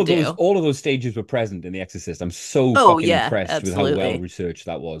that you All could of those do. stages were present in The Exorcist. I'm so Oh fucking yeah, impressed with how well absolutely. researched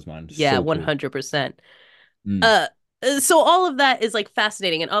that was, man. Yeah, So cool. 100%. Mm, uh so all of that is like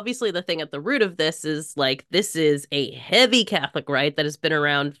fascinating, and obviously the thing at the root of this is like this is a heavy Catholic rite that has been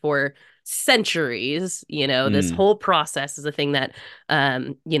around for centuries. You know, this mm. whole process is a thing that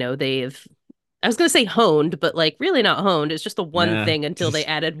you know they've I was gonna say honed, but like really not honed. It's just the one Nah, thing until they just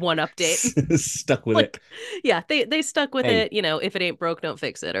added one update. stuck with it. Like, yeah, they stuck with Hey, it. You know, if it ain't broke, don't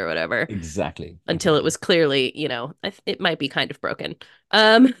fix it or whatever. exactly, Until it exactly. was clearly, you know, it might be kind of broken.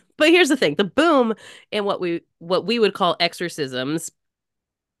 But here's the thing: the boom in what we would call exorcisms,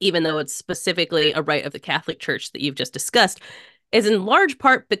 even though it's specifically a rite of the Catholic Church that you've just discussed, is in large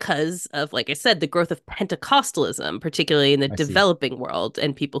part because of, like I said, the growth of Pentecostalism, particularly in the I see. developing world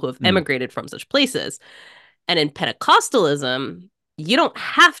and people who have Mm, emigrated from such places. And in Pentecostalism, you don't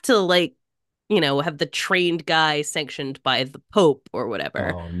have to like, you know, have the trained guy sanctioned by the Pope or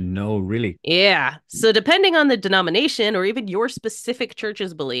whatever. oh no, really? Yeah. So depending on the denomination or even your specific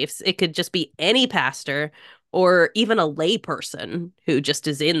church's beliefs, it could just be any pastor or even a lay person who just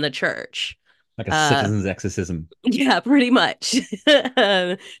is in the church. Like a Uh citizen's exorcism. yeah, pretty much.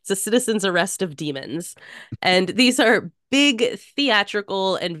 It's a citizen's arrest of demons. And these are big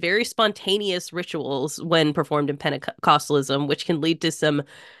theatrical and very spontaneous rituals when performed in Pentecostalism, which can lead to some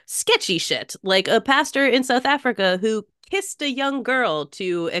sketchy shit, like a pastor in South Africa who kissed a young girl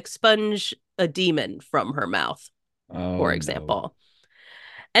to expunge a demon from her mouth, for Oh no. example.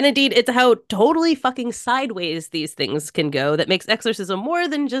 And indeed, it's how totally fucking sideways these things can go that makes exorcism more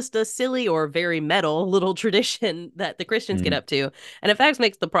than just a silly or very metal little tradition that the Christians get Mm, up to, and in fact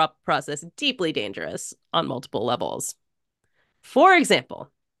makes the process deeply dangerous on multiple levels. For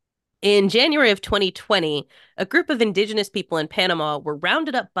example, in January of 2020, a group of indigenous people in Panama were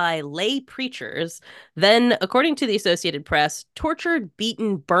rounded up by lay preachers, then, according to the Associated Press, tortured,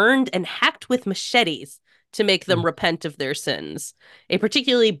 beaten, burned, and hacked with machetes to make them mm. repent of their sins, a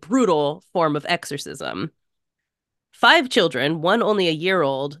particularly brutal form of exorcism. 5 children, one only a year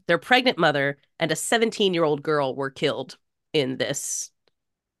old, their pregnant mother, and a 17-year-old girl were killed in this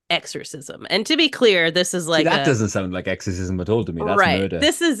exorcism. And to be clear, this is See, like that a doesn't sound like exorcism at all to me. That's right. murder.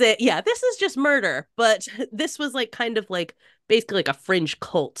 This is it. Yeah, this is just murder. But this was like kind of like basically like a fringe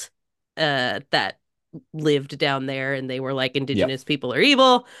cult that lived down there, and they were like Yep. indigenous people are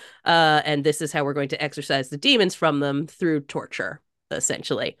evil. And this is how we're going to exorcise the demons from them through torture,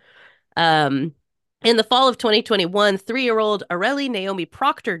 essentially. Um in the fall of 2021, 3-year-old Aurelie Naomi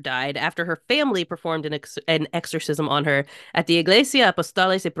Proctor died after her family performed an exorcism on her at the Iglesia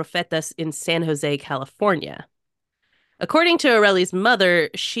Apostales y Profetas in San Jose, California. According to Aurelie's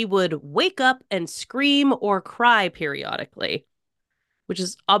mother, she would wake up and scream or cry periodically, which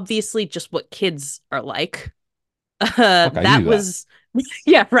is obviously just what kids are like. Fuck, I That knew that. was,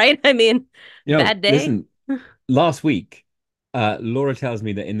 yeah, right? I mean, bad day. Listen, last week, Laura tells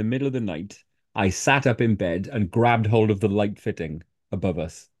me that in the middle of the night, I sat up in bed and grabbed hold of the light fitting above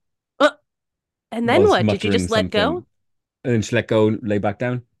us Uh, and then whilst what? Did you muttering just let go? something. And then she let go, lay back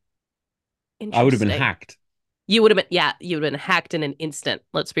down. I would have been Interesting. hacked. You would have been, yeah, you would have been hacked in an instant.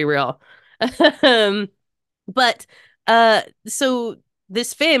 Let's be real. um, but so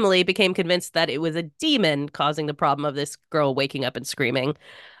this family became convinced that it was a demon causing the problem of this girl waking up and screaming.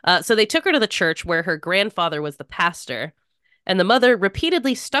 So they took her to the church where her grandfather was the pastor, and the mother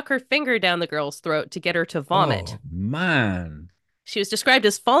repeatedly stuck her finger down the girl's throat to get her to vomit. Oh, man. She was described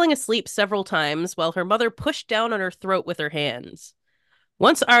as falling asleep several times while her mother pushed down on her throat with her hands.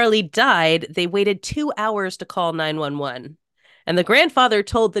 Once Arlie died, they waited 2 hours to call 911. And the grandfather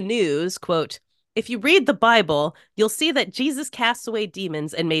told the news, quote, "If you read the Bible, you'll see that Jesus cast away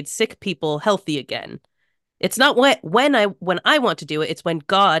demons and made sick people healthy again. It's not when I want to do it, it's when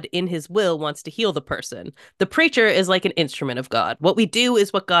God in his will wants to heal the person. The preacher is like an instrument of God. What we do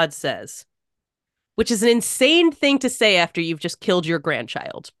is what God says." Which is an insane thing to say after you've just killed your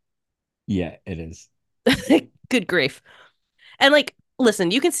grandchild. Yeah, it is. Good grief. And like, listen,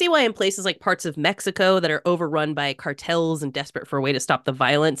 you can see why in places like parts of Mexico that are overrun by cartels and desperate for a way to stop the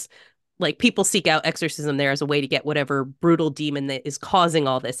violence, like people seek out exorcism there as a way to get whatever brutal demon that is causing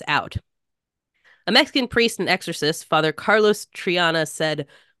all this out. A Mexican priest and exorcist, Father Carlos Triana, said,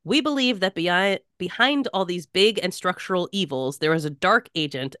 "We believe that behind all these big and structural evils, there is a dark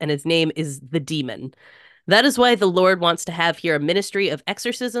agent, and his name is the demon. That is why the Lord wants to have here a ministry of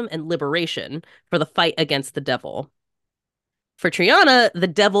exorcism and liberation for the fight against the devil." For Triana, the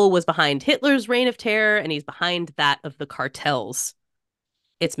devil was behind Hitler's reign of terror, and he's behind that of the cartels.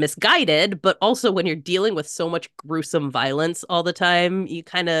 It's misguided, but also when you're dealing with so much gruesome violence all the time, you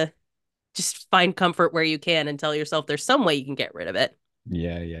kind of just find comfort where you can and tell yourself there's some way you can get rid of it.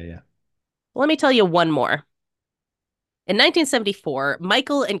 Yeah, yeah, yeah. Let me tell you one more. In 1974,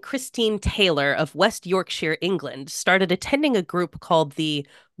 Michael and Christine Taylor of West Yorkshire, England, started attending a group called the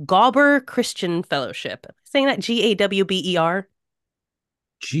Gawber Christian Fellowship. Am I saying that Gawber?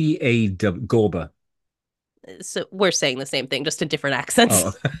 G-A-W, Gorba. So we're saying the same thing, just in different accents.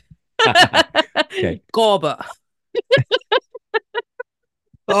 Oh. Okay. Gawber.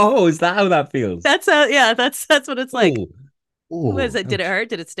 Oh, is that how that feels? That's how, yeah, that's what it's like. Oh, What is oh, it? Did it ouch. hurt?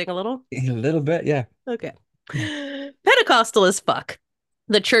 Did it sting a little? A little bit, yeah. Okay. Yeah. Pentecostal as fuck.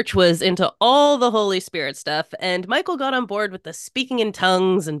 The church was into all the Holy Spirit stuff, and Michael got on board with the speaking in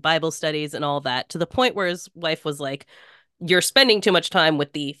tongues and Bible studies and all that, to the point where his wife was like, "You're spending too much time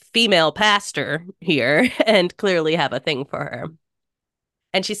with the female pastor here," and clearly have a thing for her.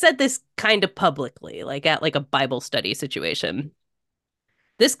 And she said this kind of publicly, like at like a Bible study situation.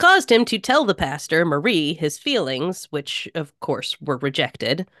 This caused him to tell the pastor, Marie, his feelings, which of course were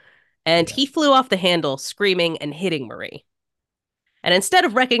rejected, and Yeah. he flew off the handle, screaming and hitting Marie. And instead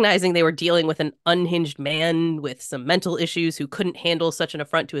of recognizing they were dealing with an unhinged man with some mental issues who couldn't handle such an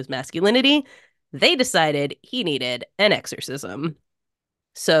affront to his masculinity, they decided he needed an exorcism.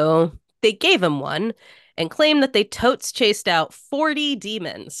 So they gave him one and claimed that they totes chased out 40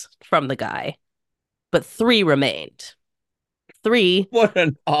 demons from the guy, but 3 remained. 3, What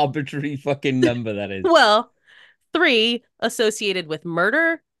an arbitrary fucking number that is. well, 3 associated with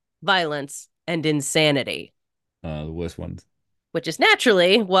murder, violence, and insanity. The worst ones. Which is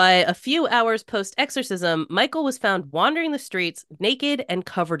naturally why a few hours post exorcism, Michael was found wandering the streets naked and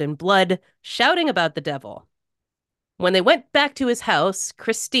covered in blood, shouting about the devil. When they went back to his house,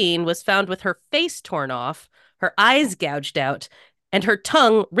 Christine was found with her face torn off, her eyes gouged out, and her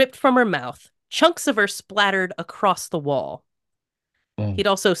tongue ripped from her mouth, chunks of her splattered across the wall. Oh. He'd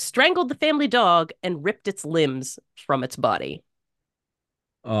also strangled the family dog and ripped its limbs from its body.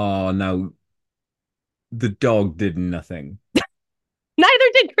 Oh, no. The dog did nothing. Neither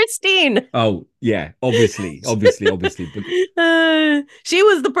did Christine. Oh, yeah. Obviously. But She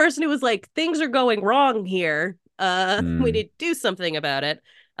was the person who was like, things are going wrong here. We mm, need to do something about it.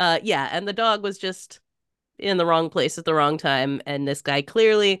 Yeah, and the dog was just in the wrong place at the wrong time, and this guy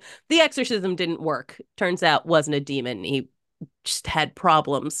clearly the exorcism didn't work. Turns out wasn't a demon. He just had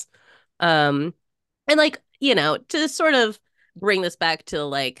problems. And like, to sort of bring this back to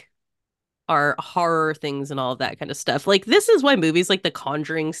like our horror things and all of that kind of stuff. Like this is why movies like the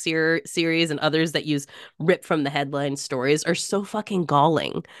Conjuring series and others that use rip from the headline stories are so fucking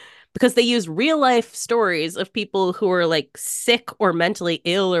galling because they use real life stories of people who are like sick or mentally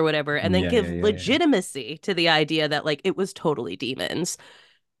ill or whatever and then Yeah, give yeah, yeah, yeah. legitimacy to the idea that like it was totally demons,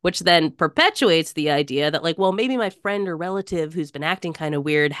 which then perpetuates the idea that like, well, maybe my friend or relative who's been acting kind of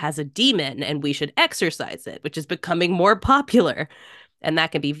weird has a demon and we should exorcise it, which is becoming more popular. And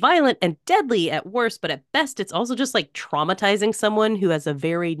that can be violent and deadly at worst, but at best, it's also just like traumatizing someone who has a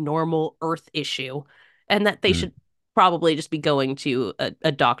very normal earth issue and that they Mm. should probably just be going to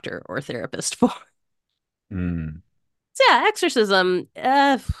a doctor or therapist for. Mm. So, yeah, exorcism,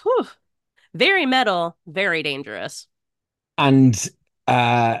 very metal, very dangerous. And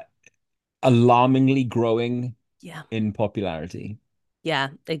uh alarmingly growing Yeah, in popularity. yeah,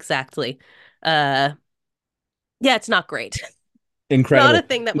 exactly. Uh, yeah, it's not great. Not a Incredible.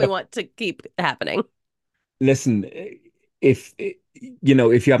 thing that we Look, want to keep happening. listen, if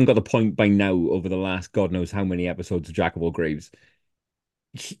if you haven't got the point by now over the last God knows how many episodes of Jack of all Graves,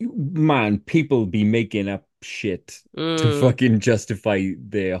 man, people be making up shit to Mm, fucking justify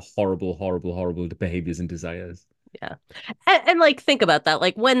their horrible, horrible, horrible behaviors and desires. yeah. And like think about that.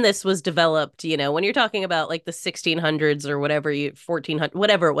 Like when this was developed, when you're talking about like the 1600s or whatever 1400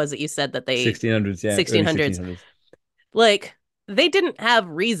 whatever it was that you said that they 1600s, yeah, early 1600s, 1600s. like they didn't have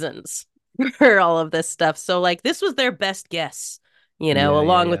reasons for all of this stuff. So like this was their best guess, Yeah, yeah,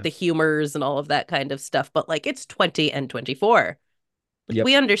 along with yeah. the humors and all of that kind of stuff. But like it's 20 and 24. Like Yep.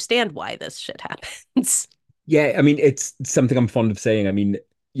 we understand why this shit happens. Yeah, I mean, it's something I'm fond of saying. I mean,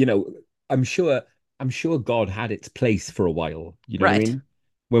 you know, I'm sure, I'm sure God had its place for a while. You know what I Right. mean?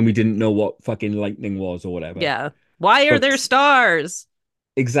 When we didn't know what fucking lightning was or whatever. Yeah. Why are there But stars?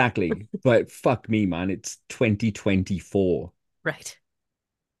 exactly. But fuck me, man. It's 2024. Right.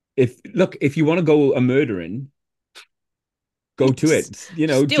 If you want to go a murdering, go to just, it.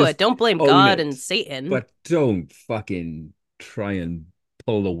 just do it. Just Don't blame own God and it. Satan. But don't fucking try and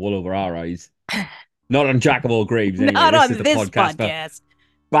pull the wool over our eyes. Not on Jack of all Graves, anyway. Not This is on the this podcast for podcast.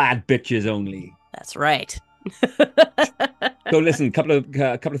 bad bitches only. That's right. So listen, couple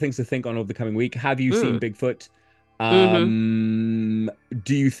of things to think on over the coming week. Have you seen mm. Bigfoot? Hmm.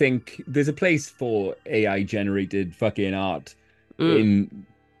 Do you think there's a place for AI generated fucking art Mm.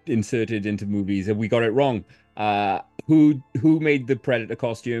 inserted into movies? Have we got it wrong? Who made the Predator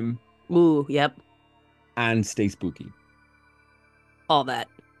costume? Ooh, yep. And stay spooky. All that.